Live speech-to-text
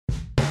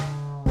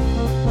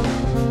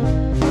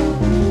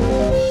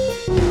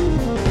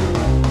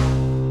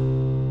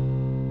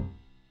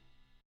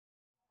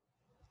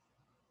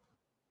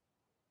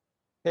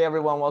Hey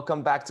everyone,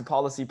 welcome back to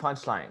Policy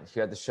Punchline.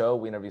 Here at the show,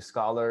 we interview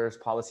scholars,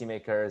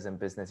 policymakers, and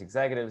business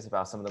executives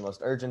about some of the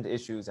most urgent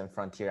issues and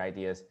frontier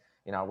ideas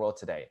in our world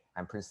today.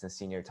 I'm Princeton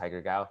senior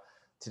Tiger Gao.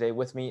 Today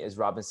with me is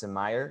Robinson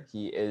Meyer.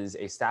 He is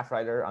a staff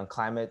writer on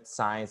climate,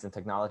 science, and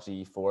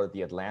technology for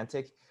The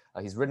Atlantic.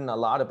 He's written a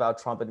lot about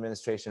Trump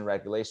administration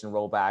regulation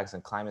rollbacks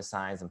and climate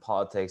science and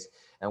politics.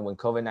 And when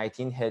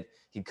COVID-19 hit,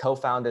 he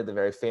co-founded the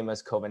very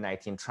famous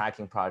COVID-19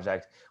 tracking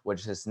project,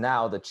 which is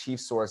now the chief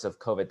source of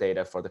COVID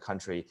data for the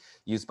country,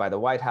 used by the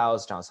White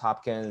House, Johns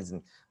Hopkins,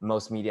 and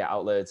most media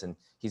outlets. And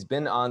he's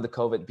been on the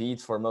COVID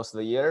beat for most of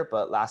the year,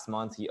 but last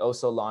month he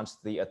also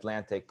launched The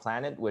Atlantic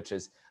Planet, which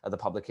is the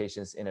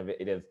publication's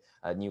innovative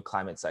new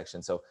climate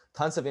section. So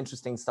tons of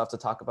interesting stuff to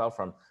talk about,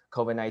 from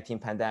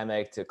COVID-19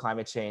 pandemic to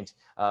climate change.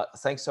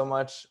 Thanks so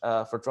much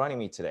for joining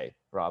me today,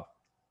 Rob.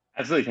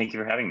 Absolutely, thank you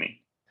for having me.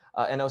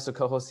 And also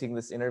co-hosting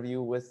this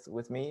interview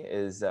with me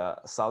is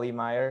Sally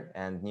Meyer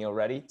and Neil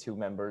Reddy, two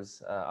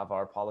members of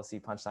our Policy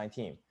Punchline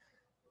team.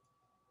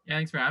 Yeah,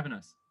 thanks for having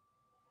us.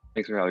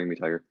 Thanks for having me,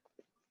 Tiger.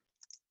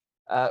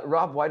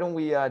 Rob, why don't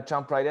we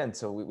jump right in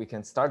so we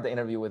can start the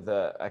interview with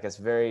the, I guess,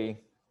 very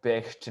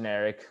big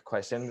generic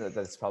question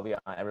that's probably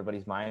on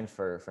everybody's mind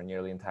for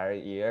nearly the entire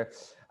year.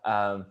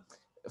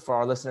 For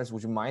our listeners,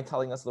 would you mind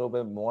telling us a little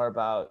bit more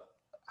about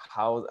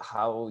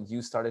how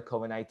you started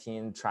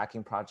COVID-19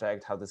 tracking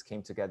project, how this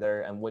came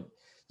together, and what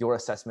your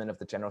assessment of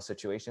the general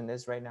situation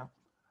is right now?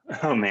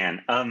 Oh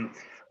man. The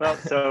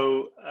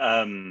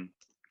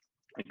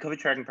COVID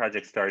tracking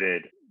project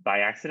started by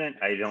accident.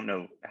 I don't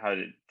know how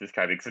to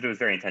describe it because it was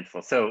very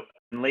intentional. So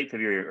in late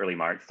February, early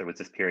March, there was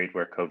this period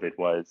where COVID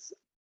was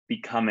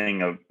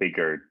becoming a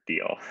bigger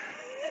deal.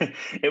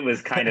 It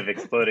was kind of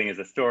exploding as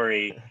a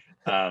story.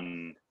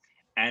 And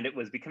it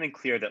was becoming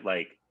clear that,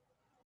 like,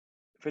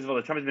 first of all,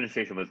 the Trump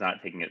administration was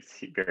not taking it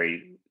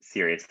very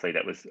seriously.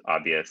 That was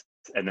obvious.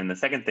 And then the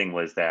second thing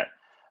was that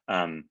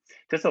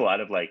just a lot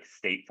of like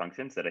state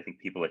functions that I think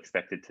people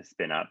expected to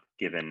spin up,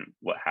 given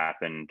what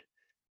happened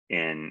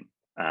in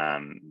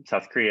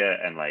South Korea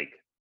and like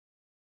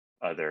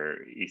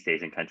other East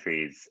Asian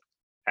countries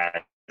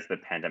as the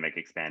pandemic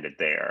expanded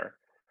there.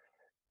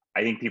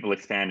 I think people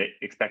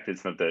expected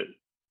some of the,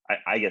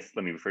 I guess,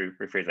 let me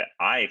rephrase that.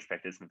 I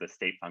expected some of the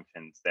state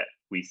functions that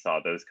we saw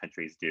those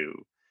countries do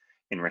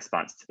in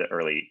response to the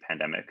early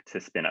pandemic to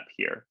spin up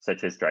here,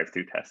 such as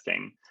drive-through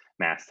testing,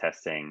 mass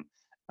testing,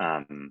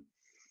 a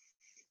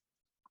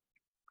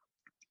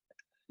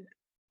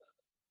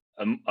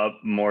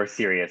more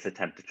serious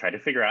attempt to try to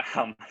figure out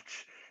how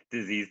much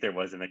disease there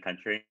was in the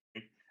country,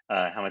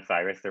 how much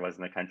virus there was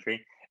in the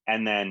country.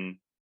 And then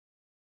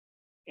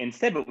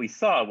instead what we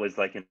saw was,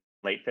 like, in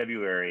late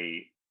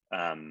February,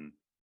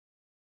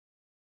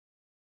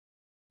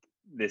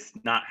 this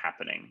not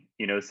happening,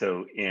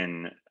 so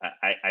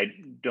I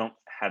don't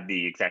have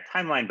the exact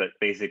timeline, but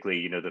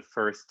basically, the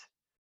first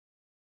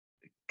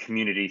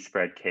community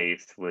spread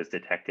case was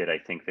detected, I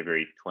think,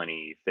 February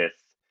 25th.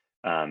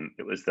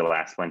 It was the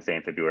last Wednesday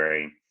in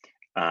February.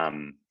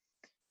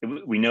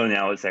 We know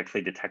now it's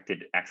actually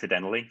detected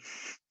accidentally,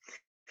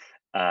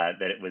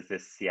 that it was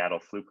this Seattle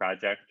flu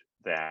project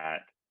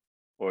that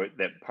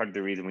part of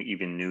the reason we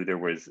even knew there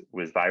was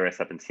virus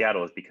up in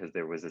Seattle is because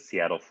there was a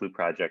Seattle flu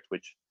project,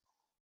 which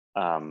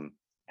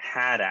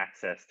had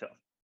access to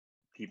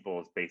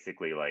people's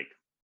basically like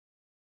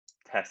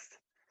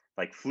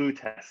flu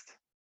test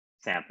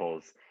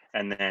samples,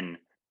 and then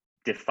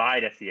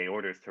defied FDA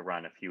orders to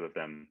run a few of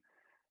them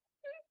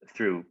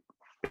through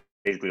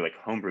basically like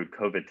homebrewed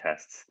COVID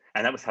tests.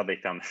 And that was how they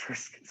found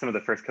some of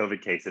the first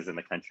COVID cases in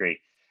the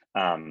country.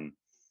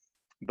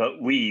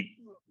 But we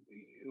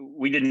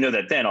didn't know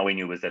that then. All we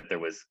knew was that there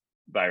was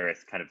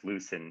virus kind of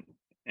loose in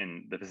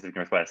the Pacific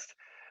Northwest.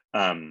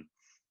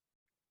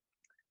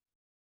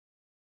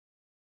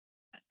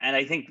 And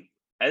I think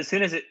as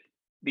soon as it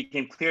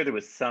became clear there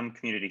was some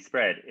community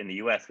spread in the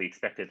US, we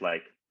expected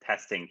like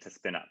testing to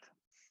spin up.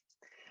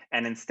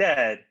 And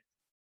instead,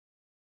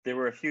 there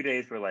were a few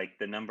days where like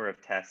the number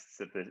of tests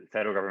that the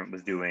federal government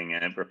was doing,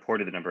 and it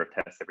reported the number of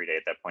tests every day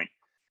at that point,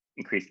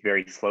 increased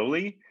very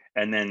slowly.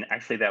 And then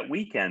actually that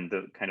weekend,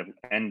 the kind of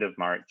end of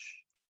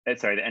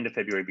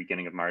February,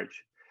 beginning of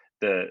March,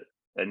 the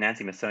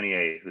Nancy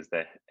Messonnier, who's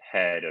the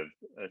head of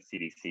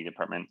CDC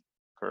Department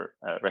for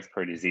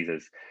Respiratory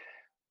Diseases,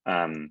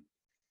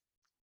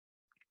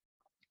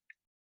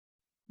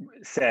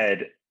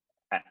 said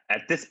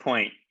at this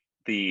point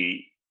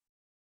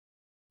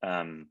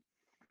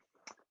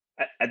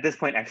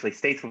actually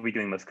states will be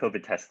doing most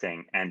COVID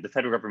testing, and the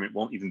federal government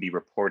won't even be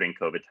reporting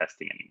COVID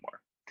testing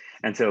anymore.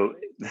 And so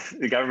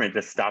the government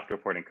just stopped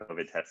reporting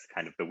COVID tests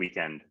kind of the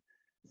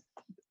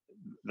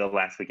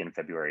last weekend of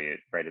February,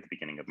 right at the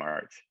beginning of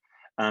March.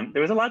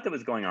 There was a lot that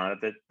was going on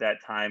at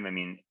that time. I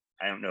mean,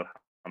 I don't know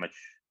how much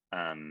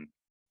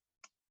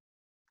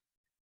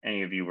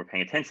any of you were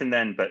paying attention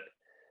then, but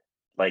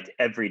like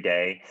every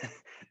day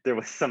there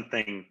was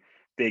something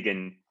big,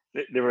 and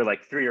there were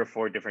like 3 or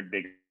 4 different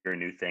bigger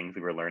new things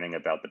we were learning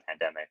about the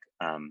pandemic.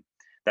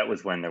 That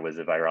was when there was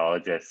a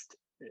virologist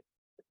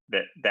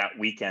that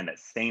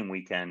same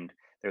weekend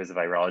there was a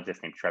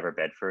virologist named Trevor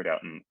Bedford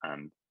out in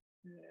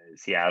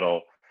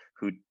Seattle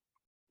who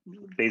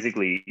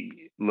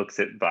basically looks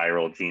at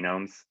viral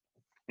genomes,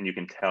 and you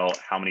can tell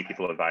how many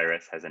people a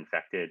virus has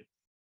infected.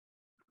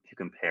 If you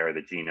compare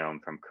the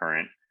genome from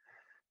current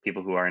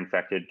people who are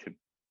infected to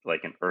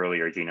like an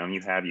earlier genome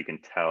you have, you can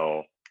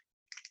tell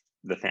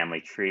the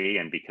family tree.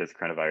 And because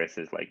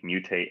coronaviruses like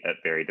mutate at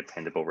very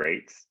dependable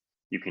rates,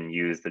 you can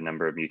use the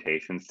number of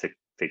mutations to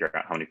figure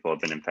out how many people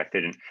have been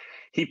infected. And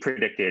he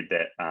predicted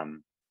that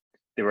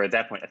there were at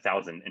that point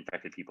 1,000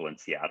 infected people in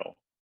Seattle.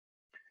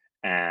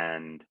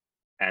 And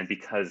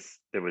because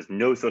there was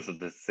no social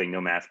distancing,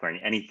 no mask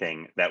wearing,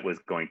 anything, that was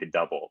going to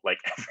double, like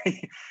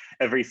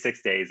every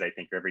 6 days, I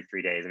think, or every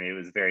 3 days. I mean, it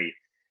was very,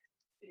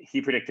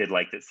 he predicted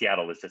like that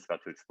Seattle was just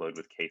about to explode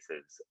with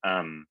cases.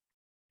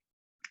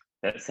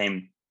 That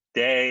same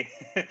day,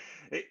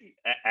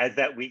 as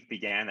that week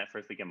began, that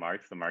first week in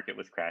March, the market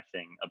was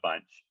crashing a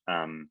bunch.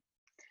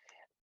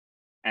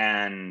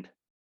 And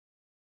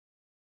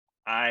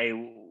I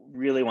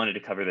really wanted to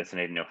cover this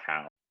and I didn't know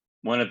how.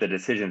 One of the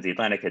decisions The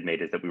Atlantic had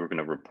made is that we were going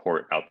to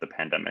report out the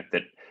pandemic,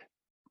 that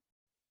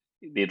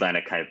The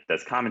Atlantic kind of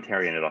does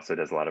commentary and it also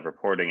does a lot of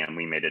reporting. And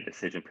we made a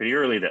decision pretty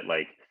early that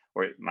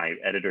or my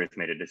editors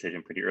made a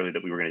decision pretty early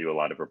that we were going to do a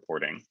lot of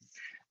reporting.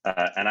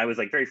 And I was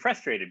like very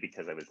frustrated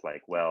because I was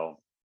like,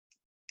 well,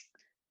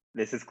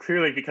 this is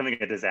clearly becoming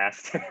a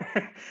disaster.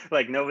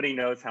 Like nobody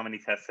knows how many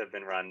tests have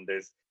been run.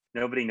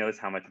 Nobody knows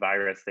how much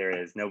virus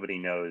there is. Nobody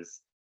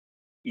knows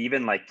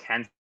even like,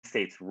 can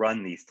states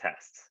run these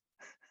tests?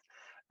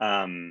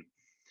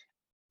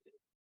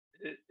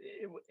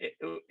 It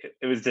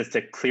was just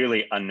a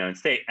clearly unknown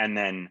state. And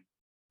then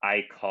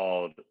I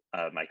called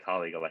my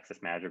colleague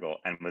Alexis Madrigal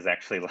and was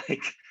actually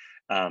like,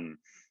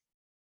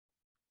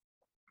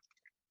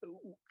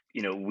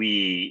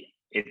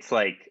 it's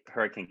like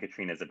Hurricane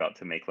Katrina is about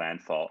to make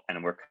landfall,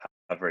 and we're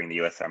covering the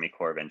U.S. Army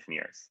Corps of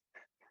Engineers,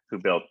 who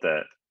built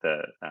the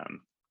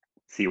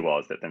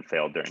seawalls that then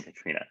failed during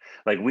Katrina.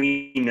 Like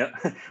we know,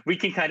 we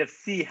can kind of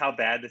see how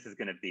bad this is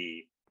going to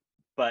be,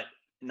 but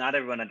not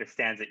everyone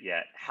understands it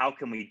yet. How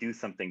can we do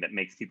something that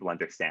makes people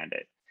understand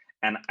it?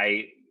 And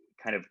I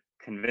kind of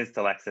convinced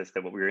Alexis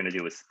that what we were going to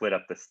do was split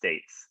up the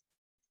states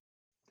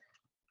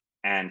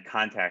and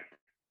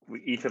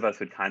each of us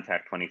would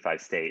contact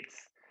 25 states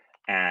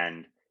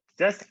and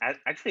just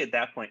actually at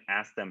that point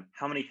ask them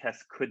how many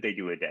tests could they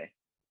do a day?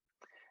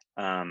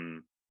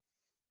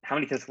 How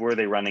many tests were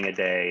they running a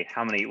day?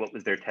 What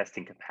was their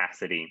testing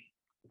capacity?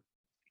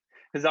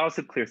 Because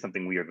also clear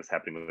something weird was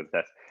happening with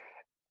tests.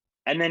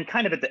 And then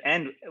kind of at the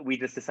end, we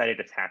just decided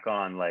to tack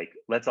on, like,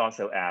 let's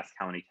also ask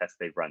how many tests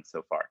they've run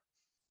so far.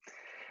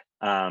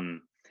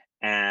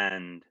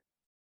 And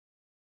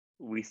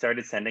we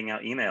started sending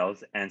out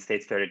emails and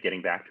states started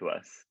getting back to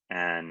us.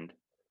 And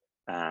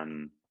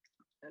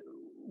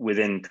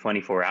within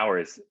 24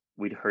 hours,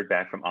 we'd heard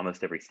back from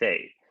almost every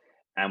state.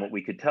 And what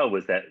we could tell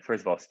was that,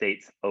 first of all,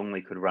 states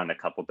only could run a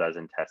couple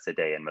dozen tests a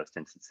day in most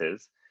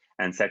instances.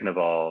 And second of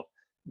all,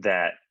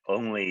 that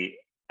only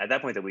at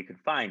that point that we could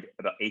find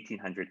about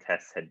 1,800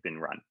 tests had been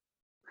run.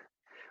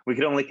 We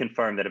could only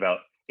confirm that about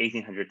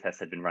 1,800 tests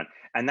had been run.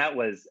 And that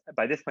was,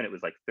 by this point, it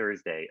was like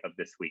Thursday of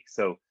this week.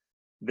 So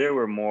there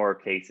were more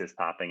cases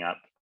popping up.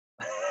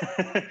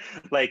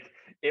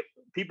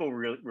 People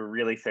were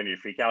really starting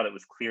to freak out. It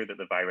was clear that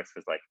the virus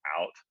was like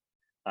out.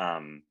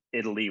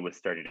 Italy was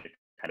starting to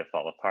kind of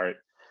fall apart.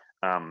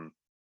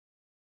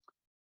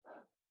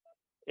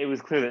 It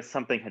was clear that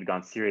something had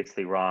gone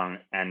seriously wrong.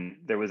 And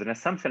there was an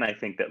assumption, I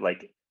think, that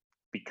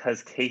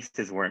because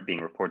cases weren't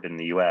being reported in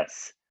the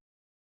US,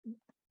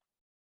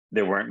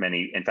 there weren't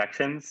many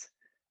infections,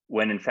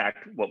 when in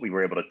fact, what we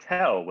were able to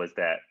tell was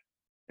that,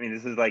 I mean,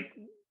 this is like,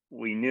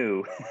 we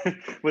knew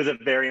was a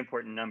very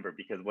important number,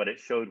 because what it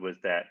showed was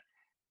that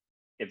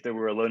if there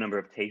were a low number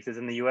of cases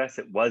in the US,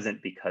 it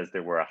wasn't because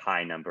there were a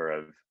high number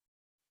of,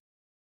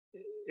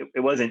 it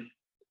wasn't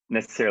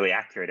necessarily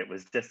accurate. It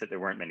was just that there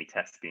weren't many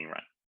tests being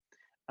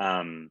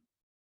run.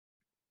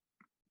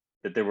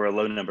 That there were a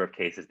low number of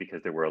cases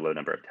because there were a low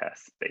number of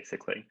tests,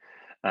 basically.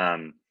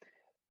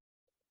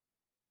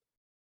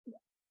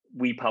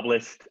 We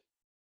published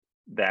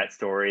that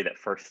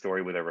first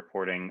story with our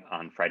reporting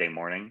on Friday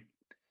morning.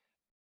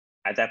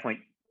 At that point,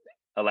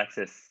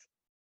 Alexis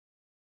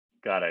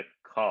got a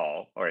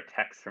call or a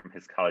text from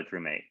his college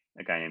roommate,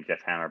 a guy named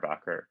Jeff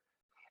Hammerbacher.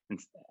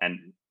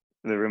 And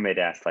the roommate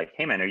asked, like,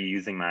 hey man, are you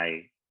using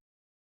my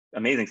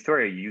amazing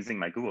story? Are you using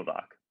my Google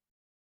Doc?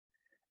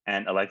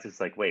 And Alexis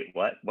was like, wait,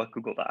 what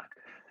Google Doc?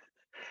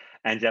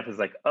 And Jeff was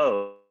like,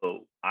 oh,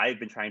 I've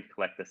been trying to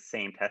collect the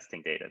same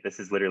testing data. This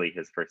is literally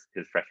his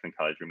freshman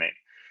college roommate,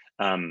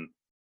 from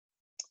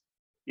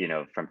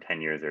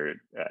 10 years or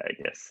I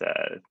guess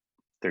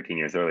 13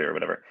 years earlier or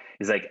whatever.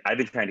 He's like, I've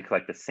been trying to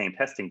collect the same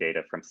testing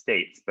data from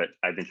states, but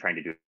I've been trying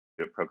to do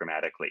it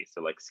programmatically.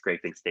 So like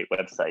scraping state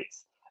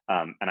websites.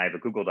 And I have a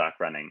Google Doc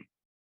running.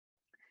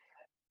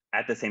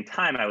 At the same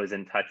time, I was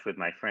in touch with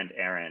my friend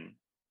Aaron,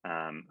 who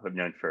I've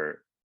known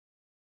for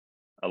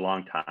a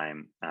long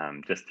time,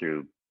 just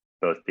through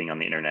both being on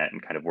the internet and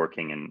kind of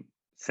working in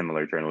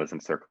similar journalism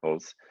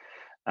circles.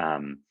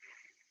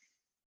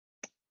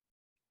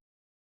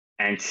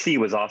 And she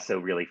was also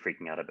really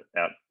freaking out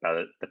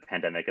about the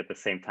pandemic at the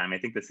same time. I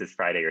think this is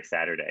Friday or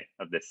Saturday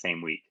of this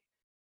same week,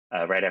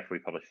 right after we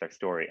published our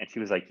story. And she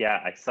was like, yeah,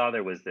 I saw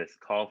there was this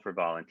call for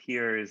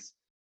volunteers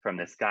from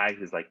this guy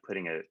who's like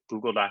putting a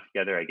Google Doc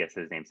together. I guess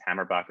his name's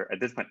Hammerbacher.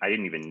 At this point, I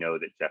didn't even know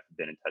that Jeff had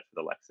been in touch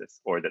with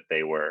Alexis or that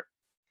they were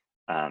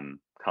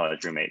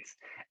college roommates.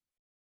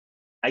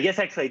 I guess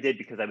actually I did,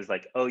 because I was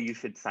like, oh, you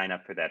should sign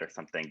up for that or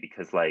something,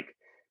 because like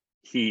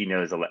he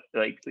knows,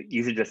 like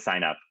you should just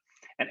sign up.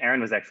 And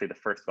Aaron was actually the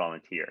first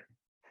volunteer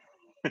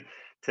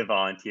to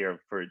volunteer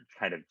for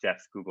kind of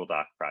Jeff's Google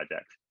Doc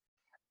project.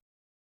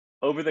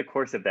 Over the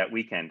course of that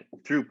weekend,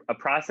 through a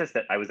process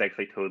that I was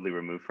actually totally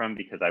removed from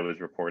because I was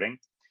reporting,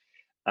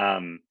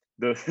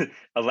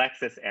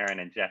 Alexis, Aaron,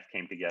 and Jeff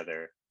came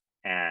together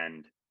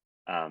and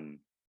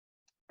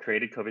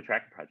created COVID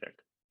Tracking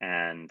Project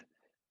and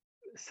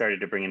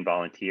started to bring in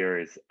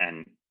volunteers.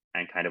 And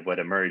kind of what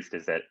emerged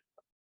is that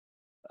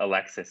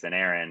Alexis and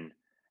Aaron,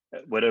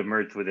 what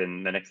emerged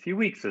within the next few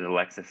weeks was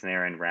Alexis and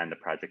Aaron ran the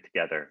project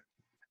together.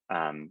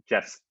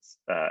 Jeff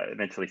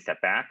eventually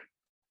stepped back,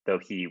 though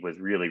he was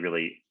really,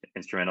 really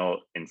instrumental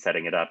in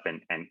setting it up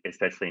and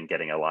especially in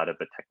getting a lot of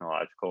the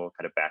technological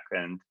kind of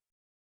backend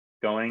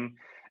going.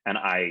 And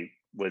I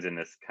was in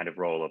this kind of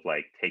role of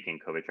like taking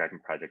COVID Tracking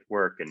Project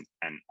work, and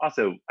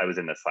also I was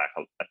in the Slack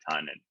a ton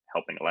and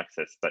helping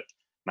Alexis, but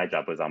my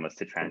job was almost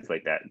to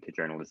translate that into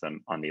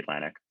journalism on the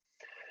Atlantic.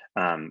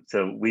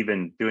 So we've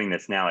been doing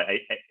this now.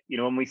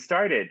 When we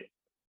started,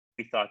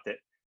 we thought that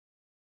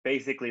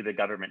basically the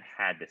government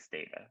had this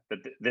data, that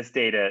this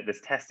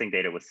testing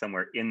data was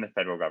somewhere in the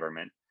federal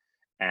government,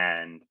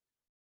 and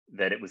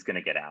that it was going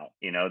to get out.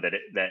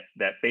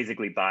 That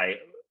basically by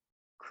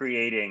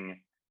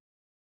creating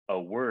a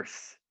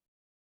worse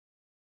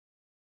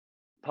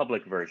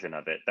public version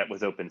of it that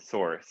was open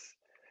source,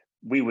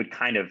 we would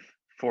kind of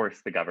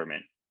force the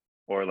government,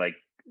 or like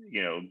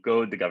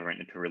goad the government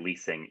into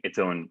releasing its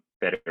own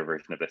better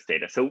version of this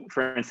data. So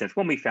for instance,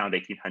 when we found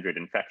 1,800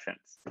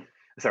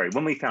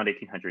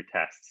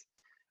 tests,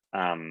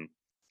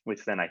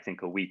 which then I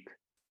think a week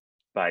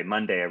by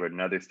Monday, I wrote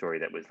another story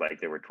that was like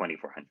there were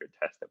 2,400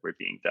 tests that were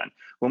being done.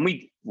 When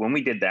we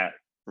did that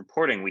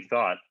reporting, we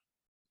thought,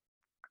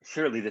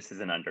 surely this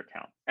is an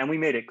undercount. And we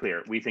made it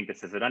clear, we think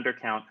this is an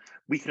undercount.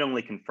 We can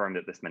only confirm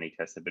that this many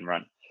tests have been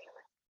run.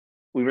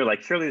 We were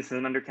like, surely this is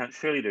an undercount.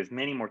 Surely there's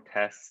many more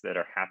tests that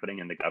are happening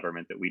in the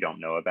government that we don't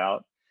know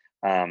about.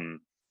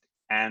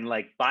 And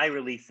like by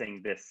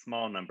releasing this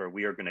small number,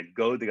 we are going to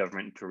goad the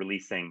government into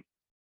releasing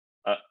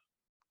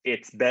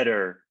its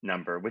better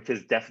number, which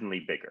is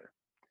definitely bigger.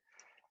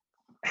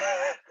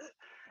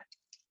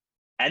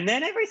 And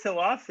then every so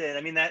often,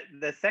 I mean, that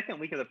the second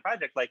week of the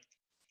project, like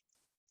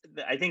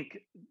I think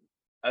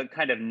a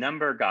kind of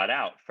number got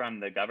out from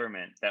the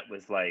government that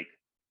was like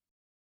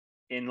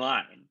in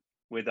line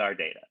with our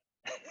data.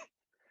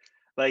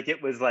 Like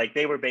it was like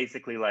they were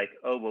basically like,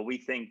 oh, well, we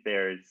think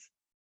there's,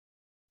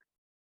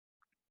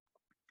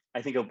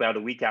 I think about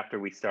a week after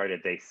we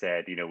started, they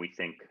said, we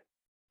think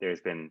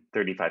there's been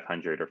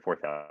 3,500 or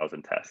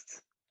 4,000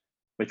 tests,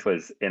 which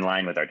was in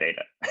line with our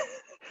data.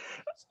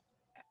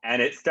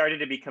 And it started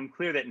to become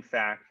clear that in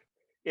fact,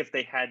 if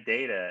they had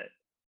data,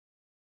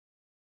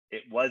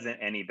 it wasn't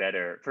any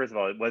better. First of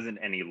all, it wasn't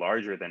any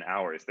larger than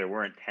ours. There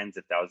weren't tens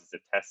of thousands of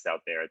tests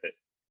out there that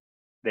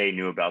they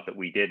knew about that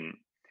we didn't.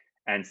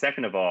 And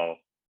second of all,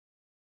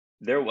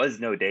 there was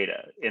no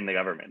data in the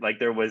government. Like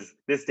there was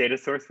this data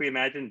source we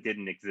imagined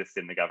didn't exist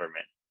in the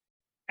government.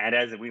 And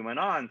as we went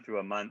on through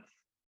a month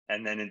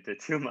and then into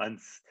 2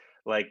 months,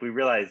 like we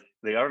realized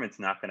the government's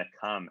not going to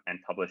come and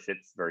publish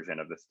its version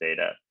of this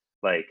data.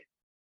 Like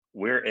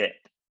we're it.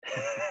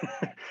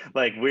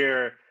 Like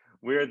we're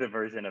the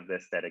version of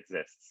this that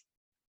exists.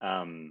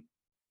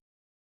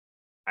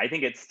 I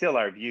think it's still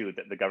our view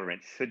that the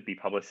government should be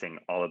publishing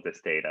all of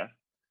this data,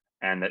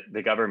 and that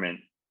the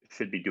government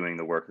should be doing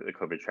the work that the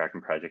COVID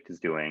Tracking Project is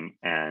doing.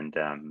 And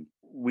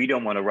we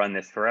don't want to run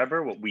this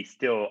forever. What we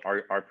still,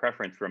 our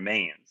preference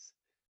remains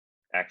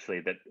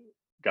actually that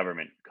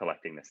government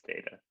collecting this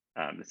data,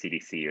 the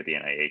CDC or the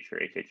NIH or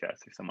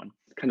HHS or someone.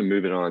 Kind of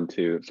moving on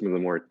to some of the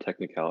more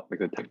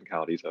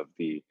technicalities of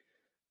the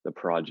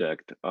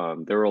project.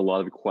 There were a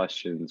lot of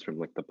questions from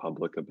like the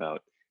public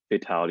about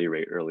fatality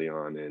rate early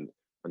on, and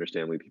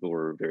understandably people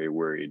were very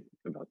worried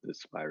about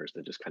this virus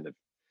that just kind of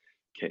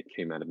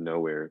came out of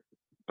nowhere.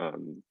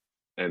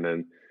 And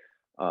then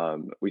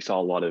we saw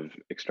a lot of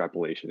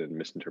extrapolation and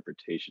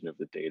misinterpretation of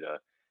the data.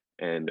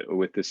 And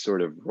with this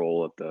sort of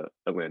role that the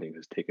Atlantic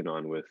has taken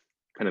on, with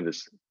kind of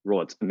this role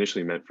that's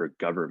initially meant for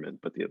government,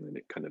 but the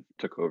Atlantic kind of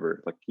took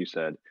over, like you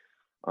said,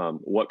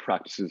 what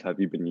practices have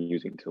you been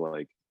using to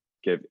like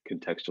give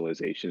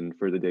contextualization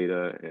for the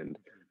data, and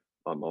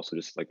also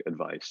just like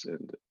advice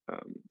and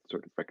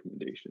sort of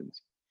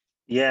recommendations?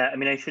 Yeah, I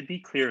mean, I should be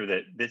clear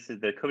that this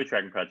is the COVID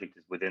Tracking Project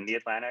is within the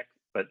Atlantic,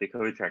 but the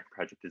COVID Tracking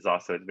Project is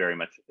also very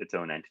much its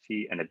own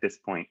entity. And at this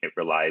point, it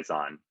relies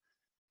on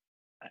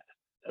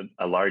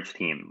a large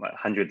team,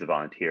 hundreds of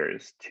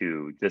volunteers,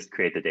 to just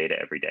create the data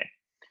every day.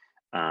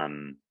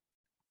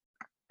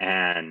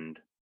 And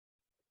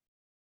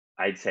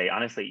I'd say,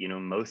 honestly,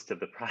 most of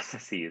the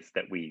processes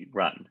that we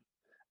run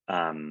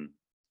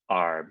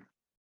are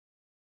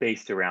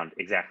based around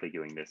exactly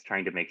doing this,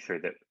 trying to make sure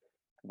that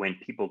when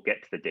people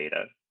get to the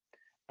data,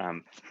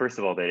 first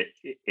of all, that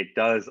it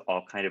does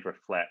all kind of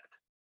reflect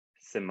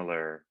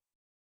similar,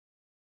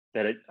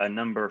 that a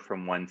number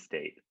from one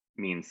state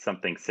means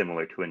something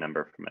similar to a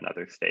number from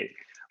another state,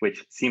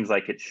 which seems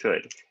like it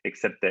should,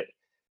 except that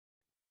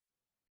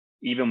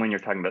even when you're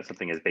talking about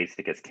something as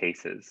basic as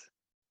cases,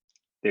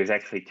 there's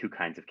actually two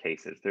kinds of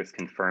cases. There's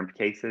confirmed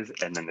cases,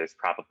 and then there's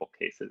probable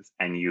cases.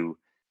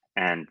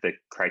 And the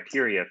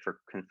criteria for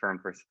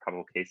confirmed versus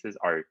probable cases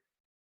are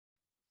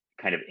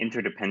kind of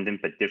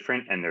interdependent but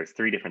different. And there's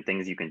 3 different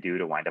things you can do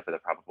to wind up with a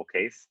probable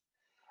case.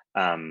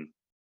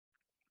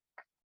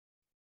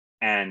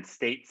 And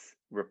states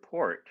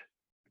report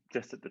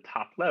just at the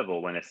top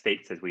level when a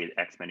state says we had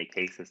X many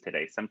cases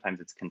today. Sometimes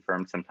it's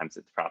confirmed, sometimes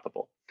it's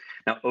probable.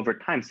 Now, over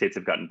time, states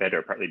have gotten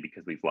better, partly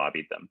because we've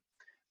lobbied them.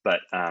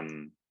 But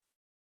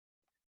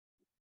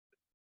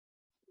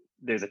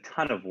there's a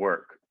ton of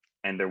work,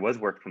 and there was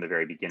work from the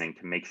very beginning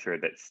to make sure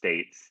that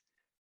states,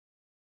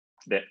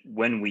 that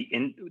when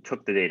we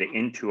took the data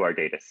into our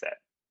data set,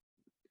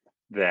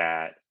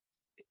 that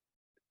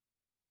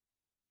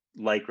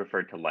like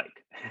referred to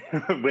like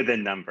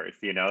within numbers,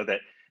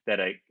 that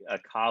a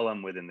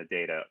column within the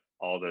data,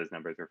 all those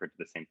numbers refer to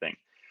the same thing.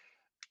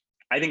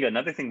 I think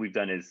another thing we've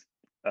done is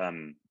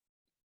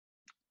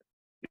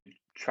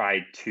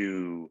tried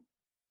to,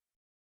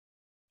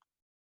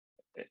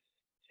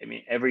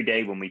 every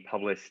day when we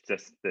publish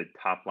just the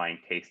top line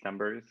case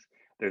numbers,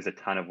 there's a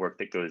ton of work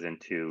that goes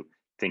into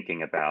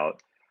thinking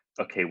about,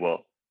 okay,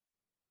 well,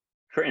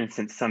 for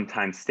instance,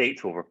 sometimes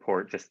states will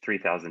report just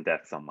 3,000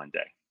 deaths on one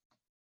day.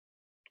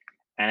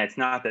 And it's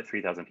not that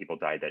 3,000 people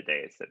died that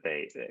day. It's that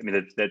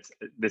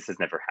this has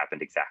never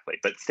happened exactly,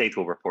 but states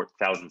will report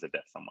thousands of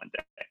deaths on one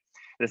day.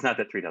 It's not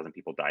that 3,000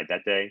 people died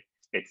that day.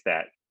 It's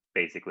that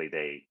basically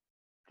they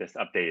just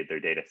updated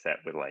their data set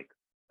with like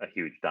a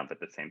huge dump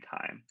at the same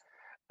time.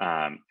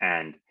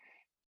 And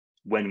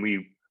when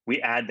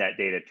we add that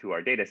data to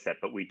our data set,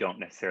 but we don't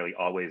necessarily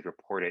always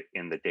report it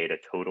in the data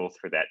totals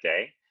for that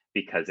day,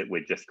 because it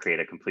would just create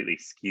a completely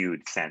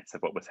skewed sense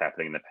of what was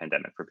happening in the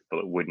pandemic for people.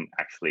 It wouldn't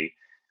actually,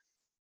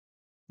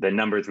 the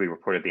numbers we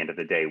report at the end of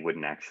the day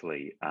wouldn't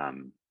actually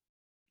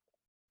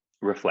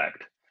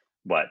reflect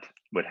what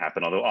would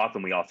happen. Although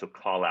often we also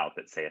call out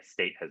that, say, a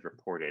state has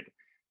reported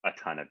a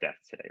ton of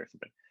deaths today or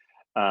something.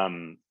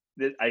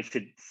 I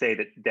should say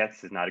that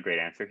deaths is not a great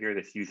answer here.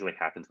 This usually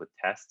happens with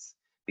tests,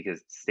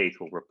 because states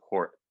will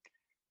report,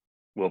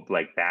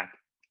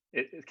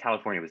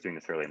 California was doing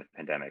this early in the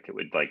pandemic. It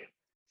would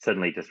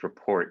suddenly just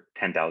report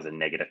 10,000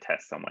 negative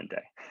tests on one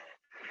day.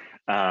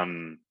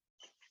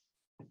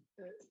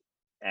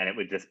 And it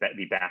would just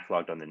be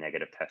backlogged on the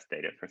negative test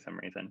data for some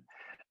reason.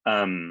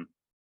 I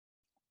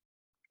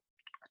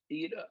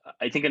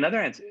think another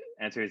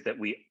answer is that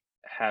we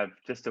have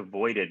just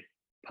avoided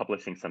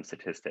publishing some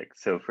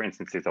statistics. So for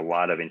instance, there's a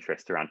lot of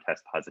interest around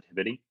test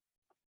positivity.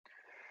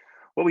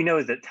 What we know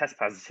is that test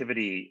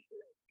positivity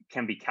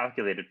can be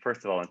calculated,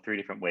 first of all, in 3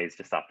 different ways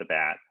just off the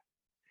bat.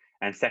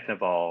 And second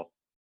of all,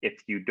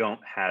 if you don't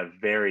have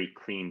very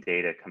clean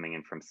data coming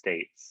in from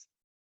states,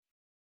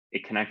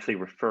 it can actually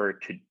refer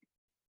to,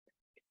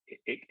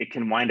 it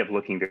can wind up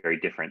looking very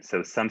different.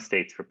 So some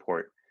states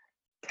report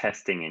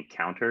testing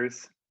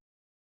encounters.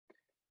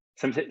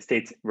 Some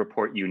states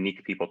report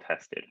unique people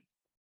tested.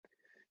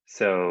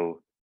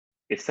 So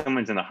if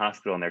someone's in the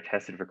hospital and they're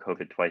tested for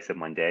COVID twice in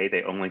one day,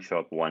 they only show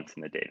up once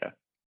in the data.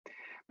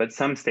 But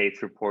some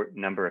states report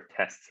number of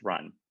tests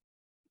run,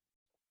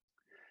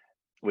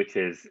 which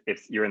is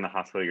if you're in the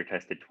hospital, you're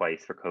tested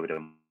twice for COVID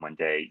in one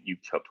day, you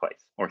show up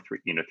twice, or 3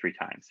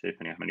 times,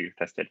 depending on how many you've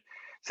tested.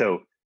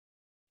 So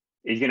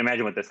you can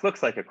imagine what this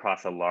looks like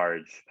across a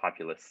large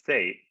populous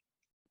state.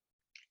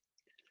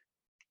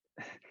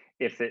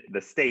 If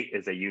the state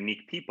is a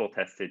unique people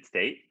tested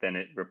state, then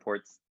it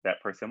reports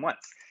that person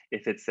once.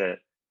 If it's a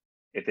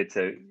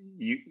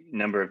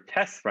number of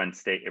tests run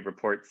state, it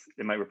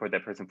might report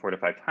that person 4 to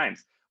 5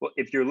 times. Well,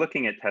 if you're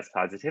looking at test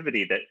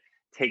positivity that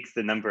takes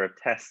the number of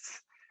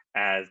tests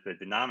as the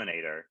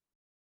denominator,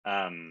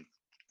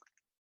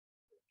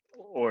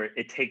 or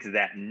it takes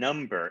that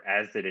number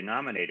as the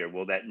denominator,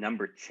 well, that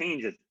number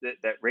changes,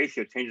 that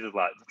ratio changes a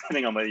lot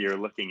depending on whether you're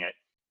looking at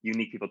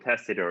unique people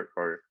tested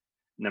or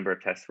number of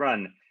tests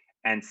run.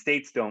 And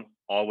states don't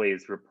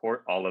always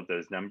report all of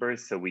those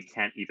numbers, so we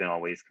can't even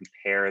always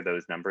compare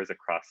those numbers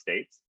across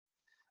states.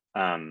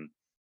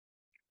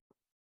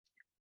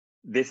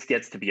 This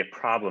gets to be a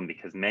problem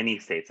because many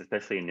states,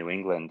 especially in New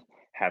England,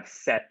 have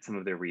set some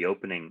of their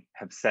reopening,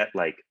 have set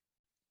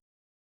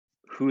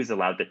who's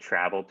allowed to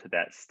travel to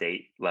that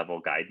state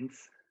level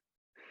guidance,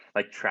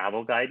 like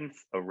travel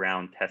guidance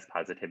around test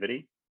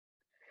positivity.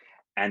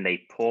 And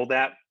they pull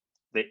that,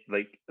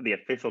 the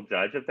official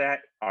judge of that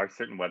are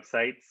certain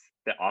websites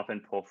that often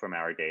pull from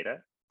our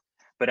data.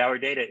 but our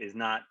data is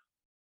not,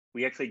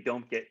 we actually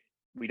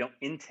we don't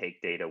intake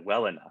data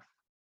well enough.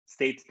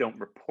 States don't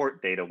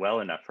report data well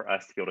enough for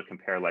us to be able to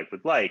compare like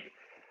with like.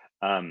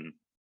 And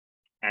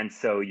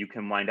so you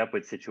can wind up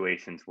with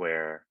situations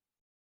where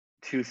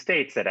two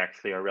states that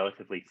actually are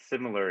relatively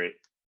similar in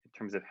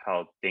terms of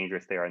how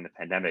dangerous they are in the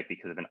pandemic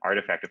because of an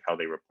artifact of how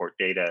they report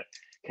data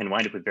can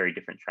wind up with very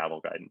different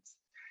travel guidance.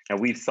 Now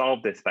we've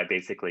solved this by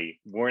basically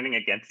warning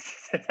against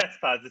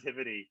test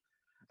positivity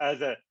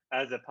as a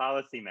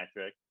policy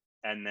metric,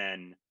 and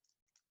then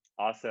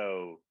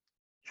also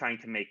trying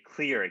to make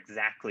clear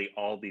exactly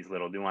all these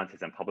little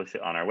nuances and publish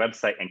it on our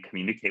website and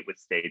communicate with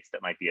states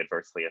that might be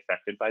adversely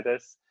affected by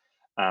this.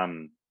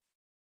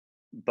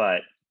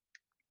 But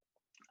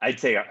I'd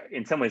say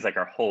in some ways, like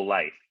our whole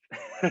life,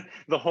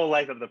 the whole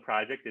life of the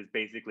project is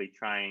basically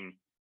trying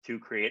to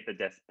create the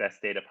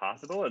best data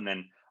possible, and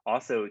then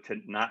also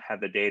to not have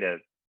the data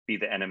be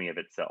the enemy of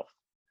itself.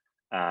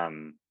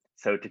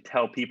 So to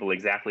tell people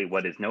exactly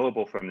what is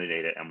knowable from the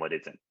data and what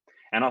isn't,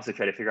 and also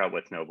try to figure out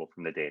what's knowable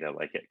from the data,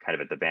 like kind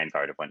of at the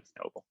vanguard of when it's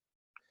knowable.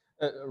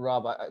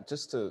 Rob,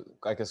 just to,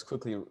 I guess,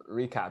 quickly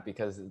recap,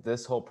 because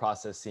this whole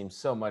process seems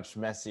so much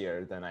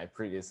messier than I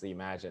previously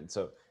imagined.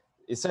 So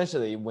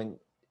essentially, when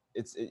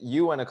it's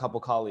you and a couple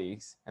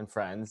colleagues and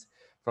friends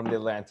from the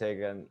Atlantic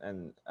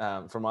and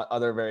from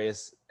other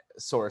various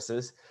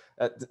sources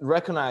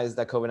recognized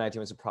that COVID-19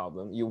 was a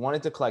problem. You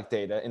wanted to collect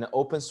data in an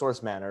open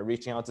source manner,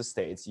 reaching out to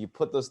states. You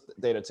put those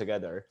data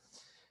together.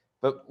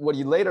 But what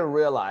you later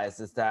realized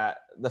is that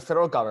the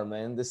federal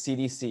government, the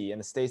CDC, and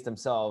the states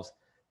themselves,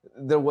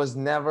 there was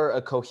never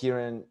a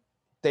coherent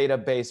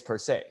database per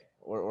se,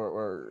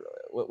 or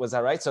was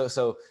that right?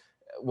 So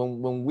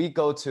when we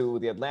go to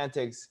the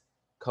Atlantic's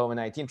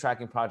COVID-19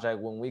 tracking project,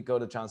 when we go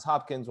to Johns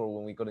Hopkins, or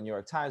when we go to New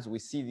York Times, we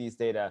see these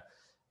data.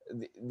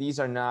 These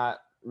are not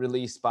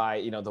released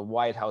by the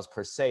White House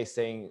per se,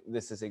 saying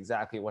this is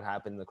exactly what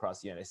happened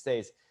across the United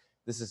States.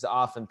 This is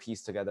often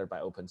pieced together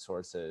by open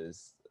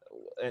sources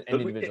and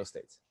individual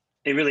states.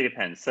 It really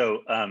depends.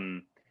 So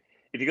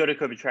if you go to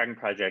COVID tracking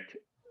project,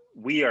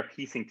 we are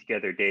piecing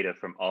together data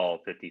from all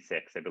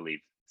 56, I believe,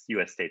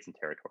 US states and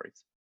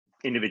territories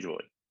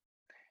individually.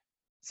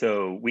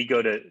 So we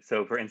go to,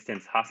 so for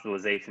instance,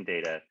 hospitalization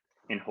data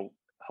in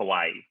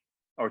Hawaii,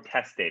 or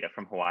test data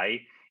from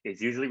Hawaii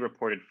is usually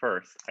reported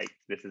first.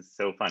 This is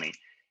so funny,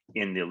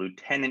 in the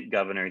lieutenant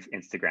governor's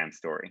Instagram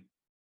story.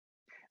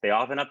 They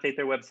often update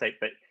their website,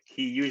 but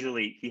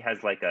he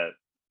has like a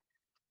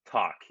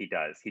talk he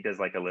does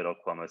like a little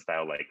Cuomo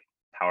style, like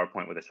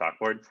PowerPoint with a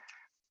chalkboard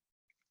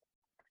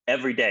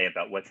every day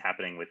about what's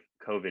happening with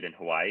COVID in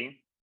Hawaii.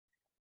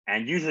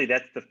 And usually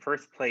that's the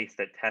first place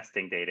that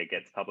testing data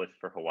gets published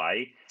for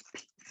Hawaii.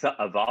 So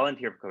a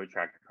volunteer for COVID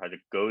Tracking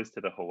Project goes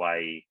to the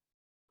Hawaii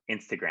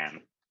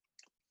Instagram,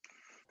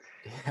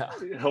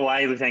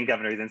 Hawaii Lieutenant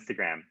Governor's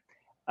Instagram,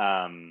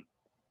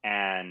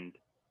 and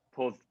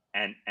pulls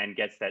and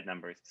gets that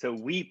numbers. So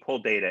we pull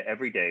data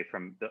every day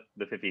from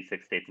the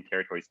 56 states and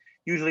territories,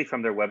 usually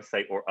from their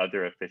website or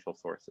other official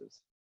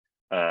sources,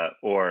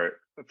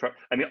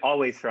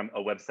 always from a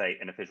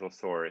website, an official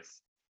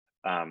source.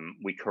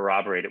 We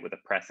corroborate it with a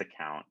press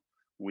account.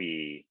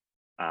 We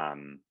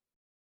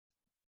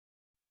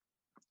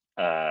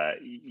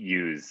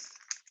use,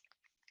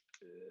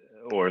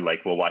 or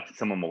like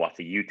someone will watch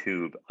a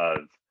YouTube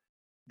of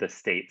the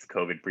state's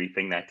COVID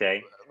briefing that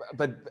day.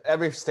 But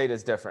every state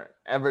is different.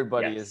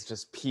 Everybody is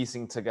just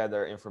piecing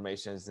together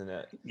information in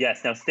it.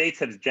 Yes. Now states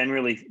have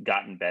generally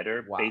gotten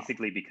better,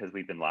 basically because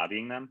we've been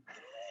lobbying them,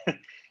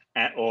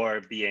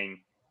 or being,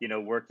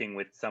 working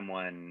with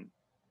someone,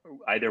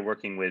 either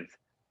working with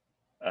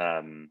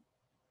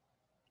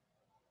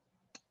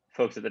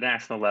folks at the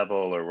national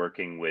level or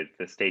working with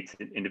the states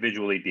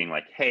individually, being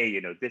like, hey,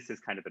 this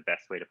is kind of the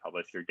best way to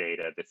publish your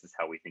data. This is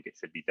how we think it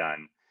should be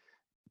done.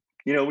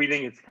 We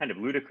think it's kind of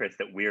ludicrous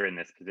that we're in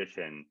this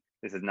position.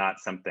 This is not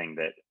something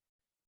that,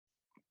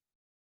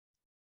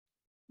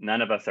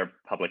 none of us are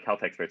public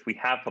health experts. We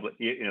have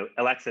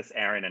Alexis,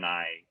 Aaron, and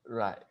I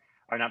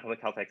are not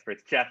public health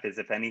experts. Jeff is,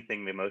 if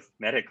anything, the most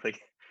medically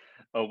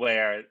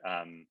aware.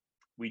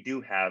 We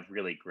do have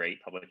really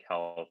great public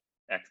health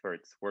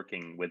experts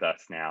working with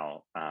us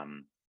now.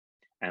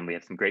 And we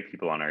have some great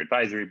people on our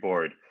advisory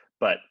board,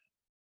 but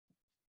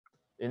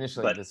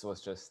initially this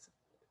was just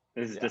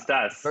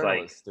us,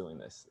 like doing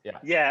this.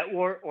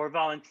 Or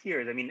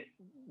volunteers. I mean,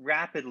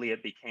 rapidly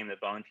it became that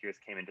volunteers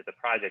came into the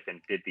project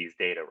and did these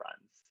data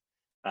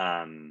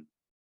runs.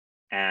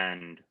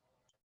 And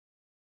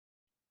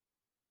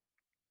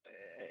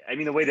I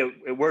mean, the way that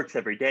it works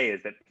every day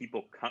is that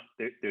people come,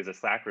 there's a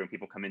Slack room,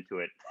 people come into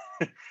it,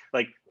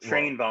 like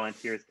trained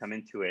volunteers come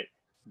into it.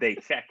 They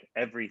check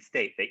every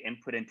state, they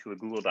input into a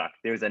Google Doc.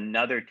 There's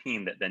another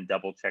team that then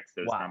double checks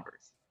those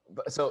numbers.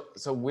 So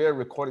we're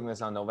recording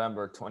this on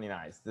November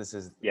 29th. This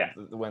is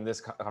when this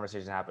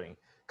conversation is happening.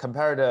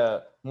 Compared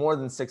to more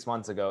than 6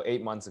 months ago,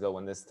 8 months ago,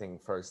 when this thing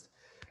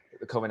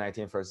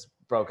COVID-19 first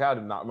broke out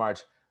in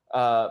March,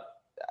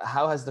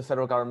 how has the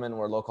federal government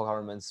or local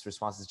government's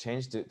responses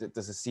changed?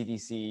 Does the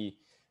CDC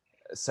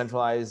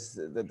centralize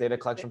the data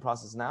collection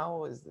process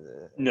now?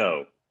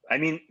 No, I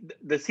mean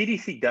the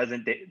CDC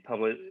doesn't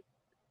publish.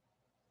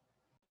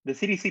 The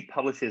CDC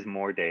publishes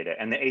more data,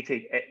 and the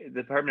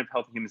Department of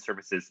Health and Human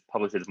Services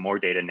publishes more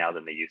data now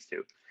than they used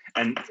to.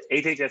 And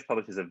HHS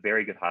publishes a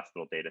very good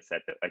hospital data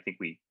set that I think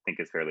we think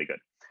is fairly good.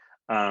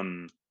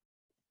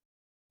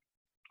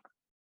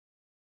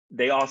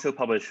 They also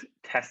publish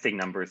testing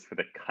numbers for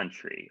the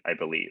country, I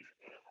believe.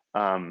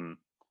 But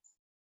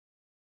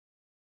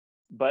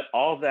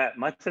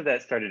much of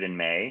that started in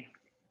May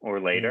or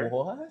later.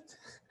 What?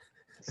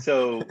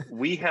 So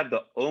we have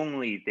the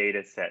only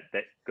data set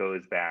that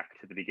goes back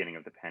to the beginning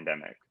of the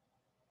pandemic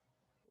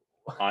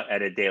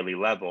at a daily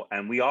level.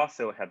 And we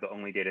also have the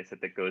only data set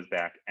that goes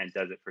back and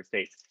does it for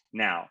states.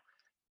 Now,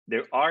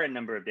 there are a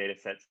number of data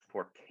sets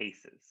for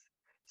cases.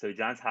 So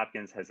Johns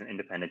Hopkins has an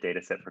independent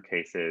data set for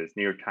cases.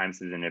 New York Times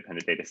has an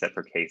independent data set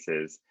for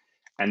cases.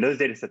 And those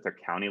data sets are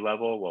county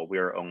level, while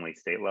we're only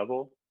state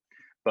level.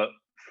 But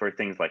for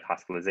things like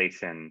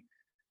hospitalization,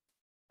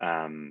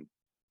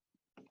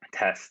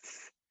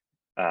 tests,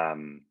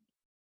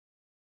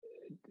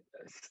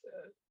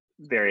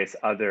 various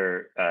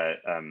other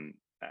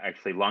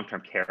actually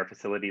long-term care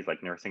facilities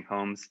like nursing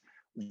homes,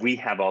 we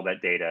have all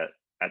that data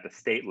at the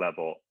state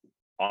level,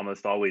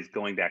 almost always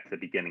going back to the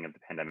beginning of the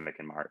pandemic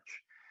in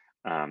March,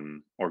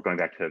 or going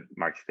back to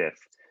March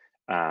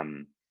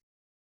 5th.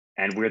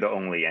 And we're the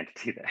only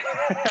entity that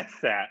has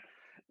that.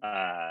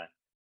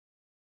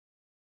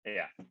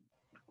 Yeah.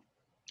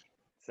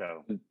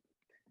 So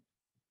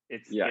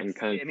it's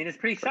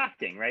pretty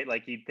shocking, right?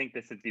 Like you'd think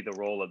this would be the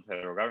role of the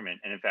federal government.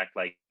 And in fact,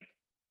 like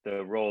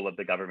the role of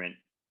the government,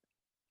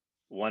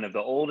 one of the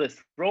oldest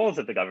roles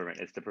of the government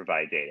is to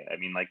provide data. I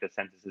mean, like the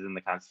census is in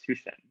the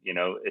Constitution,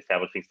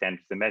 establishing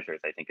standards and measures,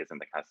 I think, is in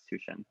the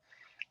Constitution.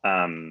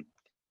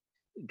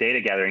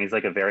 Data gathering is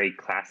like a very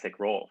classic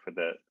role for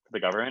the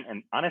government.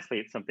 And honestly,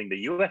 it's something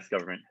the US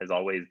government has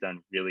always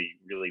done really,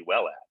 really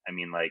well at. I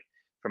mean, like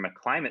from a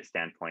climate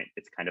standpoint,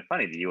 it's kind of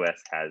funny. The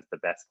US has the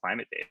best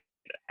climate data,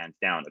 hands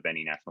down, of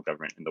any national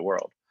government in the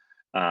world.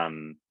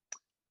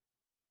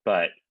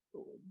 But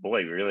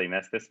boy, we really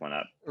messed this one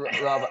up.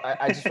 Rob,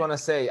 I just want to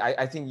say,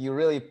 I think you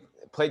really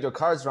played your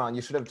cards wrong.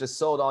 You should have just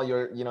sold all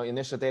your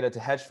initial data to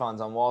hedge funds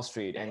on Wall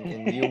Street,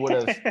 and you would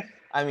have.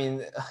 I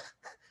mean,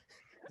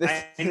 this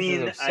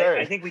is absurd.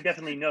 I think we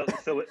definitely know.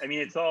 So I mean,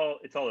 it's all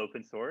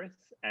open source,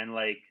 and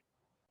like.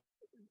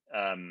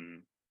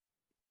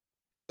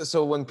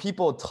 So when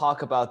people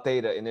talk about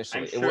data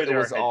initially, it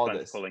was all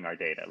this pulling our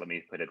data. Let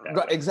me put it that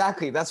way. Way.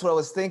 Exactly, that's what I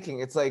was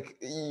thinking. It's like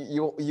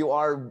you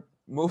are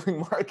moving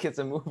markets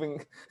and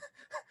moving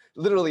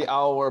literally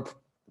our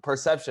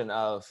perception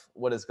of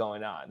what is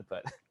going on.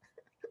 But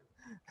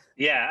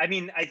yeah, I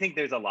mean, I think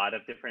there's a lot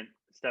of different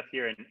stuff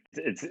here, and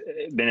it's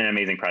been an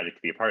amazing project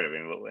to be a part of. I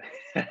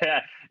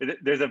mean,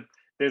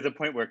 there's a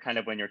point where kind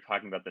of when you're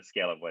talking about the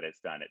scale of what it's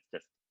done, it's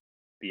just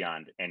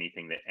beyond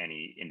anything that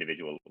any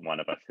individual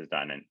one of us has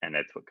done, and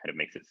that's what kind of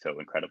makes it so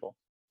incredible.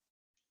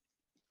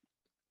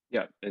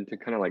 Yeah, and to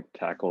kind of like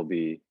tackle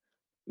the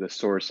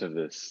source of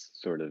this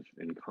sort of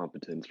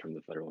incompetence from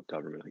the federal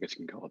government, I guess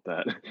you can call it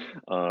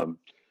that.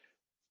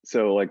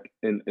 So like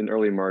in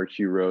early March,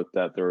 you wrote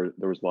that there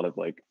was a lot of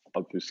like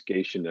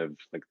obfuscation of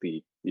like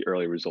the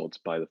early results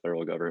by the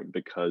federal government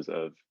because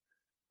of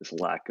this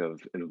lack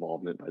of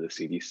involvement by the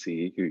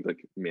CDC, who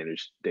like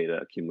managed data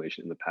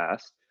accumulation in the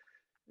past.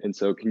 And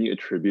so can you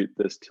attribute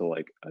this to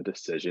like a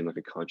decision, like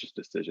a conscious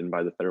decision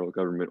by the federal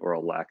government, or a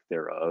lack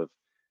thereof?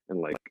 And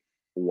like,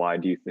 why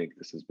do you think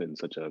this has been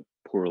such a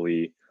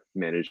poorly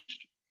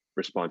managed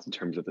response in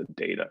terms of the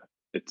data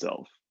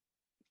itself?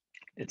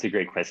 It's a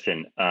great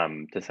question.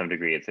 To some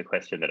degree, it's a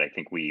question that I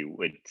think we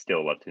would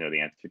still love to know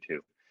the answer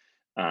to.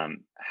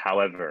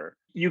 However,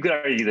 you could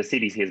argue the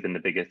CDC has been the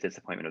biggest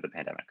disappointment of the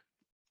pandemic.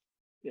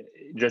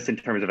 Just in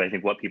terms of, I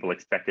think, what people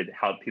expected,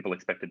 how people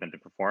expected them to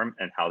perform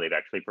and how they've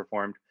actually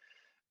performed.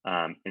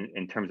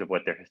 In terms of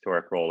what their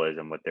historic role is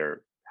and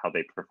how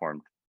they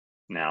performed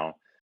now.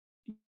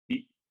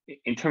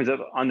 In terms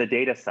of on the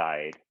data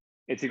side,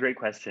 it's a great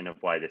question of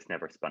why this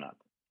never spun up.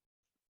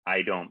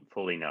 I don't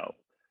fully know.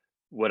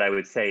 What I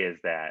would say is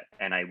that,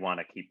 and I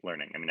want to keep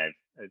learning. I mean,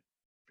 I've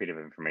Freedom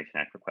of Information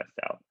Act request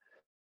out.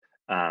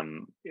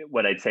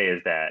 What I'd say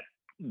is that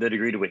the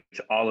degree to which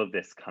all of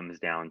this comes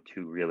down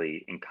to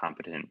really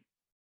incompetent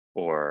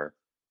or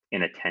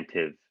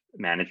inattentive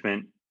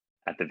management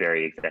at the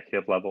very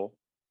executive level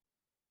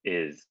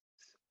is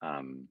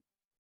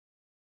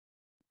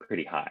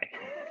pretty high.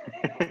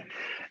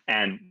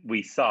 And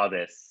we saw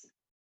this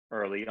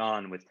early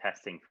on with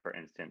testing, for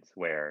instance,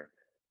 where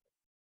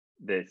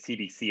the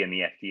CDC and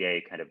the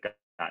FDA kind of got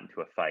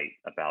into a fight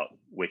about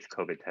which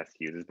COVID test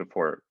to use.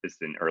 This is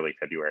in early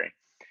February.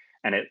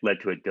 And it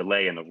led to a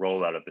delay in the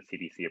rollout of the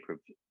CDC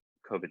approved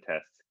COVID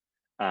tests.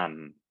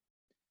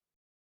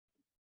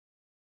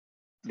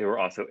 There were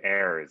also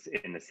errors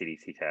in the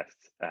CDC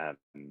tests.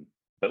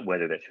 But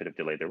whether that should have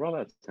delayed the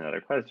rollout is another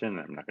question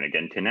I'm not going to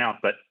get into now.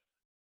 But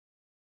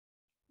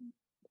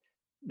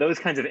those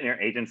kinds of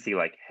interagency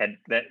like that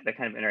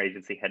kind of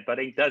interagency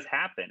headbutting does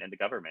happen in the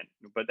government,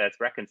 but that's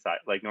reconciled.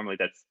 Like normally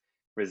that's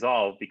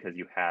resolved because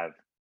you have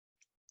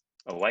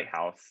a White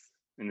House,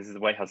 and this is the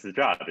White House's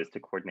job, is to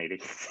coordinate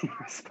agency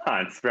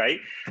response, right?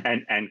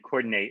 And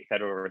coordinate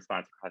federal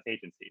response across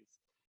agencies,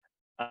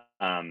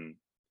 and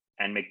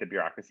make the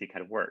bureaucracy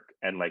kind of work.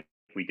 And like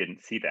we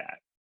didn't see that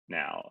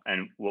now.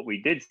 And what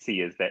we did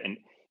see is that in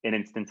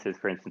instances,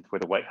 for instance, where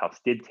the White House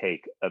did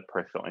take a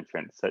personal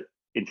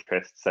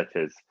interest, such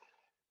as,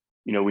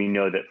 we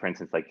know that, for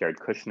instance, like Jared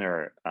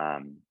Kushner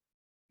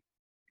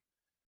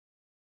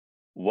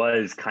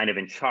was kind of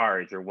in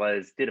charge, or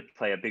did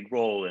play a big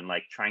role in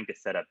like trying to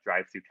set up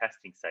drive-through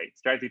testing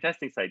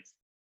sites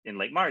in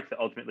late March that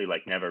ultimately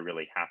like never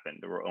really happened.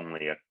 There were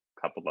only a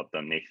couple of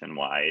them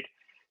nationwide.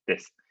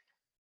 This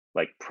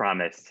like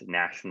promised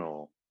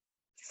national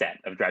set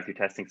of drive-through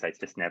testing sites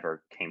just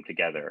never came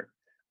together.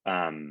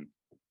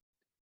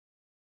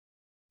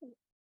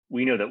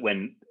 We know that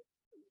when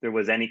there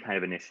was any kind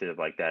of initiative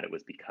like that, it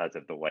was because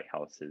of the White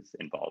House's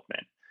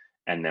involvement.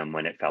 And then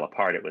when it fell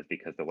apart, it was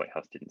because the White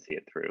House didn't see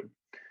it through.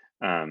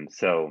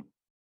 So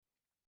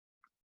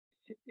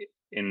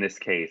in this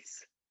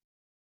case,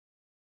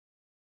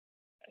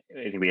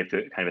 I think we have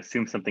to kind of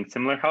assume something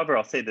similar. However,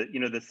 I'll say that, the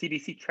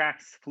CDC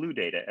tracks flu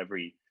data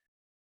every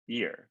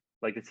year.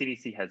 Like the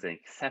CDC has an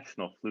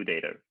exceptional flu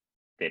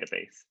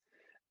database.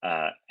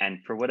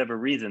 And for whatever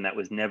reason, that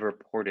was never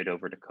ported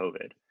over to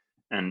COVID.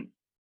 And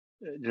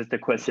just a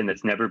question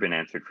that's never been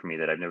answered for me,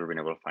 that I've never been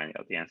able to find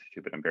out the answer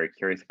to, but I'm very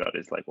curious about,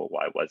 is like, well,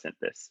 why wasn't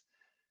this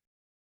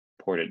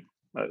ported?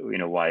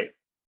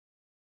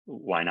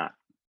 Why not?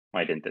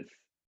 Why didn't this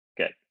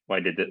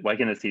why can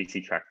the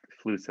CDC track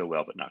flu so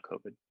well, but not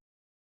COVID?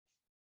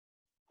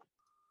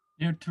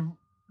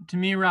 To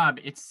me, Rob,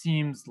 it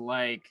seems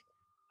like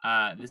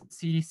the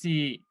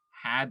CDC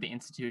had the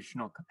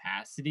institutional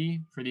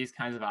capacity for these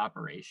kinds of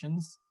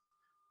operations.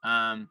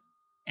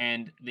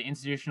 And the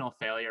institutional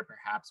failure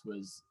perhaps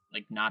was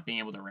like not being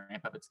able to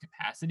ramp up its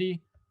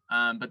capacity.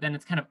 But then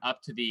it's kind of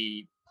up to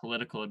the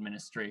political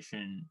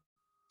administration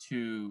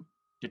to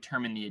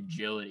determine the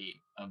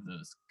agility of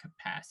those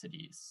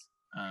capacities.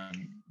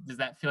 Does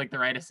that feel like the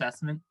right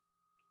assessment?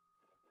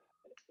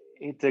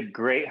 It's a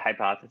great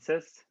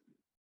hypothesis.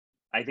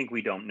 I think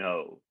we don't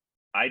know.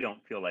 I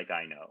don't feel like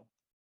I know.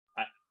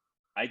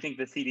 I think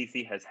the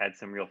CDC has had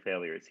some real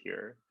failures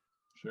here.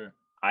 Sure.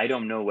 I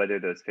don't know whether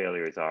those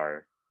failures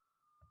are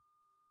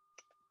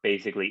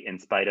basically in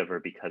spite of or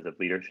because of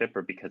leadership,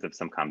 or because of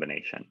some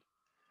combination.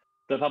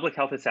 The public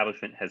health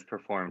establishment has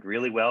performed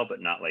really well,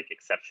 but not like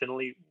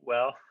exceptionally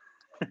well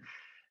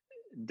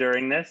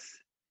during this.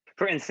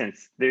 For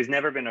instance, there's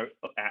never been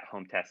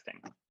at-home testing,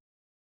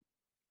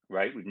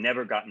 right? We've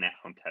never gotten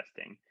at-home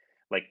testing,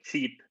 like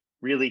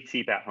really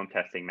cheap at-home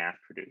testing,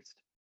 mass-produced.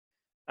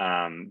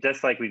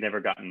 Just like we've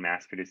never gotten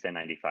mass-produced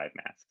N95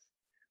 masks,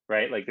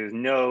 right? Like there's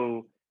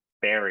no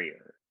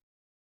barrier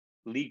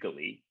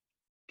legally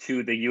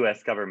to the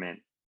US government.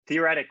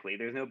 Theoretically,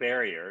 there's no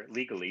barrier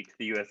legally to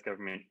the US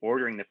government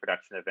ordering the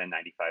production of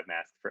N95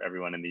 masks for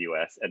everyone in the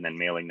US and then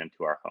mailing them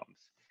to our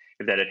homes.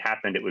 If that had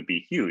happened, it would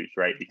be huge,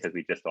 right? Because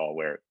we just all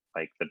wear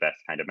like the best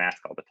kind of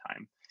mask all the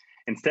time.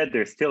 Instead,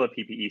 there's still a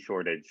PPE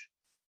shortage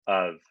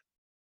of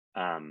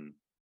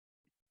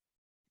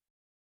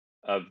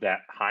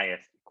that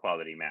highest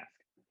quality mask.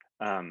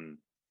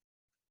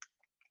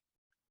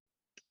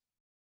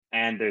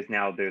 And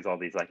there's all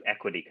these like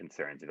equity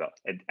concerns about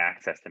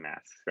access to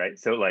masks, right?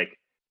 So like,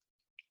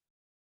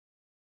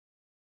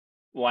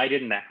 why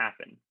didn't that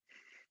happen?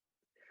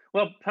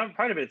 Well,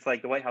 part of it's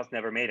like the White House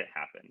never made it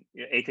happen.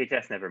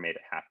 HHS never made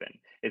it happen.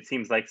 It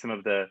seems like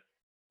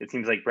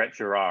Brett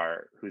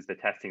Giroir, who's the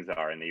testing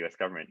czar in the US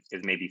government,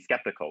 is maybe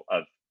skeptical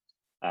of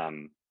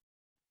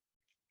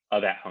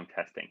at-home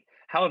testing.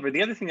 However,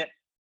 the other thing that,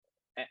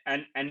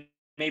 and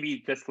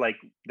maybe just like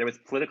there was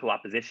political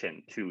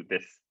opposition to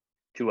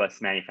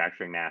us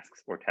manufacturing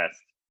masks or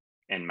tests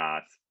en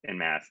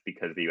masse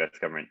because the US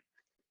government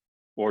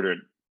ordered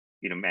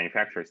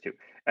manufacturers to.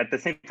 At the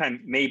same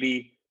time,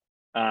 maybe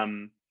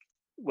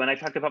when I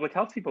talk to public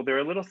health people, they're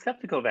a little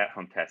skeptical of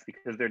at-home tests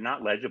because they're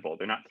not legible,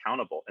 they're not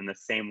countable in the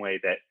same way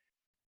that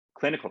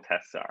clinical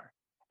tests are.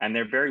 And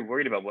they're very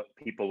worried about what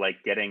people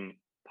like getting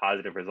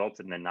positive results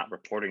and then not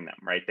reporting them,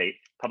 right?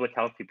 Public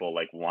health people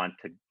like want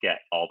to get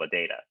all the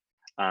data.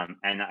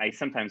 And I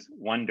sometimes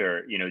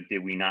wonder,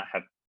 did we not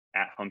have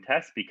at-home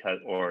tests because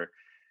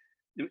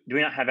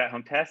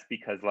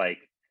like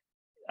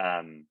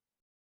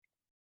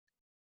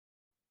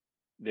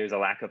there's a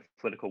lack of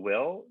political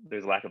will,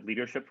 there's a lack of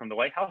leadership from the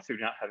White House, or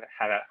do not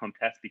have at-home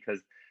tests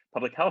because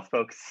public health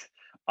folks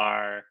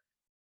are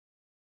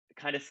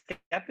kind of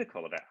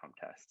skeptical of at-home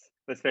tests,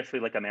 especially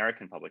like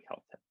American public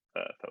health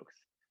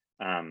folks.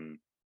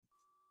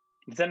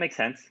 Does that make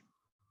sense?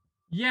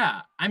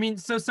 Yeah, I mean,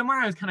 so somewhere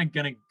I was kind of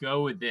gonna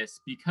go with this,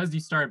 because you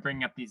started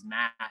bringing up these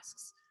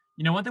masks.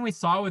 One thing we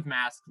saw with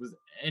masks was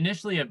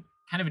initially a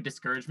kind of a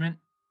discouragement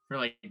for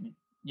like,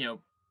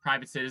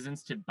 private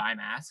citizens to buy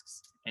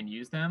masks and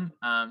use them.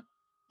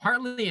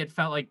 partly it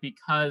felt like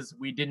because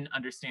we didn't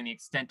understand the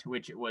extent to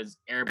which it was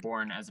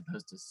airborne as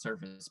opposed to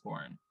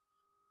surface-borne.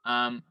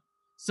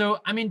 So,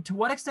 I mean, to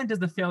what extent does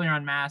the failure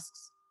on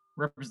masks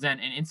represent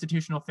an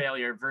institutional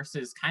failure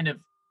versus kind of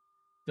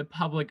the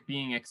public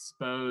being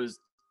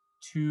exposed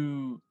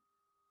to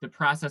the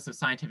process of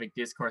scientific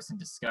discourse and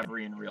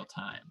discovery in real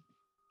time?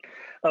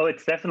 Oh,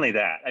 it's definitely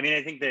that. I mean,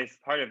 I think there's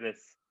part of this.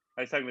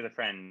 I was talking with a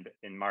friend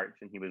in March,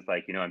 and he was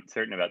like, I'm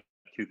certain about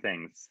two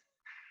things.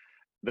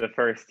 The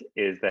first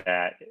is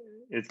that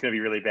it's going to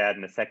be really bad,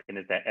 and the second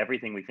is that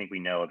everything we think we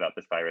know about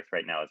this virus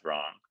right now is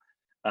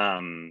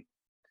wrong,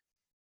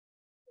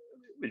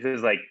 which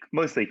is like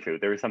mostly true.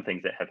 There are some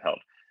things that have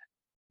helped.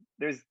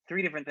 There's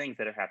three different things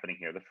that are happening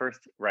here. The first,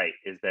 right,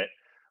 is that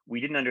we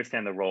didn't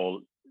understand the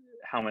role,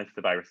 how much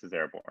the virus is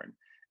airborne.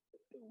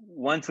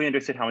 Once we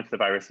understood how much the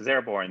virus was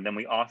airborne, then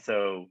we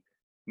also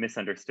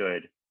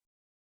misunderstood.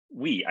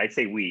 I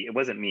say we, it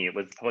wasn't me, it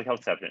was public health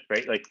establishment,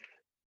 right? Like,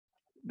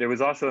 there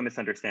was also a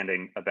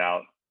misunderstanding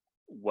about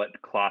what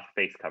cloth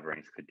face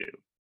coverings could do.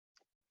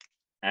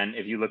 And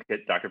if you look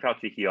at Dr.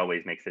 Fauci, he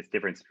always makes this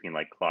difference between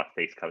like cloth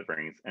face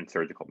coverings and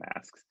surgical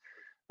masks.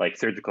 Like,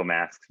 surgical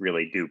masks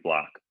really do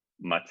block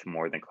much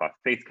more than cloth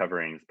face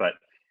coverings. But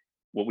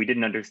what we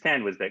didn't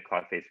understand was that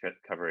cloth face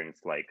coverings,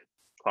 like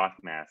cloth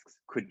masks,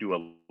 could do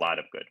a lot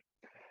of good.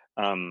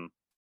 The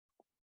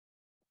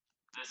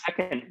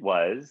second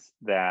was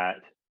that,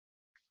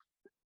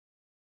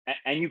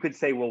 and you could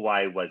say, well,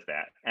 why was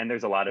that? And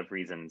there's a lot of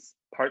reasons.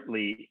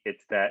 Partly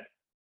it's that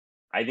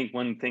I think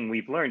one thing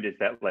we've learned is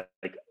that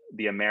like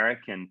the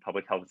American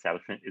public health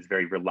establishment is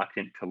very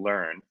reluctant to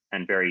learn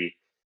and very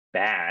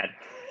bad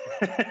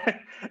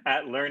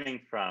at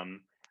learning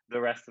from the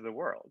rest of the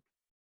world.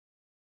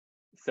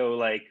 So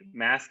like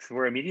masks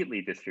were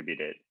immediately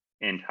distributed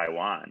in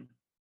Taiwan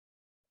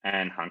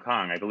and Hong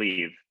Kong, I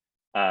believe.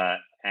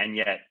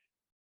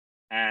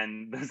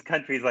 And those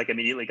countries like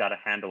immediately got a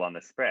handle on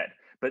the spread.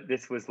 But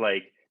this was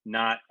like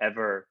not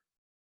ever,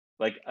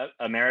 like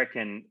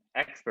American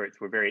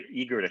experts were very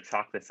eager to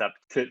chalk this up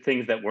to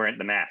things that weren't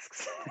the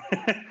masks.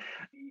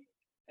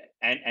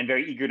 and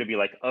very eager to be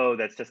like, oh,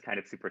 that's just kind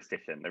of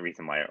superstition, the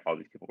reason why all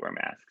these people wear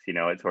masks,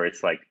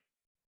 it's like,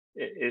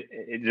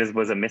 it just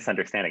was a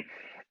misunderstanding.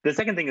 The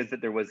second thing is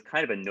that there was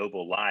kind of a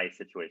noble lie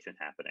situation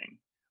happening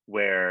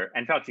where,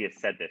 and Fauci has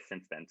said this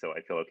since then, so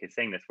I feel okay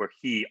saying this, where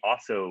he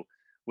also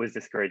was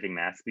discouraging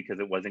masks because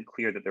it wasn't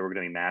clear that there were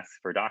going to be masks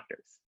for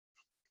doctors.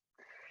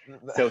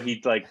 So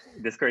he like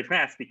discouraged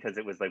masks because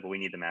it was like, well, we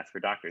need the mask for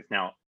doctors.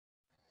 Now,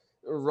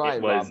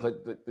 right, Rob,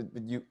 but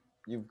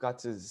you've got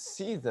to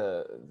see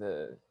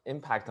the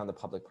impact on the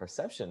public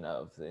perception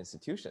of the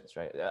institutions,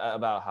 right?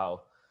 About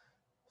how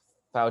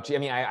Fauci, I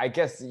mean, I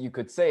guess you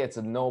could say it's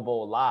a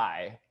noble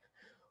lie,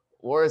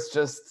 or it's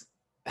just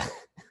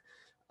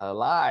a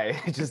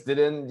lie. It just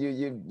didn't,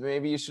 you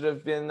maybe you should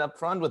have been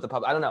upfront with the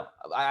public. I don't know.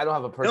 I don't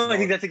have a personal. No, I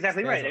think that's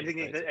exactly right. I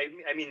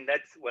mean,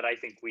 that's what I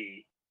think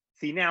we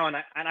see now. And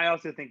I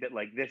also think that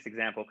like this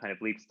example kind of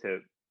leaps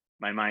to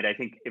my mind. I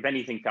think if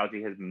anything,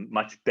 Fauci is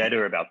much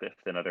better about this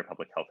than other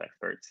public health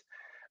experts.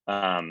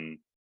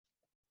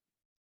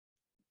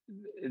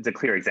 It's a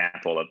clear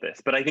example of this,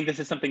 but I think this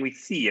is something we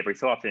see every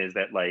so often, is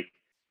that like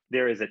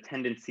there is a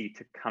tendency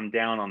to come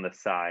down on the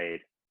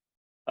side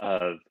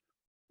of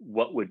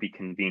what would be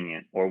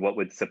convenient or what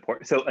would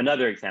support. So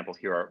another example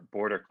here are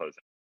border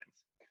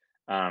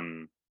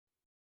closings.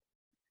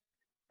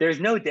 There's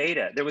no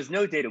data. There was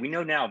no data. We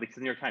know now because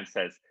the New York Times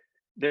says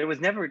there was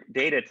never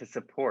data to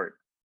support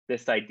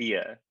this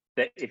idea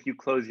that if you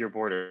close your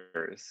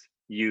borders,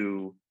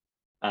 you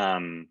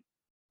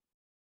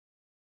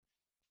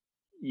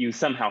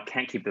somehow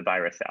can't keep the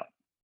virus out.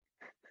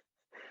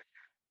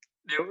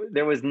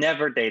 There was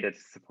never data to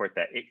support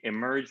that. It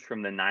emerged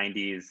from the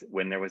 90s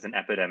when there was an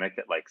epidemic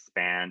that like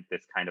spanned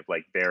this kind of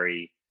like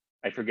very,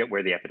 I forget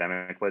where the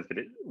epidemic was, but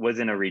it was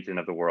in a region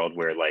of the world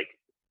where like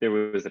there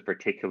was a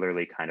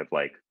particularly kind of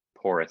like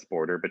porous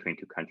border between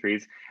two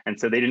countries. And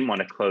so they didn't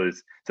want to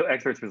close. So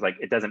experts was like,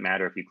 it doesn't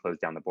matter if you close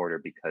down the border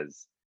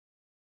because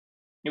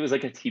it was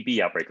like a TB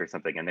outbreak or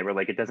something. And they were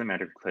like, it doesn't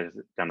matter if you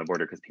close down the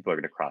border because people are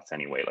going to cross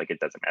anyway. Like, it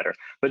doesn't matter.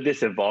 But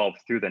this evolved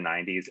through the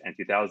 90s and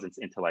 2000s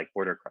into like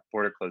border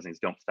closings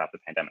don't stop the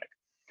pandemic.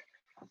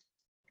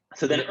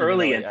 So then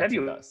early in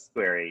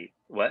February,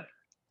 what?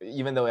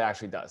 Even though it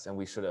actually does, and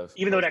we should have.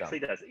 Even though it actually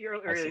does.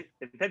 Early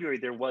in February,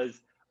 there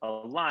was a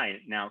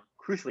line, now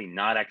crucially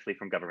not actually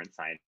from government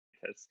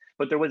scientists,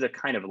 but there was a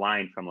kind of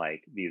line from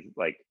like these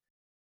like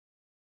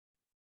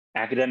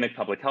academic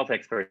public health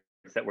experts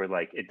that were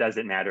like, it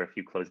doesn't matter if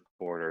you close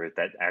borders,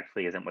 that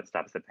actually isn't what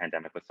stops the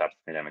pandemic. What stops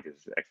the pandemic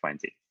is X, Y, and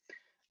Z.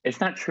 It's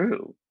not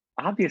true.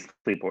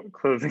 Obviously,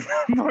 closing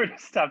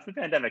borders stops the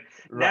pandemic.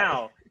 Right.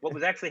 Now, what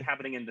was actually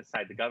happening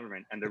inside the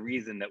government, and the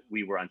reason that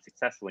we were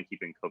unsuccessful in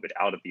keeping COVID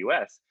out of the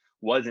US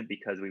wasn't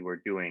because we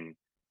were doing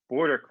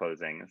border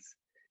closings.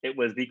 It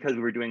was because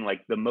we were doing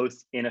like the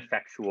most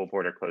ineffectual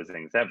border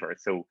closings ever.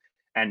 So,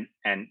 and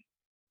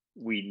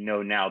we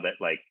know now that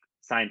like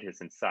scientists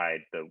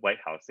inside the White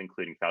House,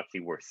 including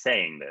Fauci, were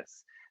saying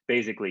this.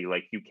 Basically,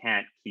 like, you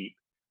can't keep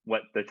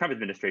what the Trump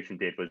administration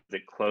did was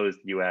it closed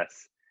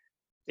U.S.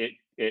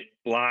 It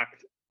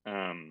blocked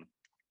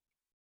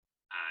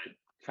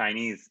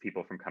Chinese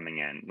people from coming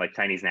in, like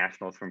Chinese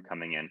nationals from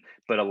coming in,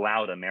 but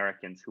allowed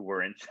Americans who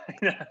were in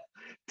China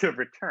to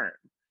return.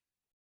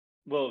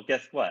 Well,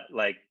 guess what?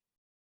 Like,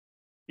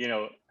 you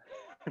know,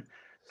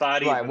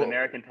 bodies Right. with Well,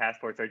 American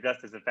passports are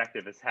just as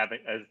effective as having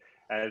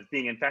as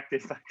being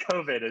infected by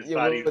COVID as yeah,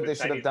 bodies what they with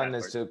should have Chinese done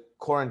passports. is to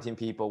quarantine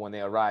people when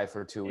they arrive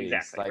for 2 weeks,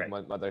 Exactly, like right.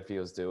 what other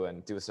fields do,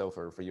 and do so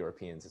for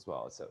Europeans as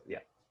well. So yeah.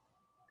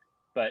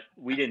 But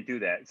we didn't do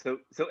that. So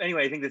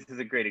anyway, I think this is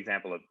a great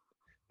example of.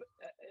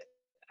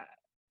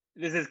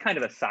 This is kind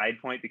of a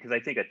side point because I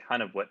think a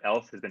ton of what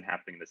else has been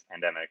happening in this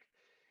pandemic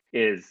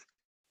is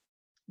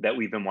that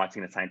we've been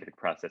watching the scientific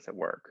process at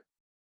work.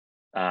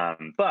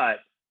 But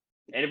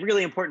a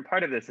really important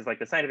part of this is like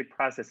the scientific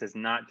process is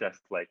not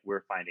just like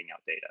we're finding out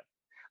data.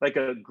 Like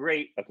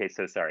okay,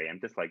 so sorry, I'm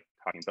just like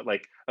talking, but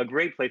like a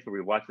great place where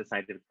we watch the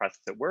scientific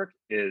process at work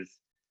is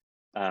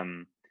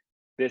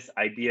this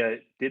idea: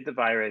 did the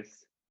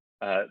virus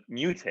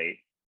mutate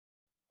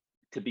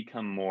to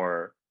become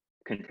more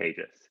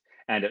contagious?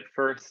 And at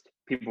first,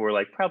 people were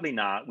like, probably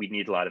not. We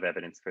need a lot of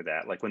evidence for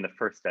that. Like when the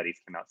first studies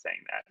came out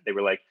saying that, they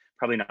were like,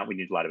 probably not. We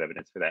need a lot of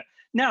evidence for that.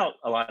 Now,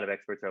 a lot of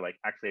experts are like,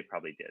 actually, it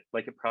probably did.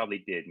 Like it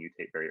probably did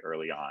mutate very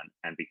early on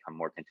and become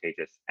more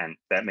contagious. And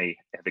that may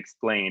have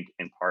explained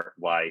in part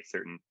why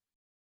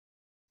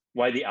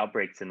the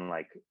outbreaks in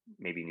like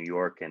maybe New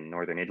York and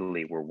Northern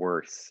Italy were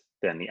worse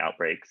than the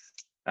outbreaks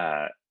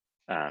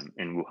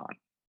in Wuhan,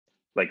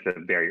 like the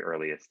very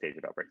earliest stage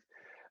of outbreaks.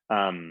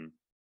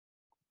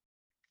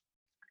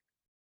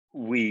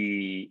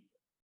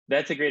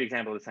 That's a great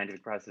example of the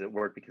scientific process at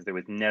work because there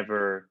was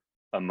never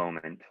a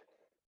moment.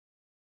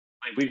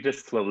 Like we've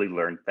just slowly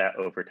learned that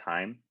over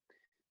time.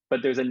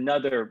 But there's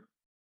another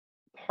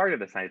part of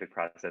the scientific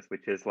process,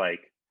 which is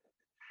like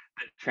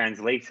the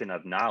translation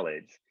of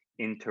knowledge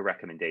into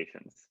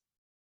recommendations.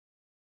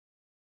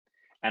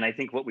 And I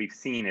think what we've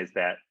seen is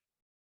that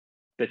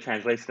the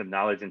translation of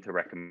knowledge into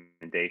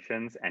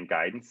recommendations and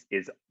guidance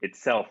is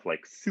itself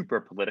like super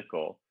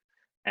political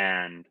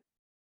and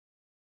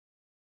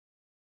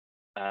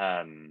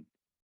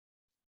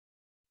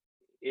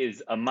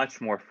is a much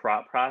more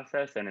fraught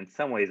process, and in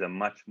some ways a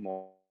much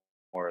more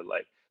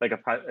like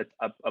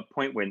a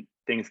point when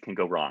things can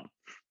go wrong,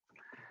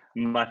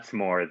 much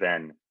more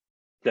than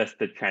just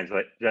the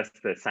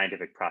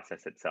scientific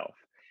process itself.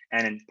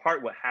 And in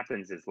part, what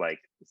happens is like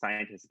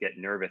scientists get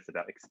nervous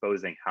about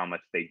exposing how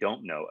much they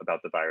don't know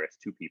about the virus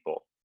to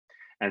people,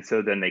 and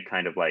so then they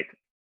kind of like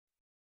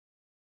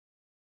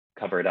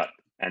cover it up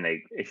and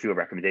they issue a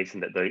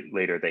recommendation that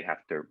later they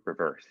have to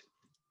reverse.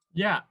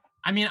 Yeah,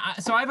 I mean,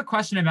 so I have a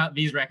question about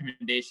these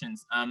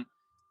recommendations.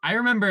 I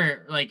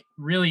remember like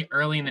really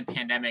early in the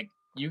pandemic,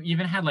 you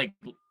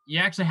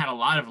actually had a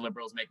lot of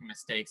liberals making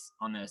mistakes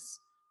on this.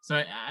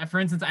 So for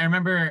instance, I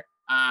remember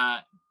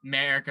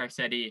Mayor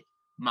Garcetti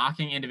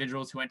mocking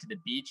individuals who went to the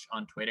beach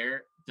on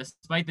Twitter,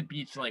 despite the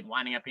beach like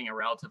winding up being a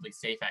relatively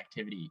safe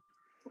activity,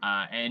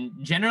 and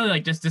generally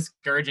like just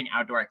discouraging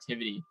outdoor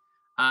activity.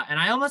 And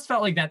I almost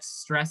felt like that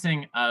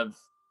stressing of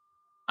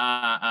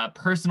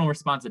personal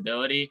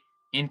responsibility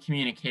in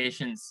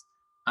communications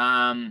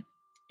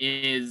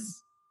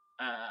is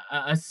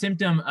a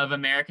symptom of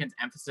Americans'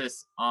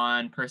 emphasis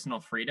on personal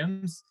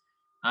freedoms,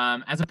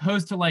 as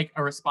opposed to like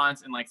a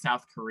response in like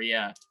South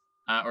Korea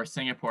or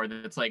Singapore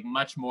that's like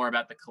much more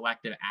about the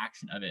collective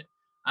action of it.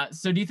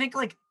 So do you think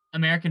like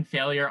American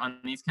failure on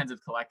these kinds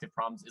of collective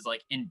problems is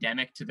like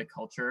endemic to the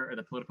culture or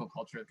the political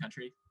culture of the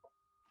country?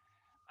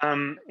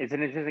 It's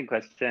an interesting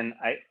question.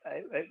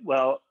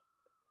 Well,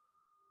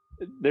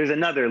 there's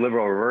another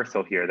liberal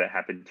reversal here that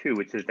happened too,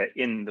 which is that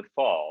in the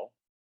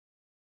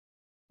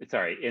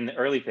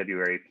early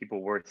February,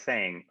 people were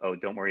saying, oh,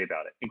 don't worry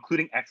about it,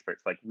 including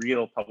experts, like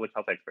real public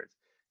health experts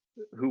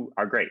who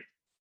are great.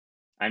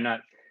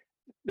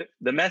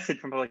 The message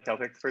from public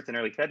health experts in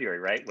early February,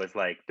 right, was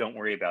like, don't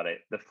worry about it,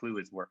 the flu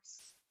is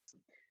worse.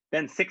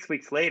 Then 6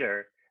 weeks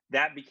later,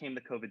 that became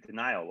the COVID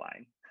denial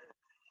line.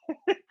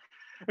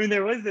 I mean,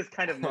 there was this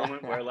kind of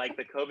moment where like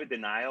the COVID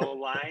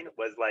denial line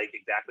was like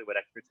exactly what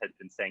experts had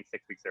been saying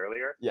 6 weeks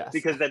earlier. Yes.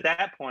 Because at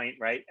that point,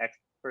 right,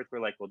 experts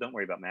were like, well, don't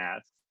worry about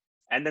masks.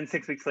 And then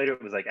 6 weeks later,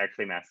 it was like,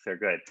 actually, masks are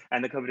good.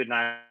 And the COVID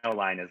denial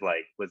line was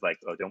like,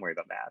 oh, don't worry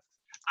about masks.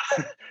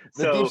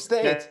 The deep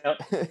state.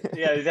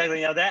 Yeah,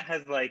 exactly. Now that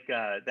has like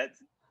that's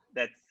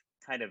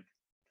kind of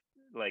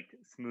like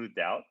smoothed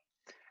out.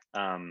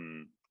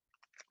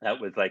 That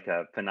was like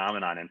a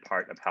phenomenon in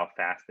part of how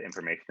fast the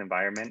information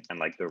environment and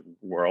like the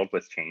world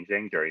was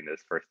changing during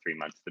those first 3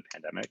 months of the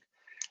pandemic.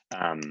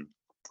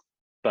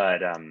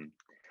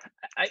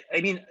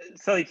 I mean,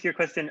 Sully, to your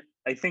question,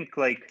 I think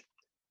like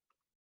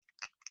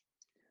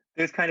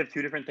there's kind of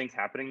two different things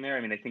happening there.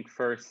 I mean, I think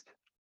first,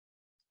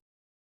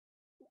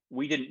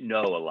 we didn't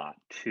know a lot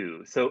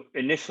too. So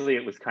initially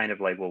it was kind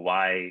of like, well,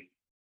 why?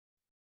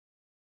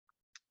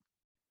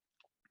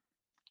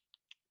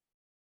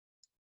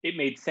 It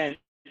made sense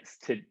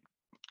to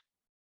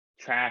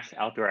trash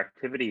outdoor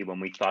activity when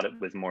we thought it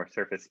was more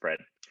surface spread.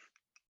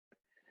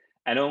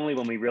 And only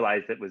when we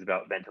realized it was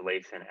about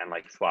ventilation and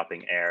like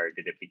swapping air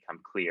did it become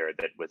clear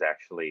that was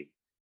actually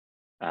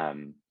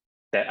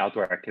that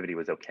outdoor activity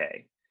was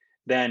okay.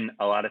 Then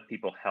a lot of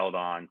people held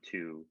on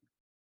to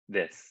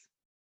this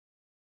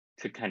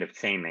to kind of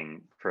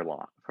shaming for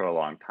a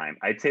long time.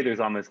 I'd say there's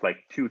almost like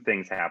two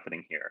things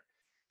happening here.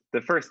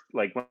 The first,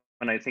 like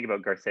when I think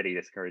about Garcetti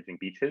discouraging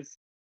beaches,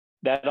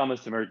 that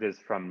almost emerges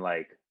from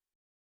like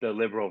the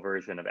liberal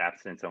version of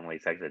abstinence only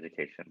sex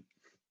education.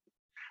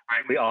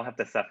 Right? We all have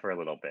to suffer a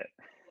little bit.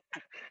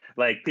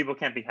 Like people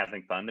can't be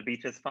having fun. The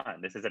beach is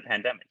fun. This is a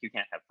pandemic. You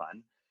can't have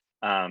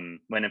fun.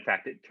 When in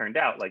fact it turned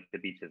out like the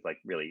beach is like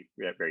really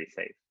very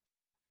safe,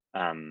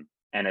 and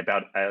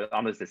about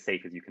almost as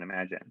safe as you can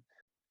imagine.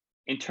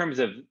 In terms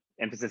of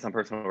emphasis on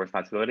personal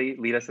responsibility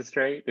lead us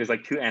astray, there's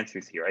like two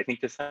answers here. I think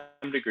to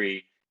some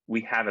degree,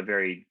 we have a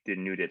very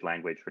denuded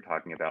language for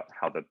talking about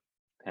how the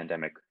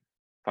pandemic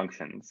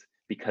functions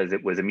because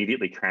it was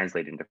immediately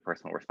translated into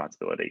personal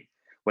responsibility.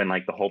 When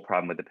like the whole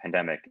problem with the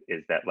pandemic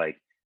is that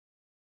like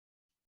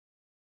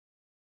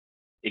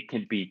it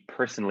can be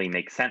personally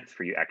make sense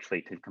for you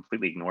actually to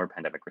completely ignore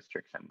pandemic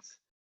restrictions.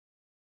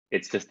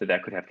 It's just that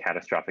that could have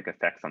catastrophic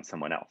effects on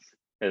someone else.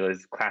 It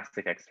is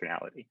classic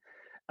externality.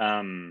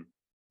 I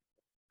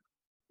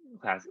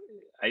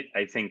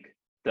think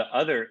the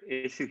other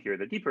issue here,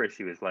 the deeper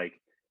issue is like,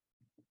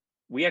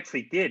 we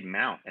actually did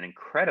mount an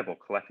incredible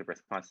collective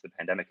response to the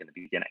pandemic in the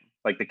beginning.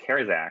 Like the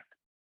CARES Act,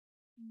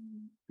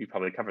 we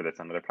probably covered this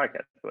on another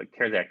podcast, but like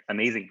CARES Act,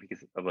 amazing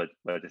piece of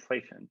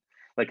legislation,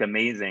 like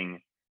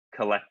amazing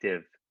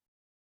collective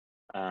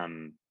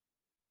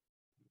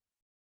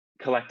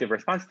collective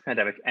response to the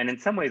pandemic, and in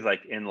some ways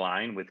like in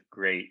line with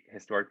great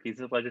historic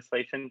pieces of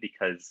legislation,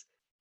 because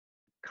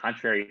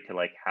contrary to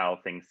like how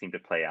things seem to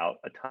play out,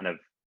 a ton of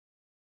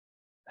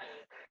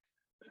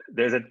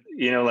there's a,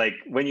 you know, like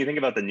when you think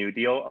about the New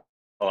Deal,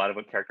 a lot of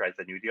what characterized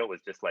the New Deal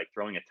was just like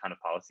throwing a ton of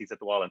policies at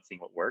the wall and seeing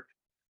what worked.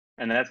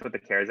 And that's what the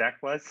CARES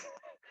Act was.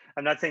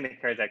 I'm not saying the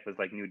CARES Act was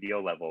like New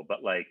Deal level,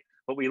 but like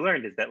what we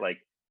learned is that like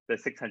the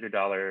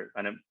 $600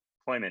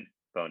 unemployment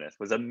bonus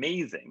was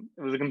amazing.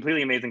 It was a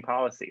completely amazing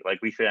policy.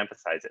 Like we should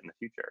emphasize it in the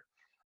future.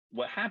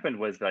 What happened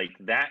was like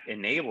that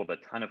enabled a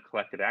ton of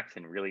collective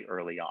action really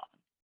early on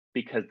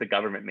because the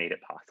government made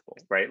it possible,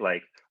 right?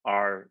 Like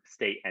our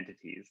state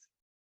entities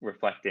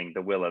reflecting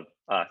the will of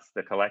us,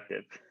 the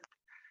collective,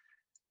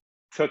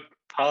 took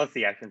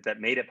policy actions that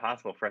made it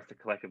possible for us to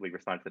collectively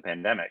respond to the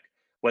pandemic.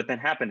 What then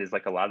happened is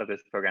like a lot of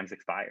those programs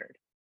expired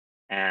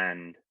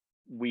and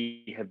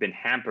we have been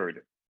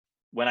hampered.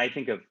 When I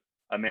think of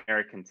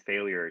Americans'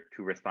 failure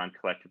to respond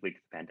collectively to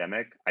the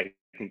pandemic, I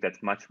think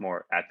that's much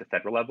more at the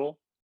federal level,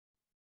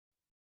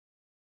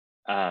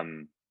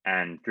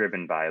 and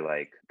driven by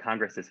like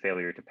Congress's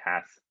failure to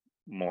pass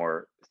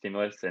more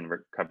stimulus and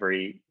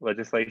recovery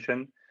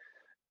legislation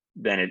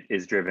than it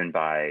is driven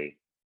by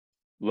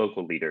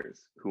local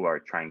leaders who are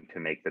trying to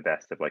make the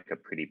best of like a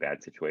pretty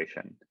bad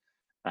situation.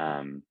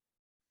 And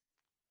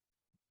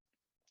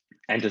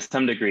to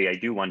some degree, I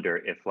do wonder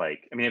if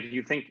like, I mean, if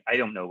you think, I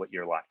don't know what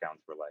your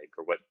lockdowns were like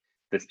or what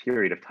this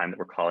period of time that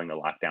we're calling the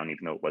lockdown,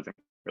 even though it wasn't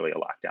really a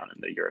lockdown in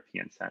the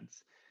European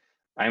sense.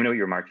 I know what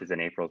your Marches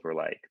and Aprils were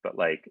like, but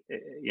like,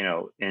 you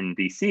know, in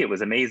DC, it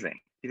was amazing.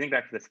 If you think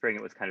back to the spring,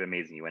 it was kind of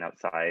amazing. You went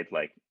outside,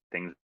 like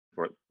things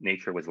were,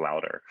 nature was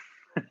louder.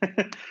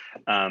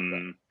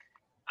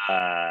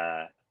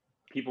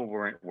 People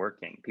weren't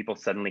working. People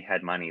suddenly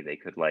had money. They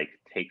could like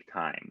take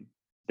time.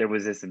 There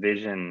was this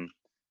vision.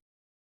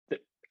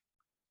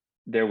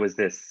 There was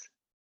this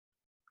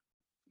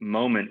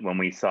moment when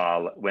we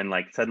saw when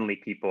like suddenly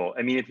people,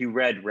 I mean, if you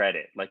read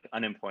Reddit, like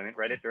unemployment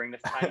Reddit during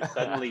this time,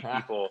 suddenly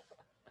people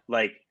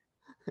like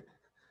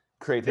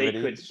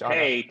creativity, they could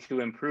pay to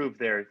improve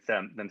their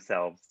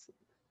themselves.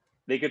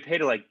 They could pay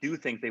to like do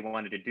things they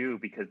wanted to do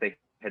because they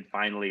had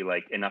finally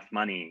like enough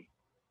money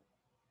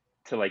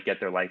to like get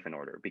their life in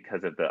order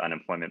because of the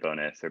unemployment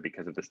bonus or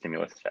because of the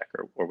stimulus check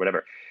or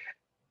whatever.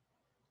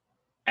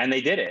 And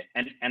they did it.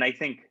 And I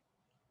think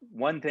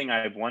one thing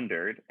I've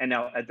wondered, and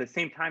now at the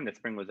same time, the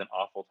spring was an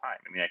awful time.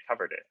 I mean, I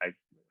covered it. Like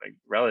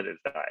relatives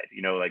died,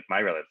 you know, like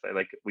my relatives,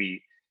 like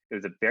it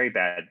was a very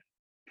bad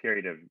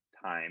period of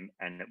time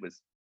and it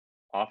was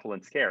awful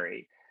and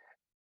scary.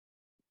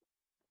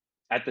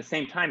 At the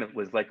same time, it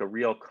was like a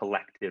real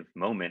collective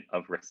moment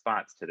of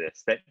response to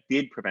this that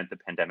did prevent the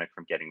pandemic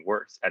from getting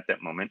worse at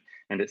that moment.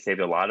 And it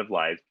saved a lot of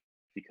lives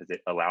because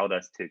it allowed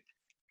us to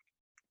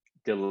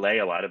delay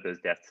a lot of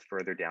those deaths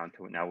further down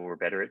to now we're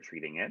better at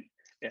treating it.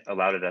 It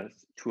allowed us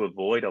to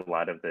avoid a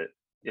lot of the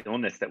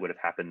illness that would have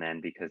happened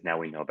then because now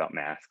we know about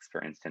masks,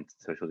 for instance,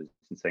 social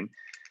distancing.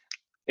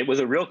 It was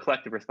a real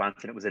collective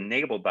response and it was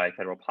enabled by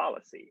federal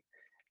policy.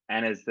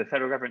 And as the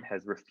federal government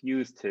has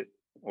refused to,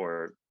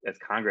 or as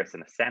Congress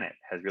and the Senate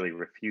has really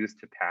refused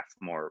to pass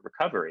more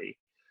recovery,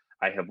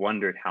 I have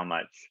wondered how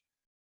much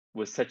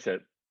was such an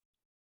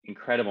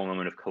incredible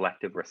moment of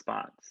collective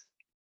response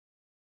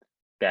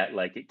that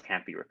like it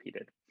can't be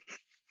repeated.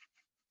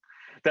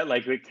 That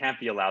like it can't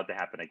be allowed to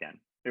happen again.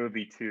 It would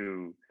be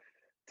too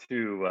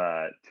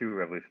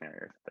revolutionary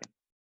or something.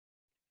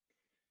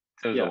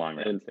 So it was a long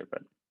and answer,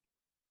 but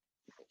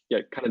yeah,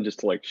 kind of just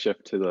to like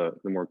shift to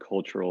the more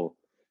cultural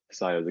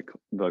side of the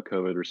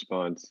COVID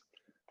response.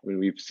 I mean,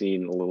 we've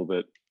seen a little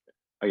bit,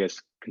 I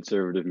guess,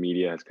 conservative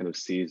media has kind of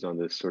seized on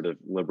this sort of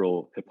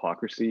liberal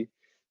hypocrisy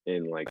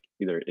in like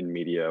either in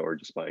media or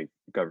just by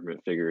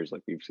government figures.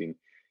 Like we've seen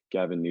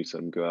Gavin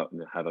Newsom go out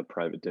and have a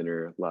private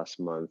dinner last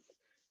month.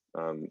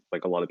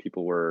 Like a lot of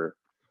people were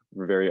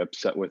very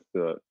upset with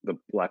the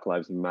Black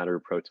Lives Matter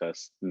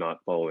protests not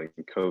following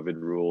COVID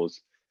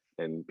rules,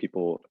 and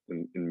people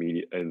in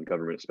media and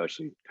government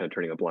especially kind of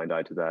turning a blind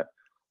eye to that.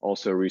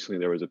 Also, recently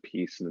there was a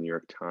piece in the New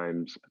York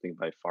Times, I think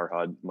by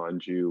Farhad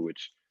Manjoo,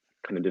 which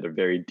kind of did a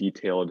very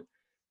detailed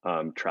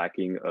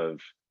tracking of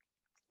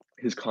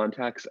his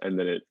contacts, and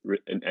then it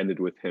ended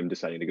with him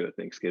deciding to go to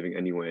Thanksgiving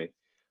anyway.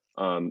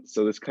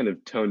 So this kind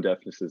of tone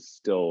deafness is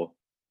still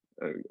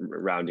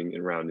rounding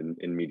and round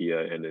in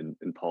media and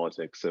in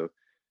politics. So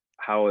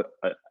how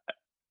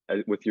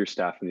with your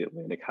staff in the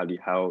Atlantic, how do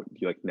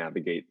you like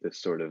navigate this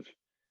sort of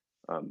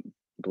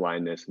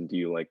blindness, and do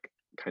you like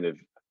kind of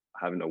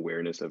have an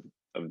awareness of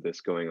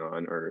this going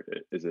on, or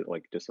is it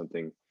like just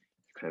something you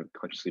kind of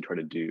consciously try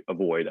to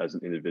avoid as an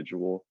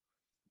individual?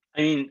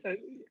 I mean,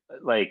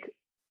 like,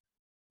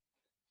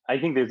 I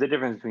think there's a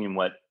difference between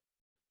what,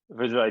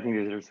 first of all, I think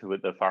there's a difference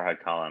with the Farhad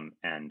column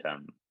and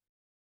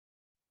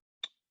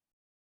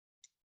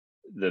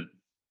the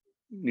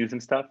Newsom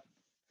stuff.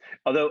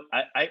 Although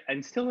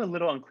I'm still a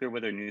little unclear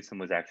whether Newsom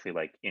was actually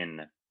like in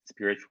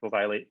spiritual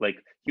violation.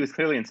 Like he was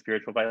clearly in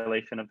spiritual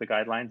violation of the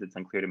guidelines. It's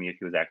unclear to me if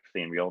he was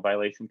actually in real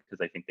violation, because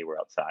I think they were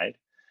outside.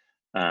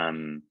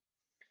 The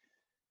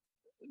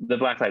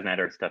Black Lives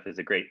Matter stuff is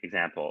a great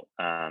example.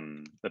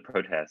 The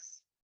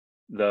protests,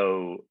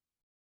 though,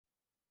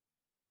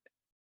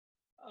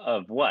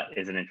 of what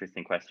is an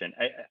interesting question.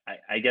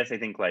 I guess I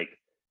think like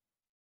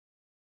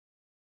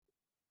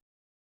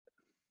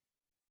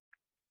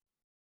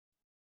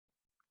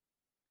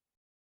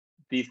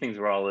these things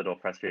were all a little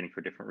frustrating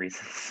for different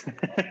reasons.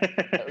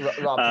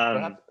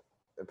 Rob,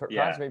 perhaps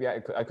yeah. maybe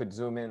I could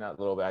zoom in a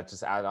little bit. I'd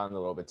just add on a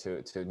little bit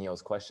to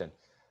Neil's question.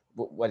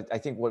 What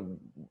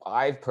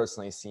I've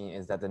personally seen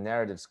is that the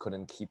narratives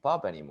couldn't keep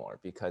up anymore,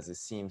 because it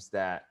seems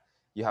that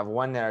you have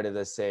one narrative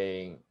that's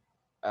saying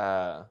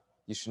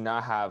you should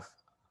not have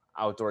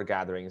outdoor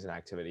gatherings and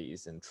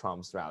activities, and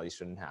Trump's rally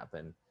shouldn't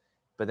happen.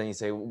 But then you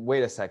say,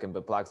 wait a second,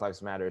 but Black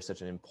Lives Matter is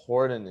such an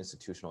important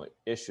institutional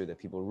issue that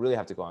people really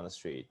have to go on the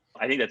street.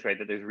 I think that's right,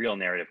 that there's real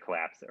narrative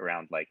collapse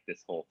around like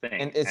this whole thing.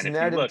 And it's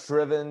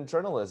narrative-driven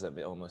journalism,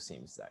 it almost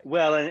seems like.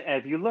 Well, and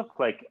if you look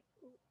like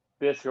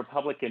the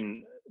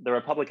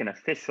Republican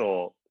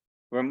officials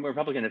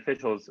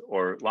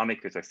or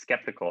lawmakers are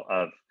skeptical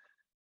of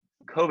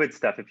COVID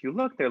stuff. If you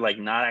look, they're like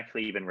not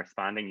actually even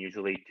responding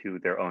usually to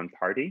their own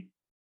party.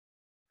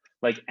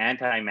 Like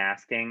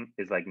anti-masking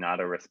is like not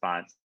a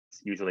response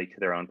usually to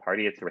their own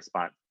party. It's a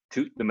response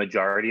to the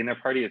majority in their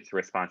party. It's a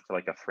response to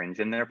like a fringe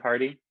in their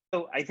party.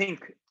 So I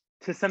think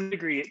to some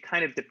degree, it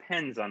kind of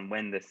depends on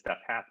when this stuff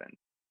happened.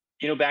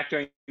 You know, back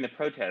during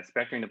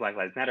the Black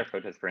Lives Matter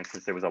protests, for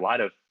instance, there was a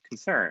lot of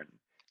concern.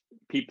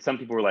 Some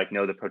people were like,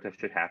 no, the protest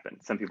should happen.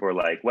 Some people were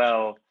like,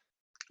 well,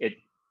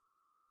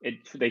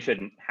 they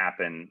shouldn't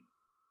happen.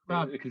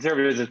 Rob. The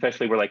conservatives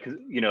especially were like,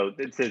 you know,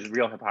 this is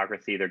real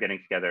hypocrisy. They're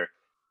getting together.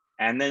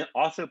 And then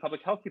also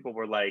public health people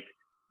were like,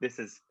 this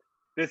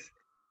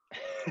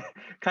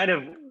kind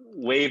of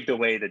waved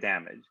away the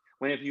damage.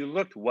 When if you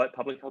looked, what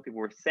public health people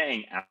were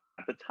saying at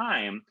the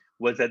time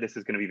was that this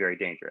was going to be very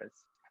dangerous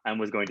and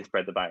was going to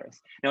spread the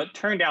virus. Now, it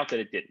turned out that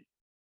it didn't.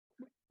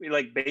 We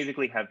like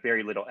basically have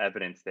very little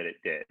evidence that it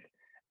did.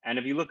 And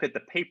if you look at the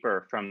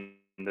paper from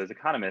those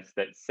economists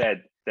that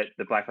said that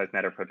the Black Lives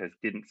Matter protest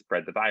didn't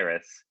spread the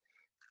virus,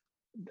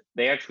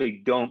 they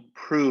actually don't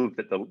prove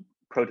that the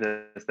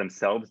protests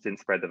themselves didn't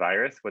spread the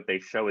virus. What they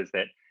show is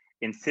that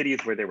in cities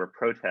where there were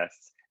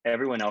protests,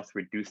 everyone else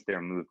reduced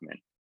their movement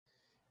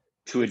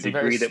to a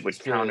degree that would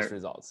counter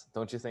results,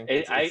 don't you think?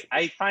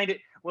 I find it,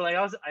 well,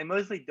 I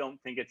mostly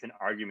don't think it's an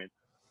argument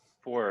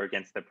for or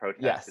against the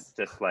protest. Yes. It's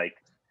just like,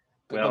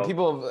 well, but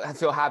people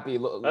feel happy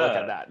look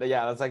at that.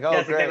 Yeah, it's like, oh,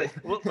 yes, great.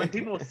 Exactly. Well, when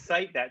people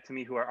cite that to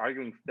me who are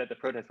arguing that the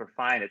protests were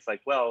fine, it's like,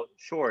 well,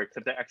 sure,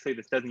 except that actually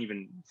this doesn't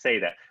even say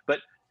that. But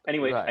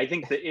anyway, right. I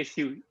think the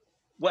issue,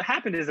 what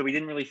happened is that we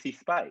didn't really see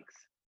spikes.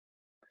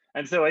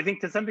 And so I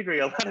think to some degree,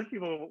 a lot of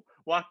people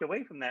walked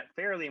away from that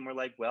fairly and were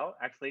like, well,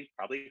 actually,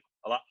 probably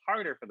a lot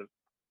harder for the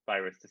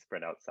virus to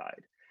spread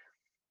outside,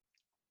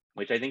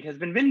 which I think has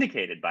been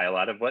vindicated by a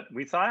lot of what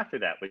we saw after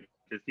that, which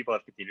is people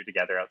have continued to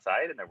gather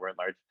outside and there weren't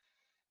large,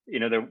 you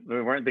know,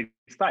 there weren't big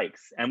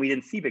spikes, and we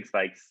didn't see big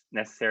spikes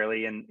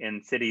necessarily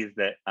in cities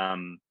that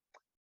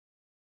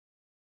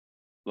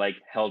like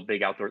held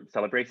big outdoor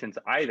celebrations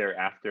either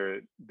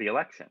after the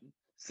election.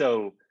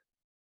 So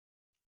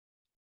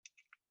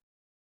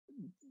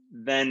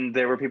then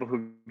there were people who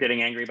were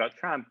getting angry about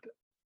Trump,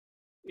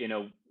 you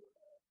know,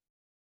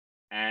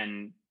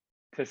 and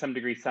to some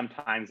degree,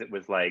 sometimes it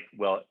was like,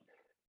 well,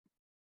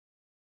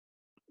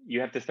 you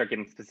have to start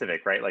getting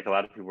specific, right? Like a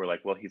lot of people were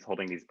like, well, he's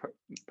holding these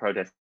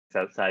protests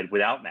outside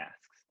without masks.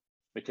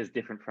 which is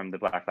different from the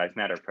Black Lives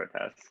Matter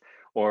protests.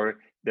 Or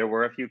there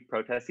were a few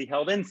protests he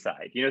held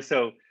inside,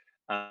 so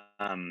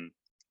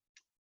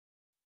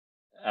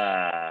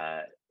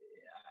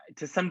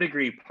to some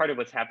degree, part of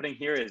what's happening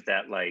here is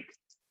that like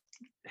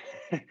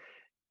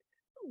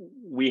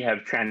we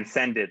have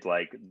transcended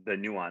like the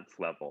nuance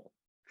level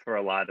for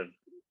a lot of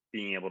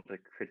being able to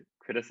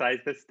criticize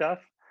this stuff,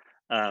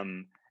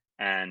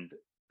 and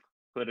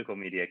political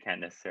media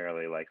can't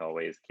necessarily like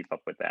always keep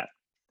up with that.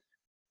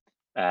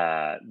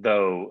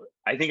 Though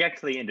I think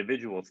actually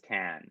individuals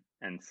can,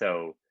 and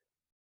so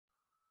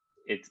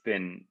it's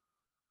been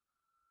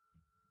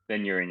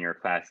then you're in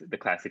the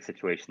classic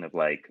situation of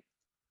like,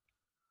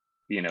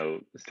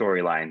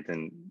 storylines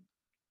and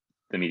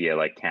the media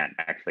like can't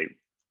actually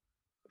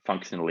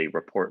functionally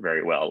report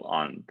very well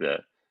on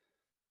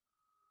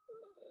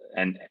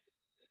and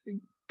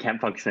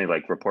can't functionally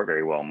like report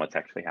very well on what's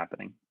actually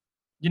happening.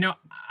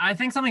 I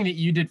think something that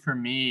you did for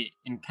me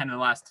in kind of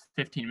the last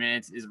 15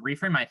 minutes is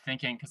reframe my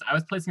thinking, because I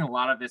was placing a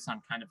lot of this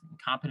on kind of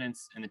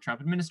incompetence in the Trump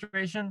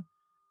administration.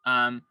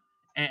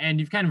 And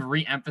you've kind of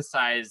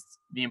re-emphasized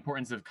the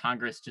importance of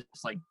Congress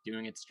just like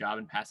doing its job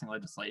and passing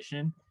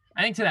legislation.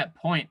 I think to that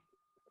point,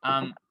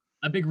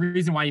 a big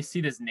reason why you see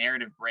this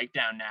narrative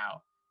breakdown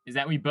now is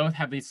that we both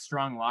have these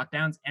strong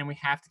lockdowns and we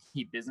have to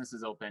keep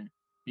businesses open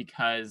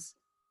because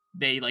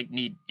they like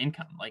need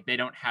income. Like they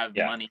don't have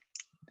money to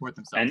support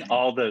themselves. And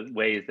all the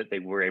ways that they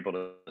were able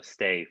to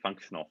stay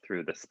functional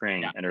through the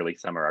spring and early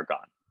summer are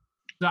gone.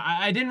 So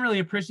I didn't really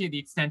appreciate the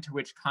extent to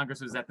which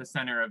Congress was at the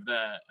center of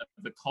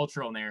the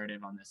cultural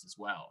narrative on this as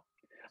well.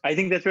 I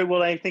think that's right.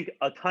 Well, I think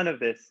a ton of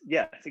this,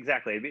 yes,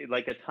 exactly.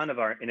 Like a ton of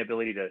our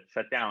inability to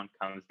shut down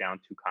comes down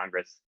to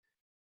Congress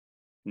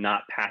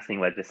not passing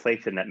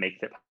legislation that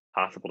makes it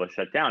possible to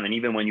shut down. And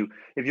even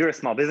if you're a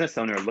small business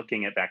owner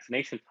looking at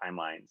vaccination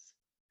timelines,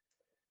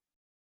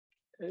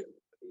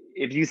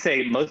 if you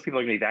say most people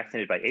are going to be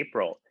vaccinated by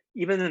April,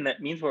 even then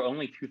that means we're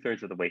only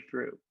 2/3 of the way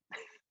through,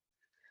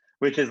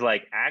 which is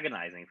like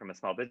agonizing from a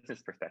small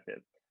business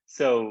perspective.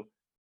 So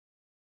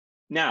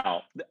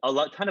now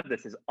ton of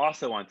this is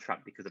also on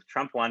Trump, because if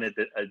Trump wanted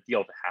a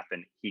deal to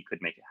happen, he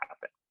could make it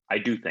happen. I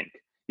do think,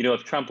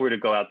 if Trump were to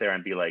go out there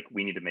and be like,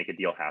 we need to make a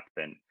deal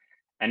happen.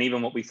 And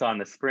even what we saw in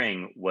the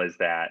spring was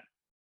that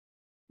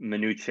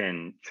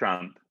Mnuchin,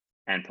 Trump,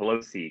 and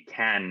Pelosi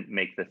can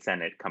make the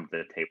Senate come to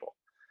the table.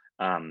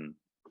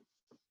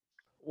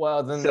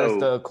 Well, then there's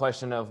the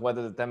question of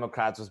whether the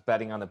Democrats was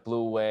betting on the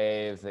blue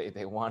wave.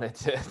 They wanted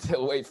to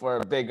wait for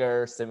a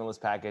bigger stimulus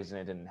package, and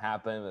it didn't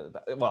happen.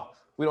 Well,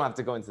 we don't have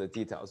to go into the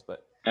details,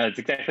 but that's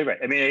exactly right.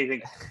 I mean, I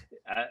think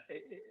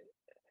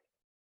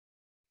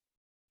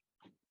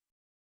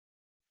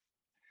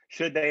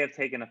should they have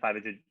taken a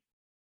 $500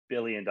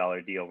 billion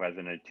deal rather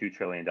than a $2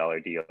 trillion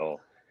deal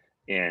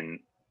in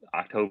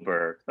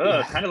October?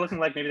 Kind of looking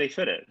like maybe they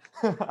should have.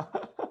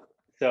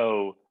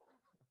 So,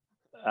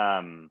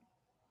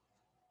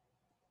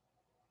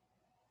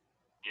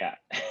 yeah.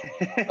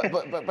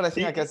 but I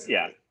think I guess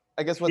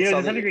what's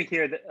to some degree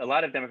here, a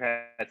lot of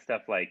Democrat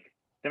stuff, like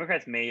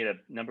Democrats made a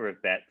number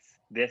of bets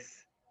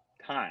this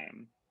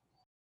time.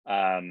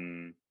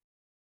 I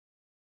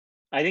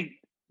think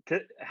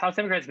House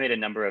Democrats made a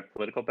number of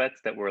political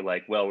bets that were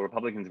like, well,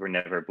 Republicans were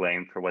never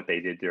blamed for what they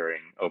did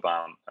during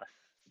Obama,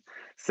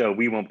 so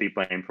we won't be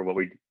blamed for what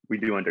we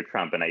do under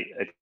Trump. And I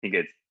think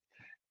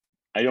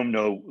I don't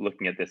know,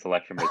 looking at this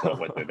election result,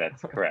 whether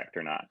that's correct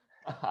or not.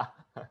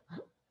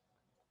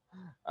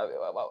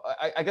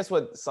 I guess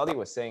what Sully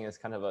was saying is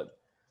kind of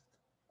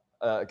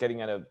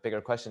getting at a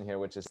bigger question here,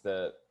 which is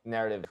the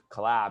narrative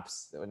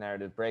collapse, the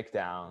narrative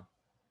breakdown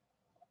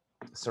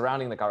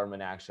surrounding the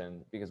government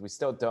action, because we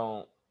still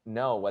don't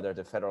know whether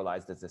to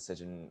federalize this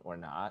decision or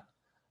not.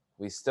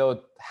 We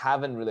still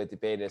haven't really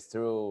debated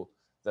through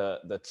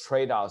the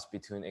trade-offs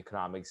between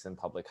economics and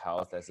public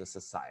health as a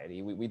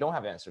society. We don't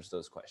have answers to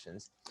those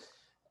questions.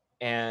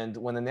 And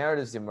when the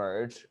narratives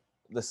emerge,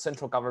 the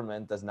central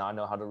government does not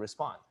know how to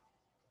respond.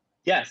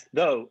 Yes,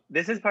 though,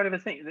 this is part of the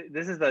thing.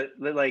 This is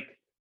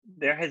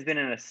there has been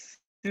an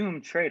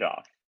assumed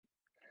trade-off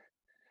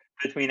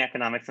between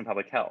economics and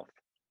public health.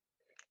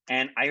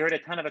 And I heard a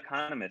ton of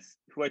economists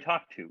who I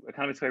talked to,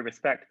 economists who I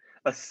respect,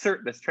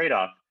 assert this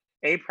trade-off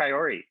a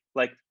priori,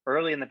 like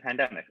early in the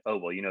pandemic. Oh,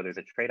 well, there's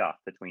a trade-off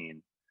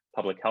between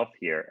public health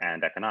here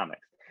and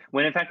economics.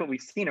 When in fact, what we've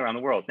seen around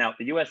the world, now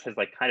the US has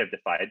like kind of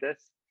defied this,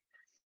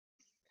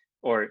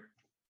 or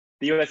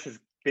the US has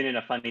been in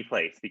a funny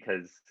place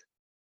because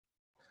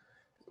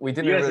we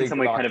didn't the US really in some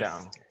way lock kind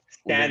down. of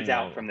stands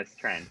out from this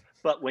trend.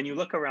 But when you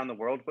look around the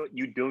world, what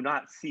you do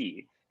not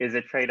see is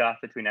a trade-off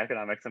between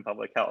economics and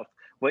public health.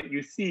 What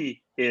you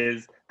see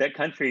is that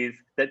countries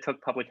that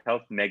took public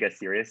health mega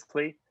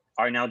seriously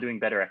are now doing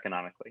better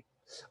economically.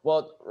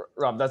 Well,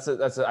 Rob, that's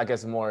I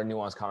guess a more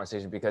nuanced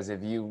conversation, because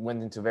if you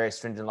went into very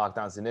stringent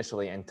lockdowns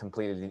initially and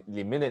completely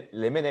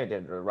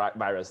eliminated the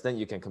virus, then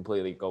you can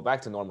completely go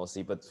back to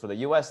normalcy. But for the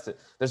US,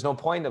 there's no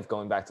point of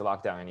going back to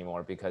lockdown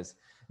anymore, because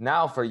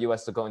now for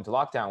US to go into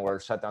lockdown or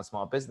shut down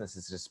small business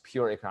is just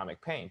pure economic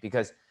pain,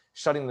 because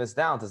shutting this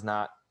down does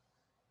not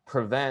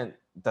prevent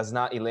does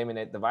not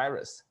eliminate the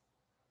virus.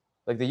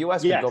 Like the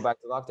US could go back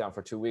to lockdown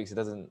for 2 weeks. It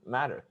doesn't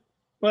matter.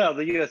 Well,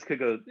 the US could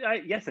go,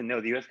 yes and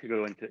no. The US could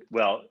go into,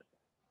 well,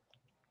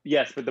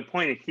 yes, but the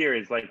point here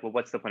is like, well,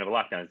 what's the point of a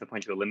lockdown? Is the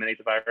point to eliminate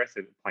the virus,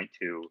 or the point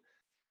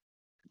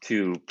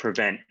to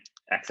prevent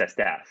excess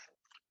death?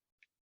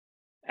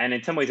 And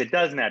in some ways it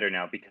does matter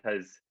now,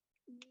 because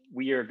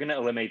we are going to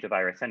eliminate the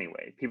virus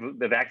anyway.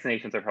 The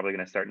vaccinations are probably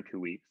going to start in 2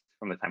 weeks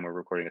from the time we're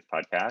recording this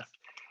podcast.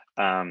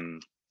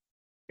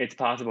 It's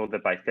possible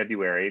that by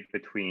February,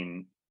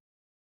 between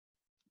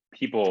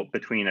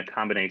a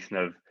combination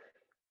of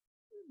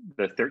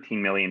the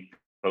 13 million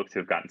folks who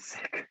have gotten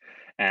sick,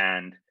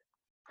 and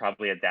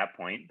probably at that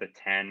point, the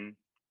 10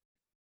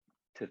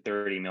 to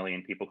 30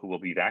 million people who will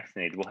be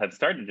vaccinated will have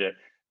started to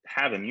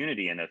have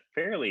immunity in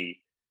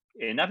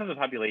enough of the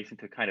population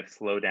to kind of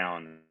slow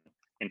down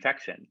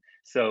infection.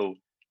 So,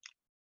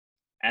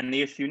 and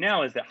the issue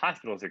now is that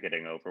hospitals are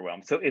getting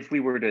overwhelmed. So if we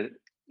were to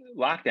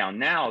lock down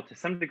now, to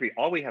some degree,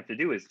 all we have to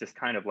do is just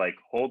kind of like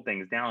hold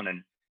things down,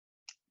 and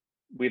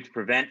we have to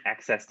prevent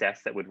excess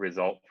deaths that would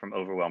result from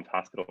overwhelmed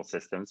hospital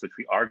systems, which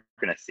we are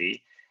going to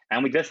see.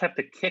 And we just have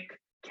to kick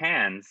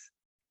cans.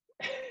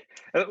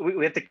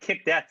 We have to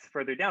kick deaths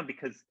further down,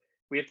 because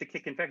we have to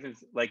kick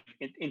infections like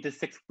into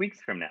 6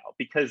 weeks from now,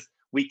 because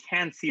we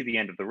can see the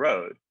end of the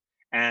road.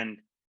 And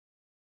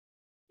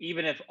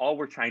even if all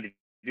we're trying to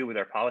do with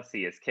our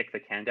policy is kick the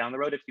can down the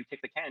road, if you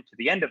kick the can to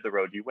the end of the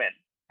road, you win.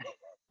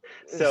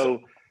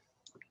 So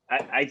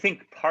I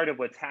think part of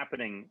what's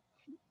happening,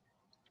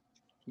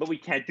 but we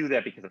can't do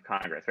that because of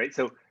Congress, right?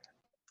 So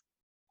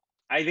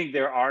I think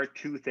there are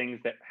two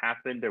things that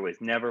happened. There was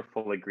never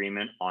full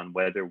agreement on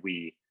whether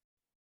we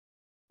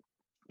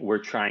were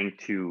trying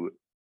to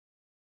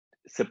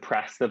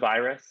suppress the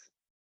virus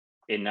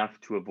enough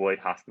to avoid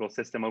hospital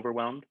system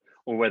overwhelmed,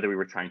 or whether we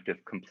were trying to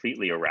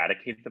completely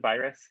eradicate the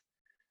virus.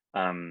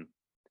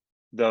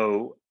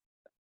 Though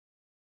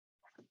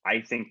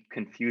I think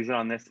confusion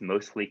on this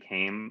mostly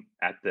came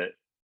at the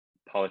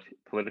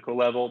political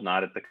level,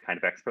 not at the kind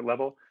of expert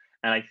level.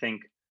 And I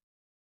think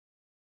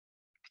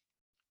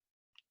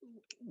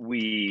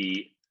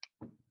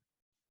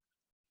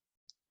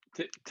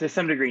to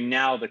some degree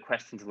now the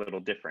question's a little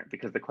different,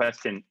 because the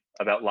question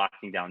about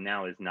locking down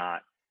now is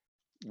not,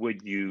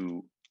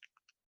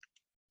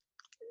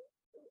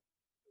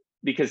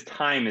 because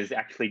time is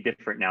actually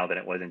different now than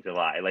it was in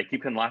July. Like, you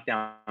can lock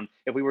down,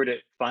 if we were to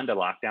fund a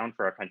lockdown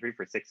for our country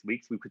for 6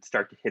 weeks, we could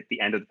start to hit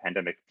the end of the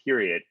pandemic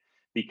period,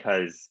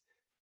 because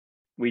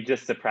we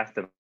just suppressed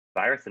the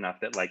virus enough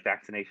that like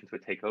vaccinations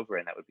would take over,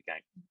 and that would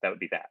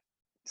be that.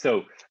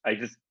 So I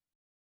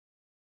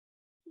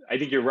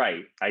think you're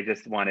right. I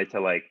just wanted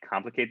to like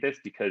complicate this,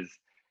 because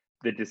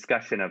the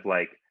discussion of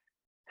like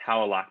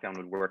how a lockdown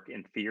would work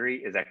in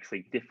theory is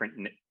actually different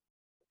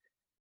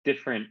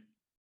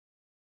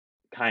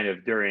kind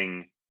of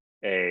during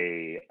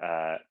a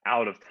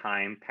out of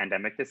time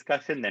pandemic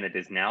discussion than it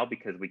is now,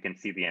 because we can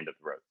see the end of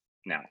the road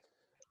now.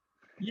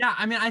 Yeah,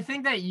 I mean, I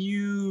think that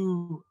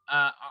you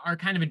are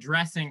kind of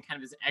addressing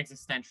kind of this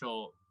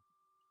existential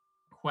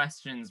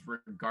questions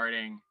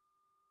regarding,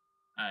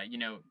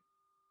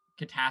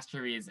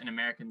 catastrophes and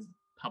Americans'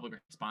 public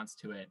response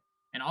to it,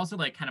 and also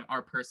like kind of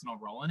our personal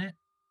role in it.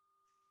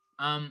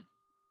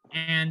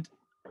 And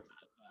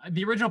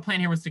the original plan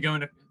here was to go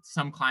into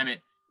some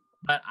climate,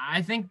 but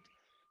I think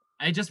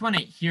I just want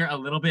to hear a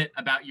little bit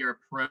about your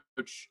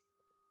approach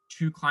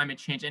to climate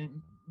change,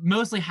 and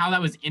mostly how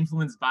that was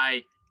influenced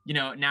by,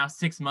 now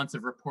 6 months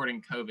of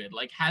reporting COVID.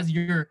 Like, has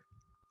your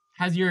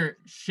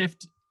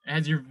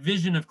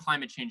vision of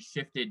climate change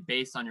shifted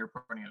based on your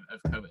reporting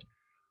of COVID?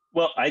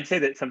 Well, I'd say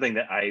that something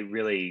that I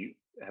really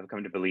have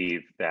come to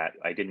believe that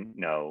I didn't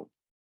know,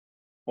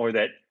 or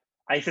that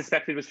I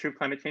suspected was true of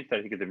climate change, that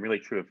I think is really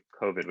true of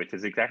COVID, which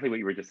is exactly what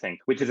you were just saying,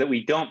 which is that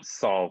we don't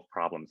solve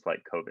problems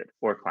like COVID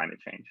or climate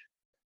change.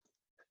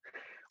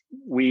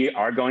 We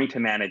are going to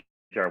manage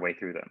our way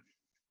through them,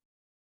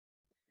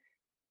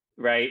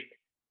 right?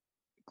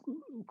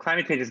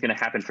 Climate change is going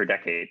to happen for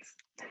decades,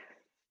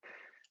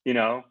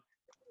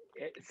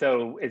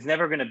 so it's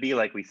never going to be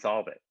like we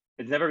solve it.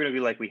 It's never going to be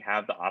like we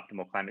have the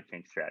optimal climate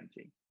change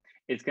strategy.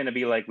 It's going to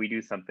be like we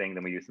do something,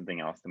 then we do something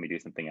else, then we do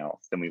something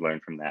else, then we learn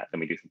from that, then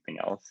we do something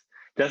else.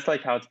 Just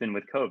like how it's been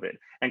with COVID.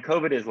 And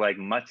COVID is like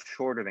much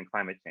shorter than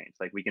climate change.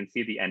 Like, we can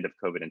see the end of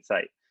COVID in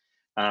sight.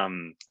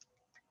 And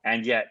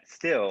yet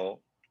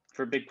still,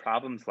 for big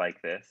problems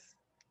like this,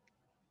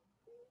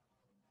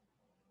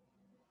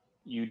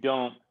 you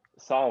don't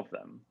solve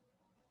them.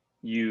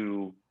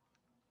 You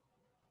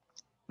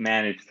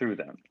manage through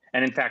them.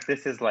 And in fact,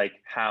 this is like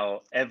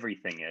how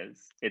everything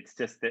is. It's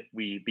just that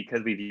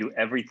because we view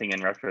everything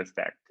in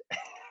retrospect,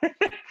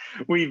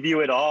 we view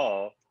it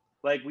all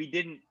like we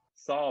didn't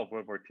solve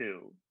World War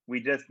II.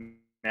 We just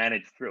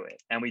managed through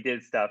it, and we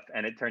did stuff,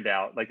 and it turned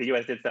out like the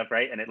US did stuff,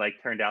 right? And it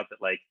like turned out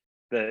that like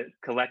the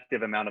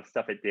collective amount of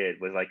stuff it did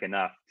was like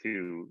enough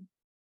to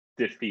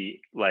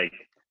defeat like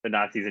the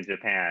Nazis in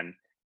Japan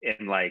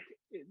in like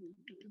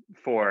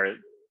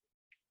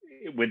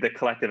with the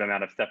collective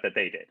amount of stuff that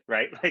they did,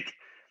 right? Like,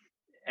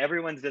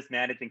 everyone's just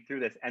managing through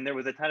this. And there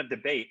was a ton of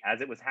debate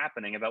as it was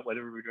happening about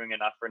whether we were doing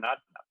enough or not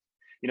enough.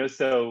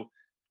 So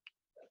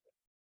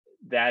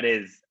that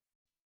is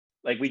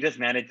like, we just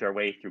managed our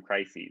way through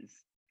crises.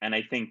 And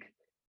I think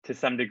to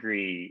some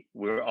degree,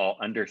 we're all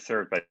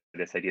underserved by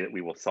this idea that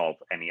we will solve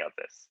any of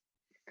this.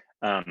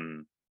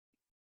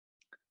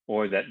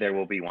 Or that there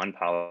will be one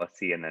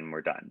policy and then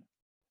we're done.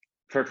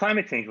 For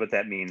climate change, what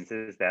that means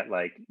is that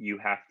like you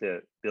have to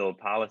build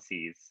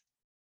policies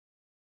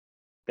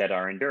that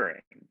are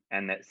enduring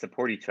and that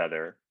support each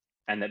other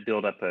and that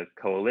build up a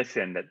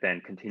coalition that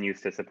then continues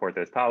to support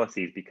those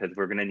policies, because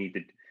we're going to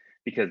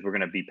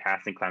be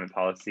passing climate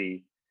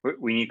policy.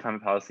 We need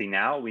climate policy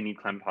now. We need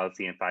climate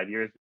policy in 5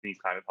 years. We need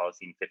climate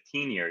policy in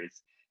 15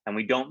 years. And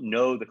we don't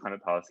know the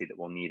climate policy that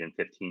we'll need in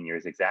 15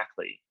 years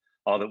exactly.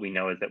 All that we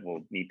know is that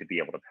we'll need to be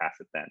able to pass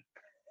it then.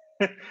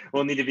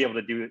 We'll need to be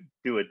able to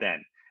do it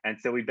then. And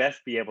so we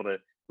best be able to,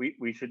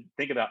 we should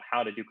think about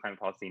how to do climate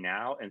policy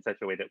now in such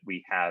a way that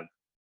we have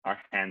our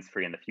hands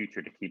free in the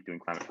future to keep doing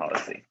climate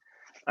policy.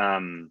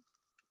 I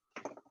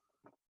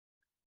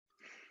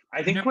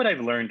think what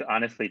I've learned,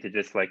 honestly, to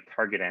just like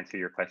target answer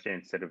your question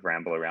instead of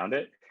ramble around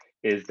it,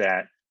 is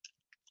that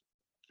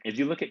if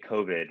you look at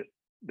COVID,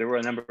 there were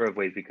a number of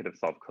ways we could have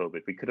solved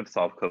COVID. We could have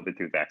solved COVID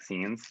through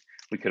vaccines.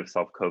 We could have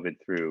solved COVID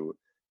through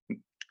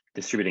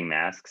distributing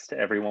masks to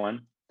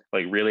everyone,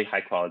 like really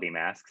high quality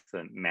masks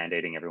and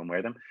mandating everyone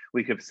wear them.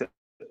 We could have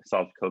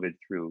solved COVID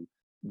through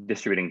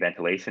distributing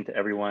ventilation to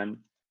everyone.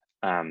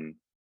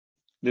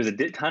 There's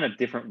a ton of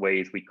different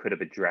ways we could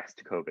have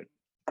addressed COVID.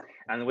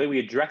 And the way we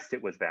addressed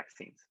it was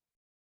vaccines.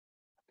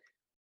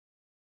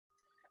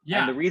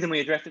 Yeah. And the reason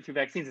we addressed it through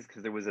vaccines is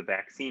because there was a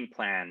vaccine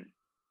plan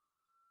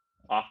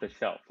off the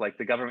shelf. Like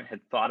the government had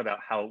thought about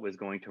how it was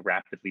going to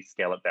rapidly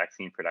scale up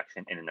vaccine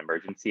production in an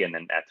emergency, and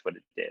then that's what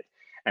it did.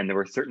 And there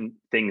were certain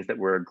things that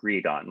were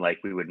agreed on, like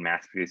we would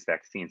mass produce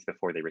vaccines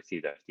before they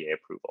received FDA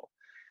approval.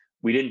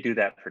 We didn't do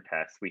that for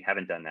tests. We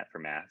haven't done that for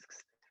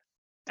masks.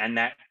 And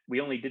that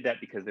we only did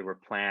that because there were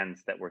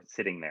plans that were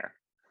sitting there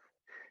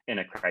in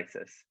a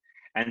crisis.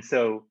 And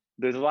so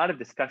there's a lot of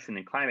discussion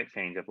in climate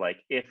change of like,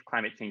 if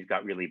climate change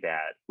got really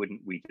bad,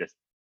 wouldn't we just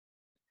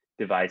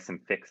devise some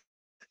fix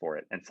for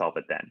it and solve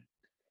it then?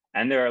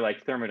 And there are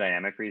like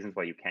thermodynamic reasons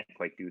why you can't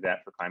quite do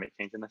that for climate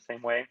change in the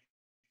same way.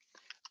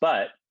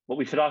 But what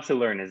we should also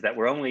learn is that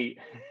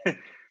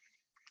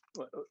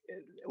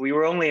we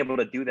were only able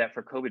to do that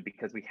for COVID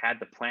because we had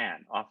the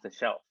plan off the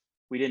shelf.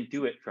 We didn't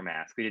do it for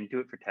masks. We didn't do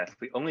it for tests.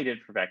 We only did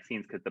it for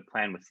vaccines because the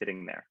plan was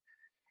sitting there.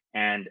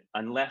 And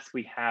unless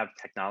we have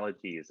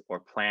technologies or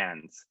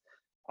plans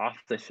off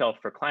the shelf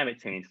for climate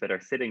change that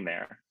are sitting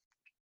there,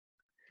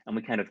 and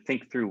we kind of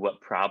think through what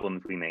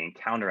problems we may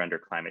encounter under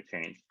climate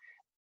change,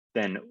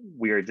 then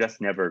we are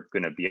just never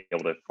going to be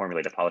able to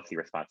formulate a policy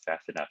response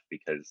fast enough,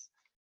 because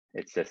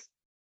it's just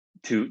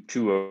to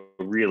a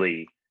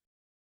really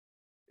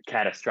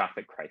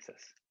catastrophic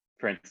crisis.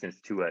 For instance,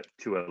 to a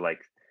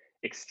like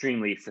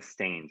extremely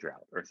sustained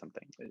drought or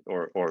something,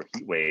 or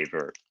heat wave,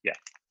 or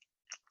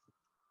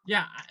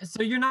Yeah,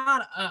 so you're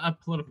not a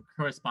political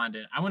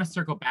correspondent. I want to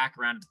circle back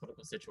around to the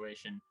political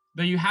situation,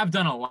 though you have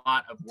done a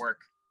lot of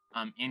work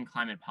in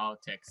climate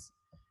politics.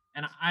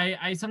 And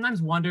I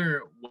sometimes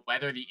wonder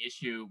whether the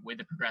issue with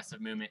the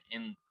progressive movement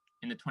in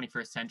the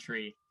 21st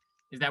century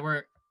is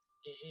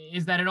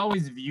that it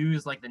always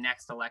views like the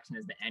next election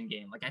as the end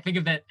game. Like I think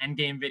of that end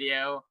game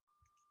video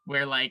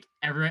where like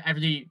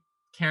every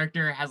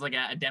character has like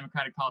a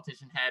Democratic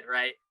politician head,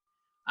 right?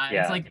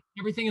 It's like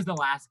everything is the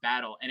last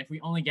battle, and if we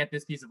only get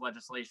this piece of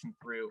legislation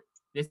through,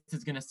 this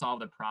is going to solve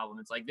the problem.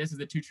 It's like this is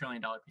the $2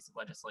 trillion piece of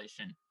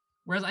legislation.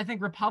 Whereas I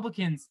think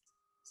Republicans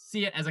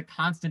see it as a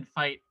constant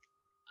fight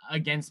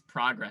against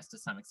progress to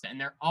some extent, and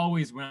they're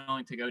always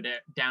willing to go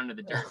down to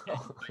the dirt and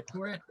fight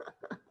for it.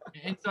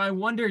 And so I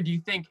wonder, do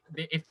you think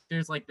that if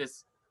there's like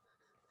this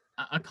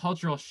a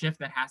cultural shift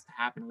that has to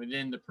happen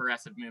within the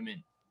progressive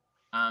movement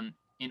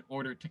in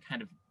order to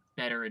kind of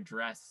better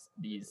address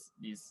these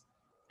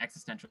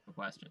existential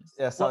questions?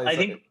 Yeah, so well, I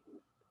think.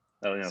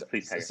 Oh no,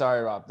 please.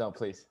 Sorry, Rob. No,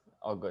 please.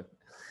 All good.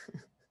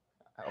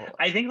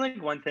 I think like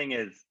one thing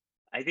is,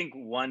 I think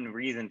one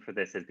reason for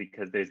this is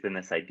because there's been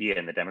this idea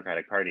in the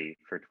Democratic Party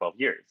for 12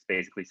 years,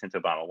 basically since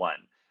Obama won,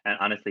 and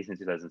honestly since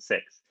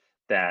 2006,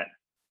 that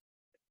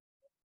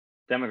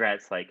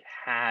Democrats like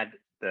had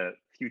the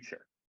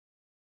future.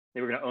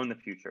 They were going to own the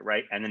future,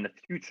 right? And in the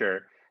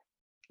future,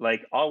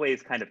 like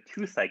always kind of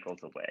 2 cycles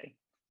away,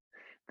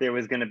 there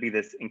was going to be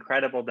this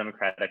incredible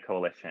Democratic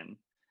coalition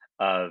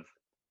of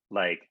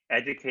like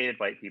educated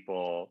white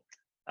people,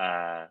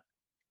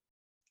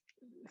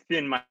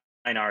 thin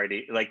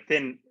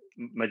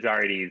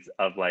majorities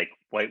of like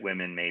white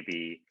women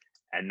maybe,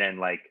 and then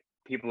like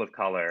people of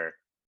color.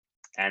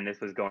 And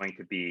this was going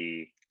to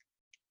be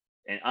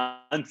an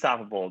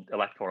unstoppable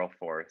electoral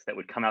force that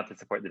would come out to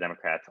support the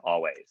Democrats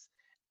always.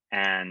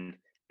 And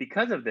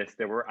because of this,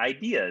 there were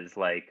ideas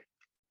like,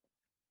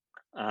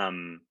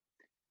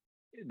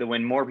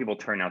 when more people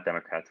turn out,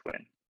 Democrats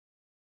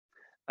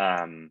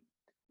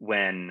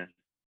win.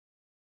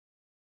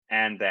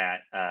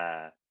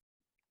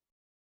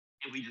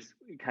 if we just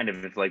kind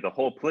of, if like the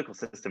whole political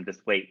system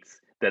just waits,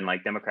 then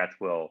like Democrats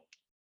will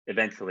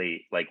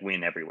eventually like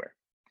win everywhere.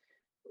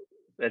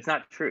 That's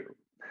not true.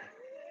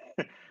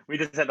 We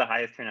just had the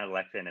highest turnout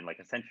election in like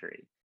a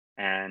century,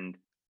 and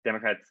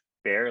Democrats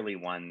barely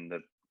won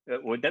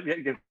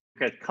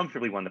Democrats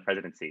comfortably won the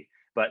presidency,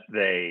 but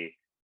they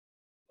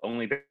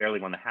only barely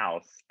won the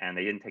House, and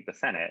they didn't take the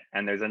Senate.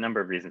 And there's a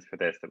number of reasons for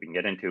this that we can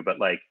get into, but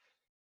like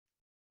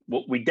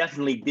what we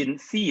definitely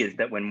didn't see is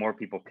that when more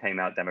people came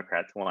out,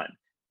 Democrats won.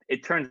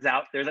 It turns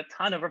out there's a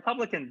ton of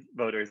Republican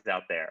voters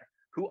out there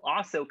who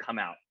also come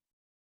out.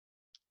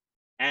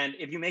 And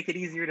if you make it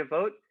easier to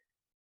vote,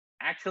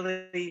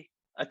 actually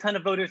a ton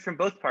of voters from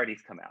both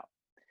parties come out.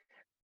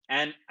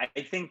 And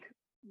I think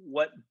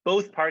what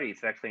both parties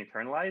have actually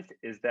internalized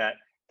is that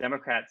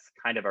Democrats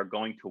kind of are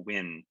going to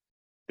win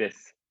this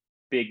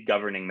big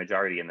governing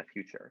majority in the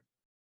future.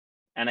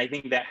 And I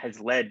think that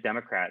has led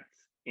Democrats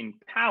in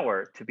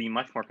power to be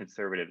much more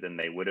conservative than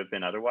they would have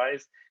been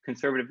otherwise.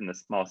 Conservative in the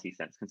small c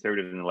sense,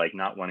 conservative in the like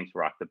not wanting to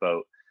rock the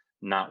boat,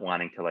 not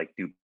wanting to like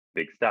do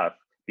big stuff,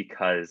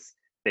 because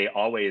they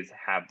always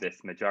have this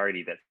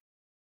majority that's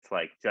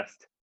like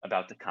just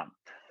about to come.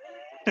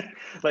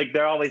 Like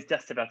they're always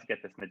just about to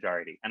get this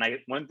majority. And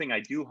one thing I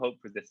do hope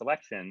for this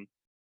election,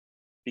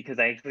 because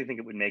I actually think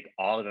it would make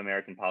all of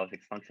American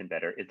politics function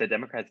better, is that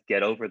Democrats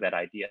get over that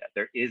idea.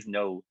 There is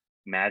no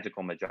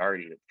magical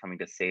majority that's coming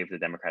to save the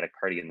Democratic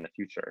Party in the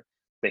future.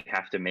 They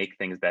have to make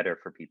things better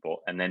for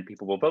people, and then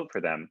people will vote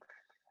for them.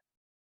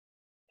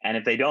 And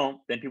if they don't,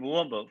 then people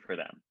won't vote for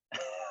them.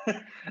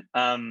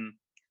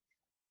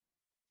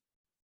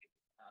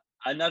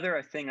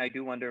 Another thing I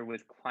do wonder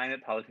with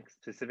climate politics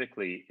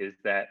specifically is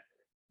that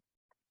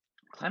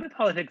climate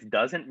politics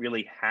doesn't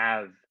really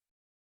have,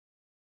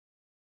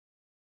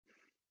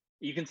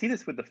 you can see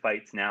this with the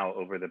fights now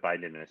over the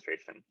Biden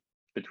administration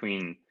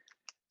between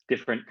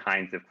different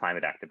kinds of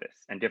climate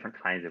activists and different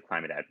kinds of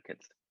climate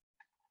advocates.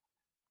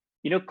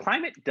 You know,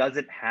 climate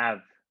doesn't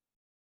have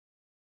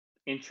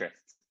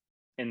interests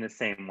in the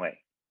same way.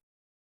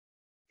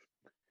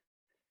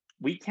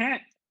 We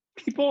can't,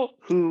 people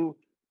who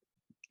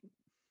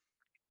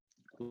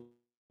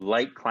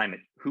like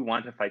climate, who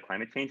want to fight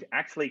climate change,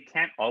 actually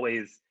can't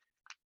always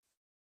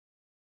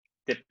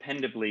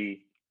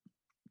dependably,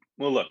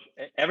 well, look,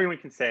 everyone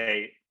can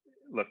say,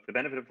 look, the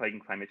benefit of fighting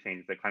climate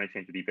change is that climate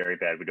change would be very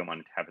bad. We don't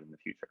want it to happen in the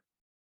future.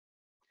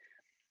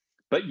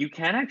 But you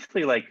can't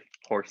actually like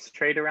horse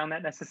trade around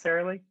that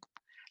necessarily.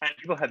 And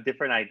people have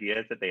different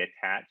ideas that they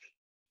attach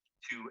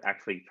to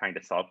actually trying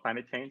to solve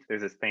climate change.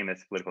 There's this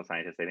famous political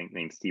scientist, I think,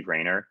 named Steve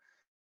Raynor,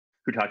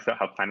 who talks about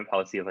how climate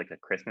policy is like a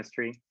Christmas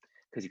tree,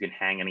 because you can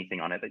hang anything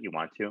on it that you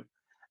want to.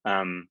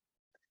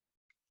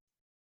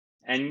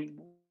 And,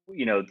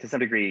 you know, to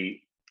some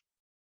degree,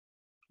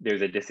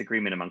 there's a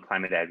disagreement among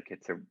climate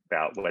advocates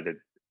about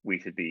whether we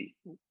should be,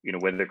 you know,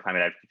 whether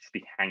climate advocates should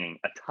be hanging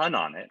a ton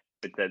on it,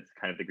 but that's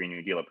kind of the Green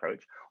New Deal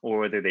approach, or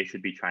whether they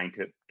should be trying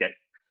to get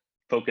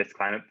focused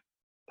climate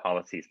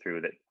policies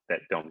through that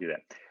don't do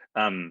that.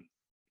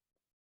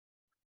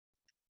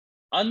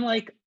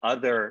 Unlike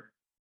other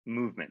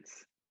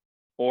movements,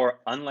 or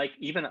unlike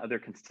even other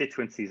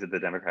constituencies of the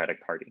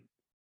Democratic Party,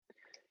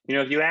 you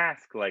know, if you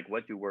ask, like,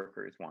 what do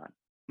workers want?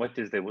 What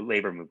does the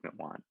labor movement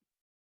want?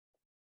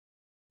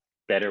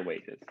 Better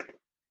wages.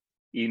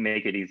 You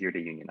make it easier to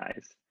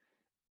unionize.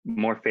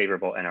 More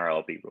favorable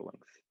NRLB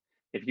rulings.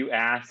 If you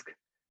ask,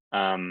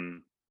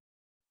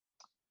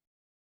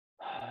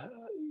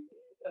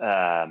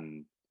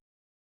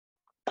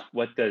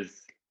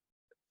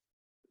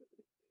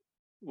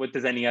 what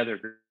does any other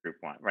group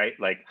want, right?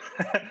 Like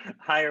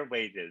higher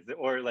wages,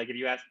 or like if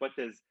you ask, what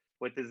does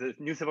the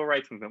new civil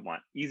rights movement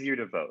want? Easier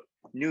to vote,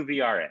 new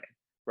VRA,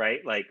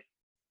 right? Like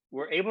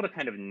we're able to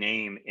kind of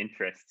name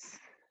interests.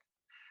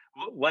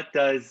 What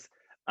does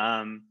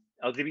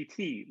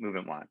LGBT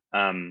movement want?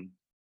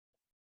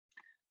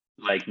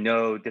 Like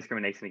no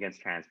discrimination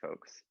against trans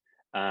folks,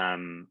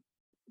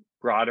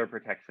 broader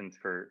protections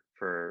for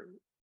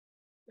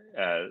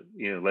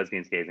you know,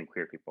 lesbians, gays, and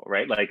queer people,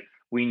 right? Like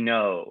we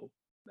know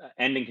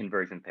ending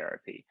conversion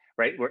therapy,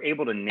 right? We're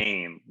able to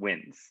name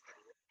wins.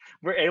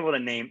 We're able to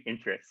name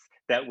interests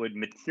that would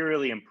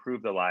materially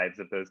improve the lives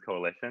of those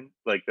coalitions,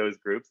 like those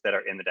groups that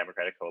are in the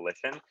Democratic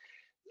coalition.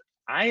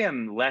 I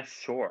am less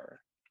sure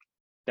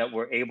that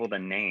we're able to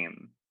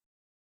name,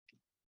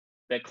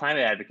 that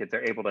climate advocates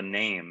are able to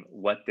name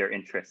what their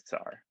interests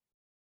are.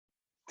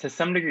 To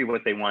some degree,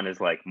 what they want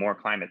is like more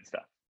climate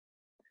stuff.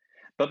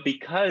 But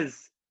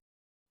because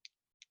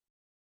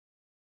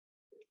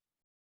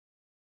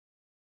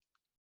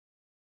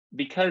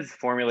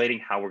formulating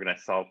how we're going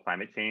to solve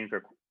climate change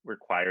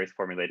requires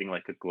formulating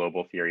like a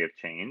global theory of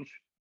change.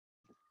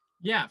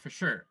 Yeah, for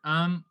sure.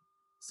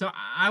 So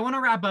I want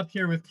to wrap up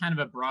here with kind of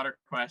a broader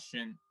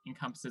question,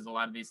 encompasses a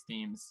lot of these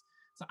themes.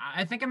 So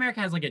I think America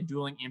has like a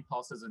dueling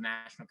impulses of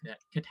national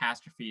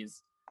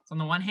catastrophes. So on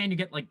the one hand, you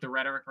get like the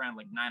rhetoric around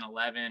like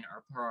 9/11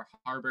 or Pearl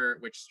Harbor,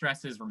 which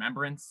stresses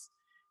remembrance.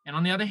 And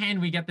on the other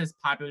hand, we get this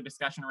popular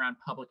discussion around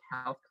public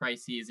health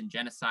crises and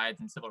genocides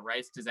and civil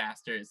rights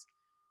disasters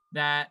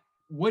that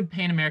would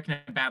paint America in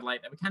a bad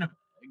light that we kind of,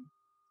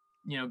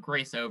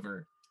 grace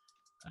over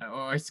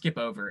or skip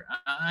over.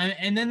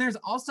 And then there's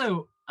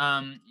also,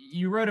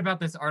 you wrote about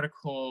this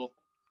article,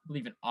 I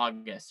believe in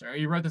August, or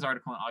you wrote this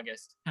article in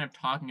August, kind of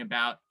talking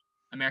about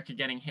America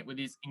getting hit with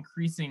these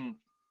increasing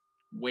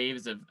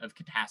waves of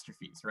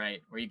catastrophes,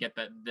 right? Where you get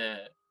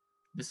the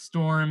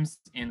storms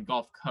in the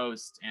Gulf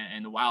Coast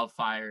and the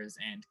wildfires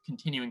and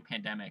continuing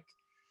pandemic.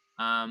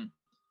 And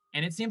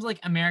it seems like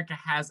America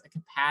has a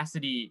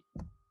capacity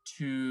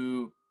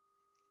to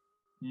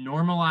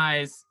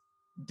normalize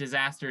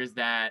disasters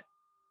that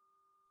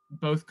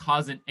both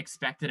cause an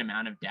expected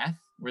amount of death,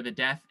 where the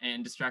death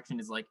and destruction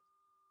is like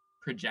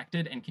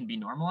projected and can be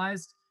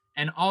normalized,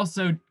 and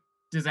also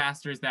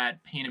disasters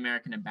that paint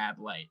America in a bad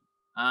light.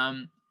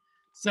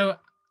 So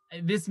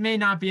this may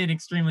not be an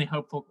extremely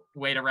hopeful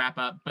way to wrap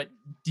up, but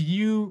can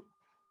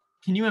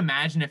you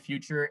imagine a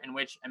future in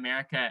which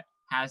America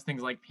has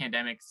things like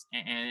pandemics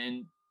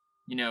and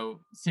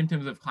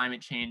symptoms of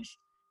climate change,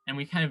 and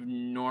we kind of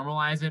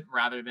normalize it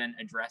rather than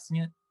addressing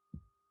it?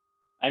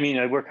 I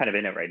mean, we're kind of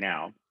in it right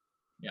now.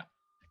 Yeah.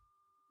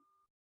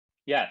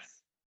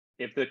 Yes.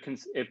 If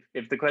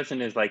the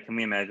question is like, can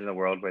we imagine a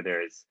world where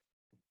there's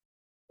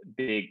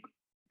big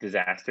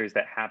disasters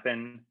that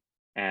happen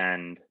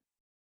and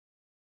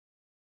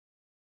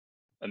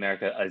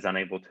America is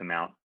unable to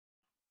mount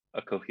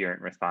a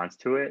coherent response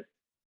to it?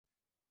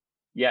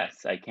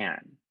 Yes, I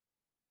can,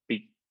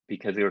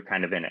 because we were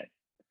kind of in it,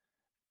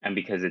 and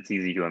because it's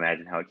easy to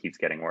imagine how it keeps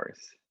getting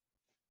worse.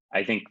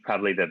 I think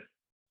probably the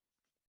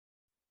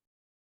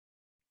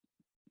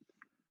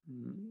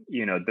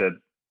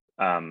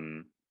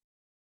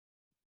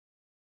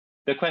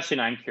question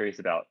I'm curious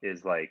about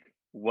is like,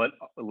 what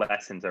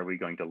lessons are we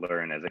going to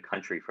learn as a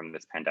country from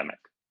this pandemic?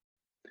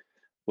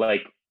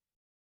 Like,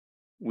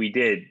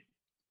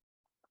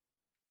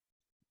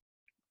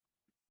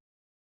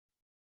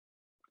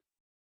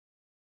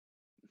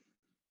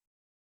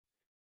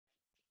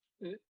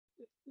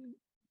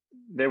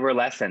 there were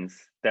lessons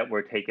that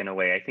were taken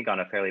away, I think, on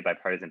a fairly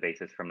bipartisan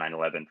basis from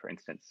 9/11, for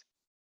instance,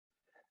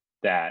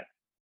 that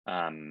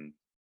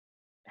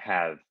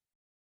have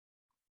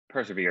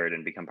persevered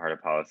and become part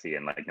of policy,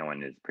 and like no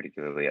one is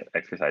particularly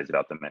exercised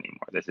about them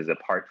anymore. This is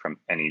apart from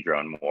any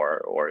drone war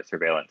or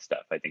surveillance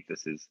stuff. I think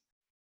this is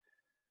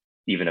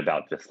even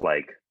about just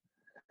like,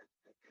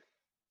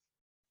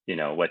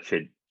 what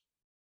should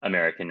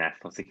American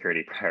national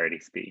security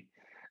priorities be?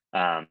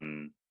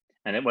 And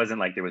it wasn't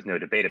like there was no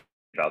debate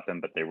about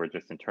them, but they were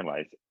just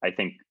internalized. I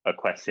think a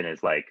question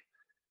is like,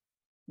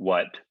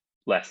 what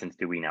lessons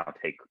do we now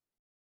take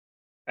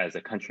as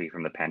a country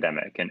from the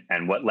pandemic?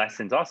 And what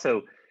lessons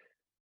also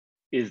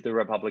is the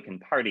Republican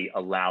Party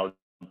allowed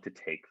to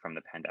take from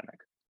the pandemic?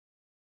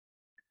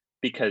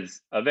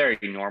 Because a very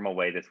normal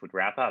way this would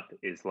wrap up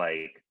is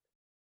like,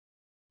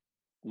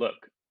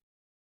 look,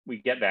 we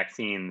get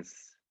vaccines,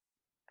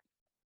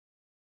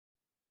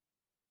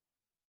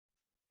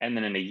 and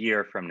then in a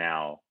year from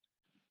now,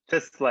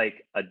 just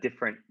like a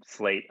different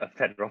slate of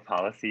federal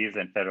policies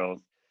and federal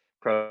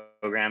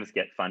programs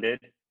get funded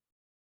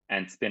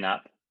and spin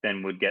up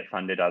than would get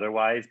funded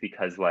otherwise,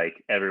 because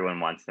like everyone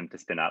wants them to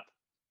spin up,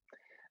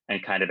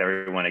 and kind of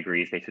everyone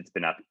agrees they should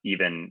spin up,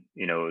 even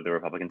the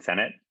Republican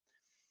Senate,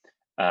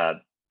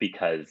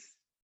 because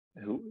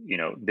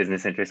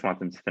business interests want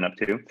them to spin up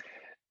too.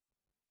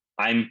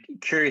 I'm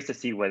curious to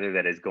see whether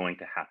that is going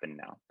to happen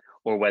now,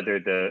 or whether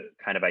the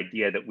kind of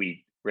idea that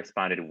we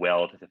responded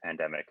well to the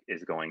pandemic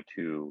is going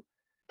to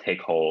take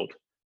hold,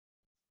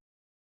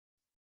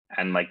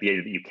 and like the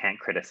idea that you can't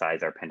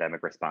criticize our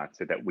pandemic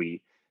response, or that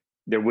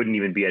there wouldn't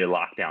even be a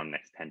lockdown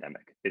next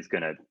pandemic is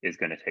gonna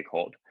take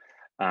hold.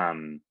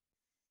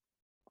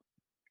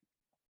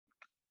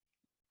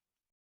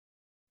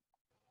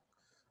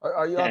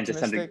 Are you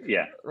optimistic?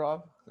 Yeah.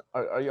 Rob?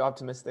 Are you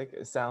optimistic?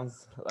 It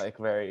sounds like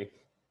very.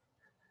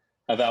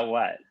 About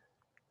what?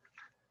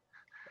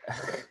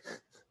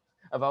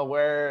 About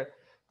where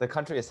the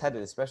country is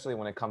headed, especially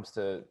when it comes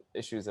to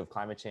issues of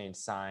climate change,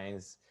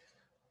 science,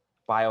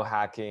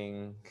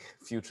 biohacking,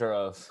 future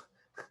of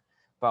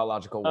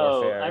biological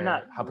warfare. I'm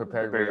not how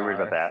prepared very we worried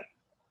are. about that.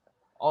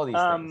 All these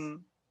things.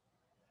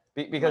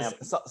 Because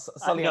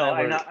Sully and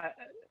I were.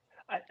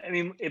 I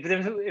mean, if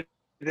there's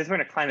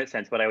in a climate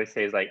sense, what I always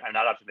say is like, I'm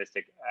not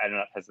optimistic, I'm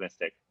not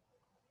pessimistic.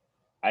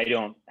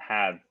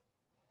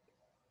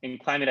 In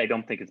climate, I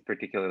don't think it's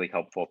particularly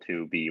helpful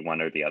to be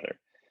one or the other.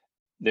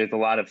 There's a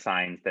lot of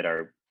signs that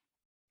are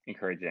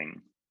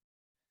encouraging.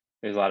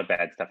 There's a lot of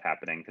bad stuff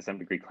happening. To some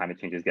degree, climate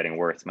change is getting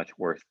worse, much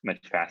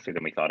faster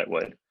than we thought it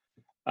would.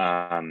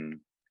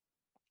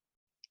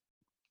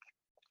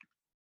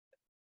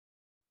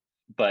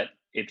 But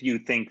if you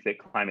think that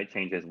climate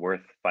change is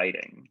worth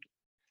fighting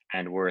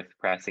and worth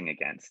pressing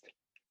against,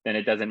 then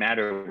it doesn't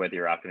matter whether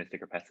you're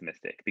optimistic or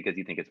pessimistic, because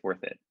you think it's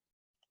worth it.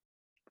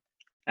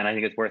 And I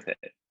think it's worth it.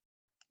 I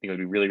think it would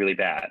be really, really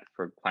bad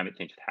for climate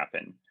change to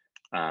happen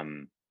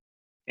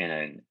in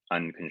an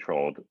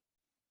uncontrolled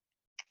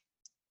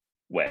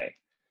way,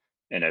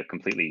 in a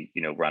completely,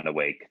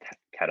 runaway,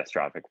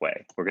 catastrophic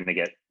way. We're going to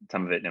get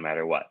some of it no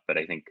matter what. But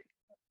I think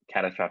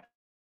catastrophic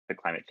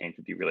climate change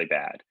would be really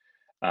bad.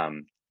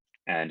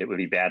 And it would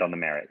be bad on the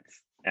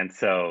merits. And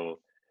so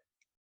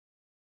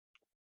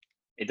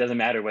it doesn't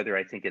matter whether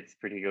I think it's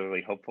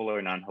particularly hopeful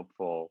or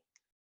non-hopeful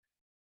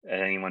at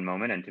any one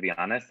moment. And to be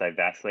honest, I've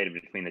vacillated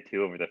between the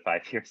two over the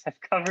 5 years I've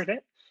covered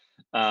it.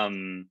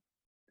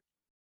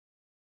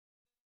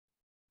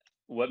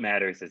 What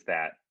matters is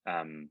that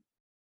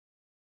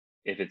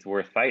if it's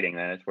worth fighting,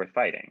 then it's worth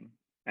fighting.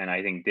 And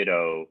I think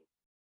ditto,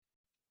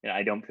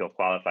 I don't feel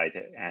qualified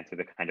to answer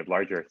the kind of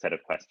larger set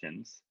of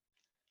questions.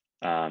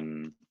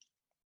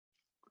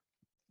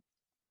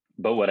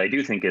 But what I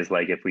do think is,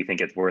 like, if we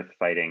think it's worth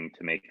fighting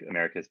to make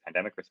America's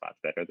pandemic response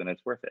better, then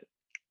it's worth it.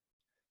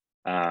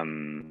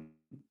 And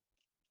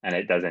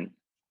it doesn't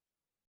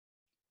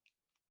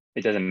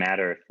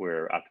matter if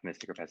we're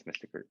optimistic or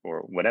pessimistic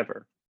or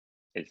whatever.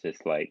 It's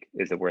just like,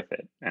 is it worth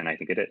it? And I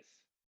think it is.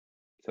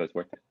 So it's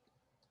worth it.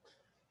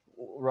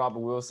 Rob,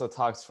 we also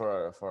talked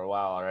for a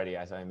while already.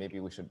 I thought maybe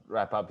we should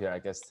wrap up here. I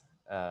guess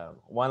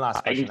one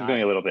last question. I can keep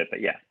going a little bit,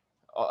 but yeah.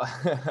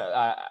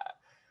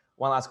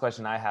 One last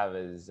question I have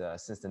is,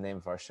 since the name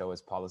of our show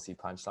is Policy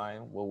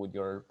Punchline, what would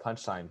your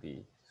punchline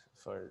be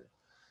for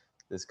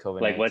this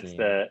COVID-19? Like, what's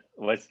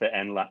the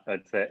end?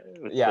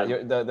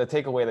 The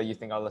takeaway that you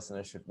think our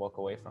listeners should walk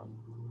away from?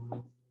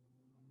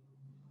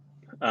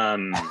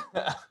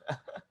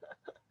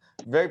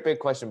 Very big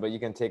question, but you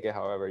can take it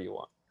however you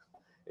want.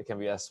 It can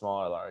be as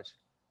small or large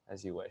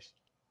as you wish.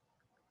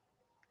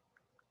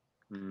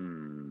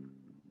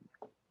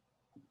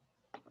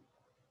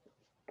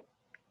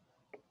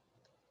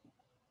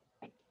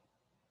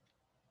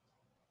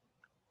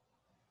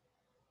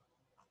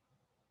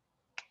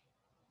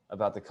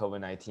 About the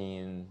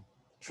COVID-19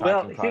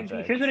 tracking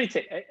project. Here's what I'd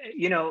say.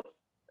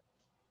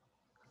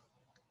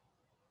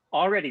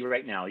 Already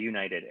right now,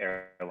 United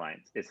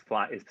Airlines is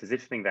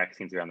positioning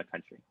vaccines around the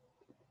country.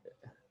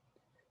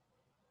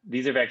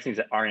 These are vaccines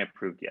that aren't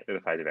approved yet. They're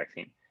the Pfizer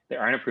vaccine. They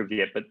aren't approved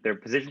yet, but they're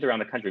positioned around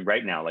the country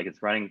right now, like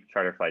it's running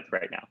charter flights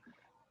right now,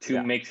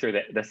 to make sure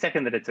that the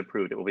second that it's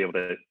approved, it will be able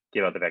to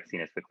give out the vaccine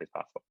as quickly as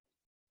possible.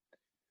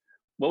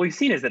 What we've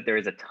seen is that there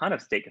is a ton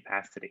of state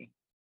capacity.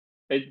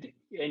 And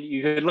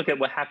you could look at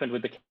what happened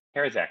with the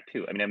CARES Act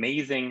too. I mean,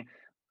 amazing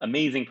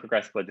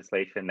progressive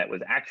legislation that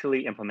was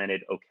actually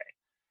implemented okay.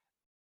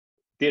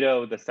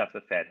 Ditto the stuff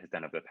the Fed has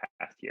done over the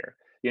past year.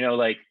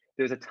 Like,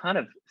 there's a ton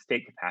of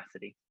state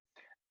capacity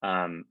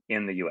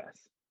in the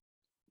US.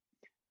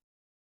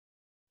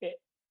 It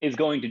is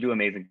going to do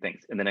amazing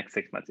things in the next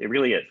 6 months. It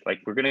really is.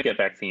 Like, we're going to get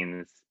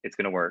vaccines. It's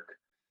going to work.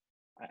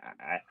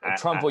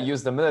 Trump will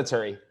use the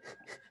military.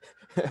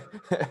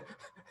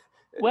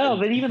 Well,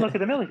 but even look at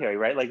the military,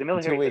 right? Like, the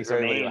military 2 weeks,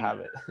 everybody will have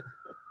it.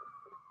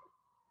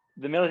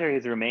 The military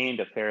has remained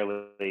a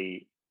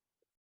fairly.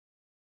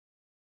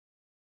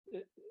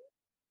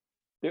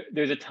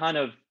 There's a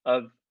ton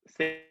of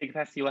state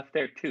capacity left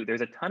there too.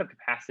 There's a ton of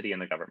capacity in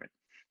the government.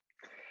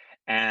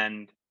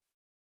 And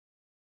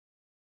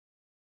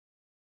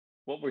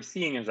what we're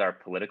seeing is our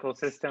political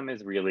system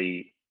is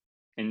really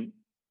in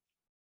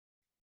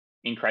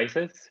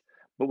crisis,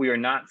 but we are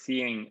not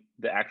seeing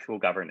the actual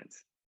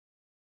governance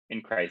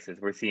in crisis.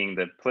 We're seeing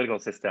the political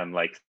system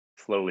like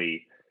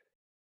slowly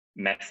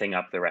messing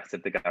up the rest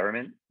of the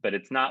government, but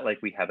it's not like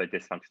we have a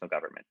dysfunctional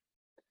government.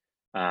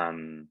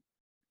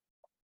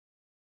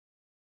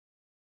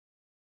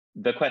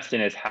 The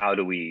question is, how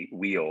do we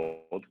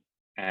wield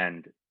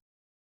and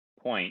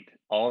point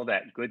all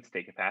that good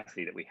state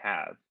capacity that we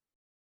have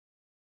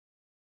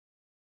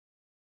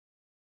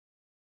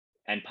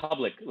and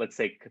public, let's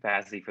say,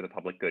 capacity for the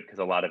public good, because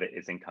a lot of it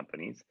is in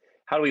companies.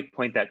 How do we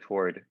point that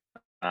toward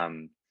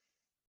helping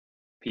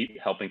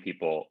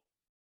people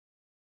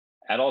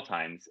at all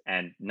times,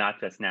 and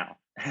not just now,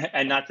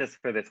 and not just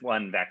for this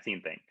one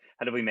vaccine thing?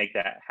 How do we make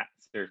that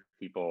serve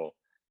people,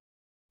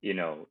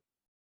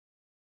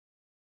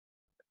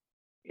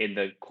 in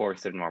the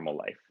course of normal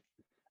life?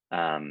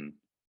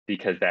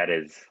 Because that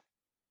is,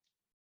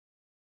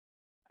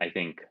 I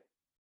think,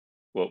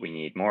 what we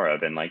need more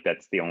of, and like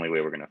that's the only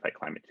way we're going to fight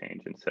climate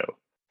change. And so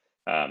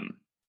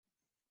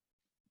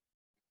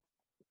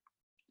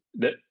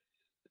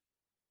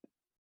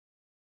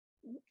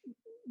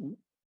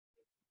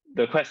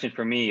the question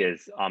for me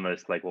is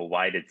almost like, well,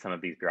 why did some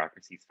of these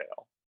bureaucracies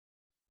fail?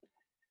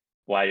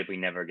 Why did we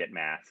never get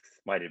masks?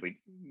 Why did we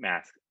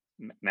mass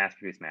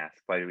produce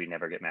masks? Why did we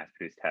never get mass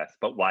produced tests?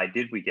 But why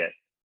does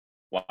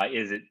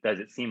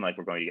it seem like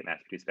we're going to get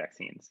mass produced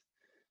vaccines?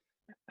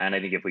 And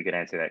I think if we could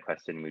answer that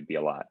question, we'd be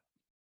a lot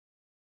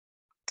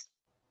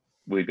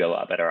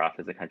better off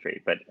as a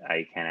country, but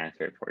I can't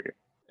answer it for you.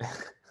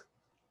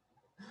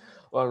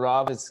 Well,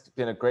 Rob, it's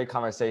been a great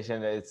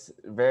conversation. It's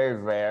very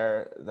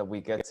rare that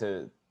we get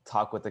to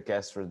talk with the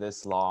guests for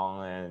this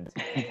long and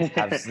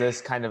have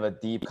this kind of a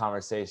deep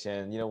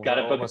conversation. Got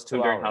to book almost 2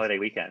 hours during holiday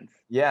weekends.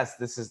 Yes,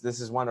 this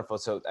is wonderful.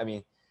 So, I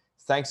mean,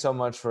 thanks so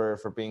much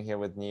for being here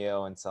with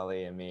Neo and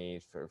Sully and me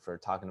for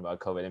talking about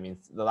COVID. I mean,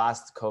 the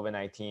last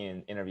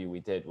COVID-19 interview we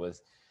did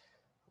was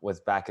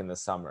back in the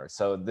summer.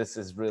 So this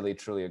is really,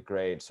 truly a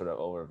great sort of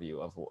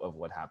overview of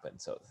what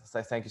happened. So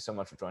thank you so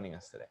much for joining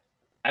us today.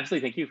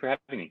 Absolutely. Thank you for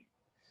having me.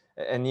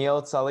 And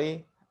Neil,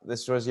 Sully,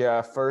 this was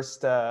your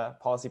first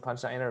Policy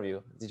Punchline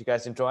interview. Did you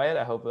guys enjoy it?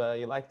 I hope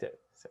you liked it.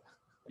 So.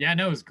 Yeah,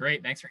 no, it was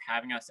great. Thanks for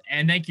having us.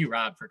 And thank you,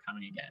 Rob, for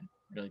coming again.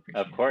 Really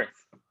appreciate it. Of course.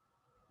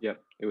 Yeah,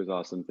 it was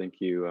awesome.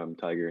 Thank you,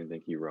 Tiger, and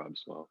thank you, Rob,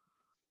 as well.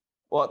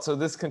 Well, so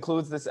this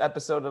concludes this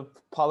episode of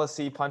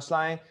Policy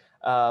Punchline.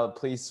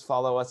 Please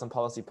follow us on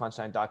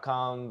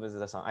policypunchline.com.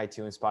 Visit us on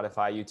iTunes,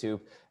 Spotify, YouTube.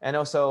 And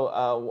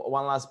also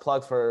one last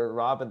plug for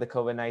Rob and the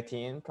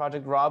COVID-19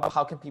 project. Rob,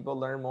 how can people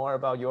learn more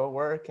about your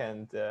work?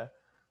 And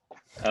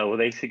well,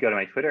 they should go to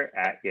my Twitter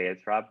at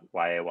YayItsRob,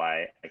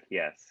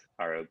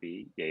 YayItsRob,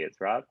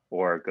 YayItsRob,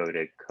 or go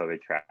to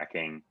COVID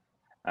Tracking.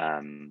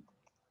 And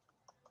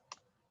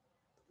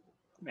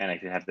I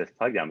should have this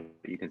plug down,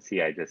 but you can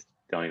see I just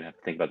don't even have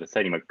to think about the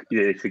site anymore.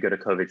 They should go to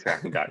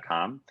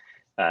covidtracking.com.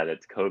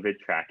 That's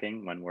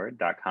covidtracking, one word,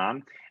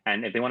 .com.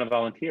 And if they want to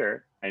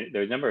volunteer,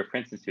 there's a number of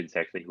Princeton students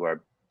actually who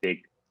are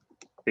big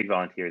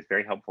volunteers,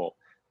 very helpful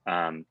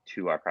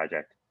to our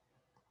project.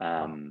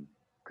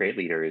 Great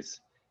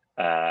leaders.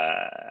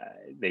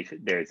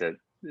 There's a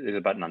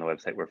button on the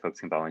website where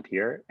folks can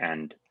volunteer,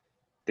 and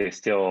there's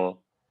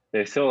still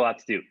a lot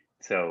to do.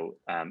 So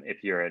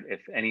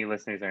if any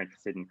listeners are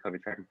interested in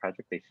COVID Tracking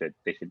Project, they should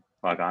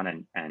log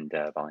on and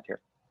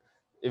volunteer.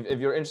 If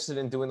you're interested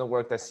in doing the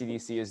work that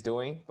CDC is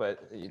doing,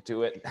 but you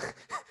do it,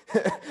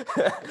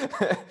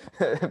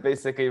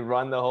 basically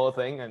run the whole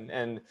thing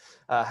and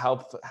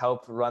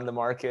help run the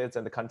markets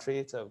and the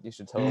country. So you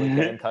should totally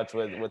get in touch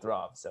with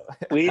Rob. So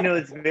well,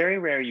 it's very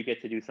rare you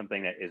get to do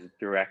something that is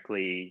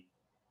directly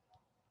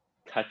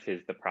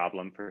touches the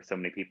problem for so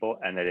many people,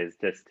 and that is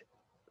just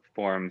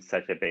forms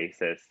such a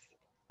basis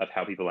of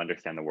how people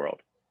understand the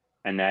world.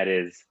 And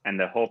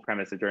the whole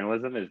premise of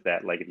journalism is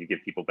that, like, if you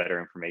give people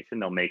better information,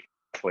 they'll make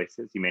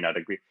choices. You may not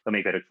agree. They'll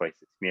make better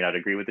choices. You may not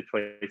agree with the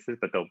choices,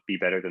 but they'll be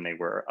better than they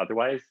were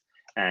otherwise.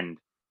 And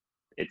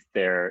it's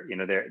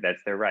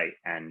that's their right.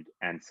 And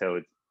so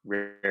it's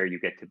rare you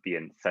get to be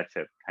in such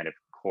a kind of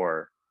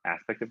core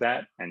aspect of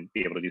that and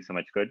be able to do so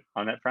much good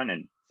on that front.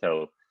 And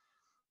so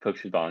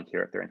folks should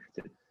volunteer if they're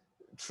interested.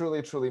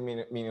 Truly, truly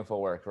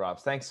meaningful work, Rob.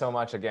 Thanks so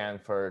much again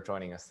for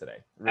joining us today.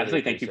 Really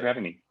absolutely. Thank you for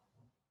having me.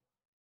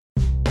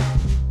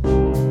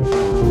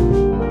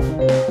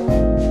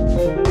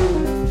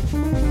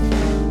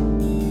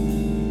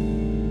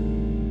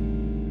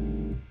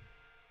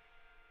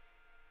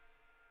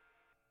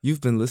 You've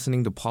been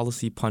listening to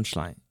Policy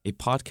Punchline, a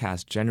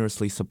podcast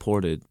generously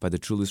supported by the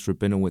Julius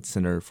Rabinowitz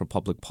Center for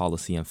Public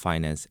Policy and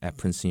Finance at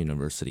Princeton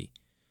University.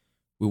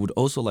 We would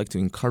also like to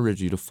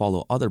encourage you to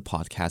follow other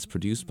podcasts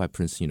produced by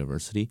Princeton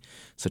University,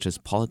 such as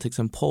Politics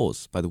and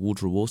Polls by the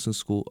Woodrow Wilson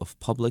School of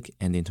Public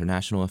and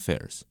International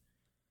Affairs.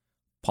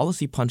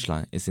 Policy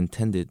Punchline is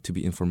intended to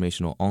be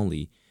informational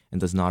only and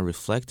does not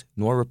reflect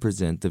nor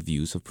represent the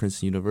views of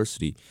Princeton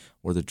University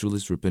or the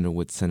Julius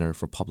Rabinowitz Center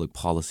for Public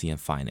Policy and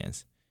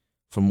Finance.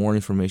 For more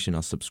information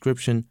on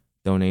subscription,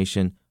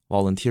 donation,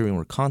 volunteering,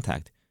 or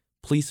contact,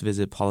 please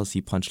visit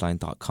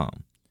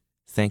policypunchline.com.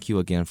 Thank you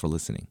again for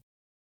listening.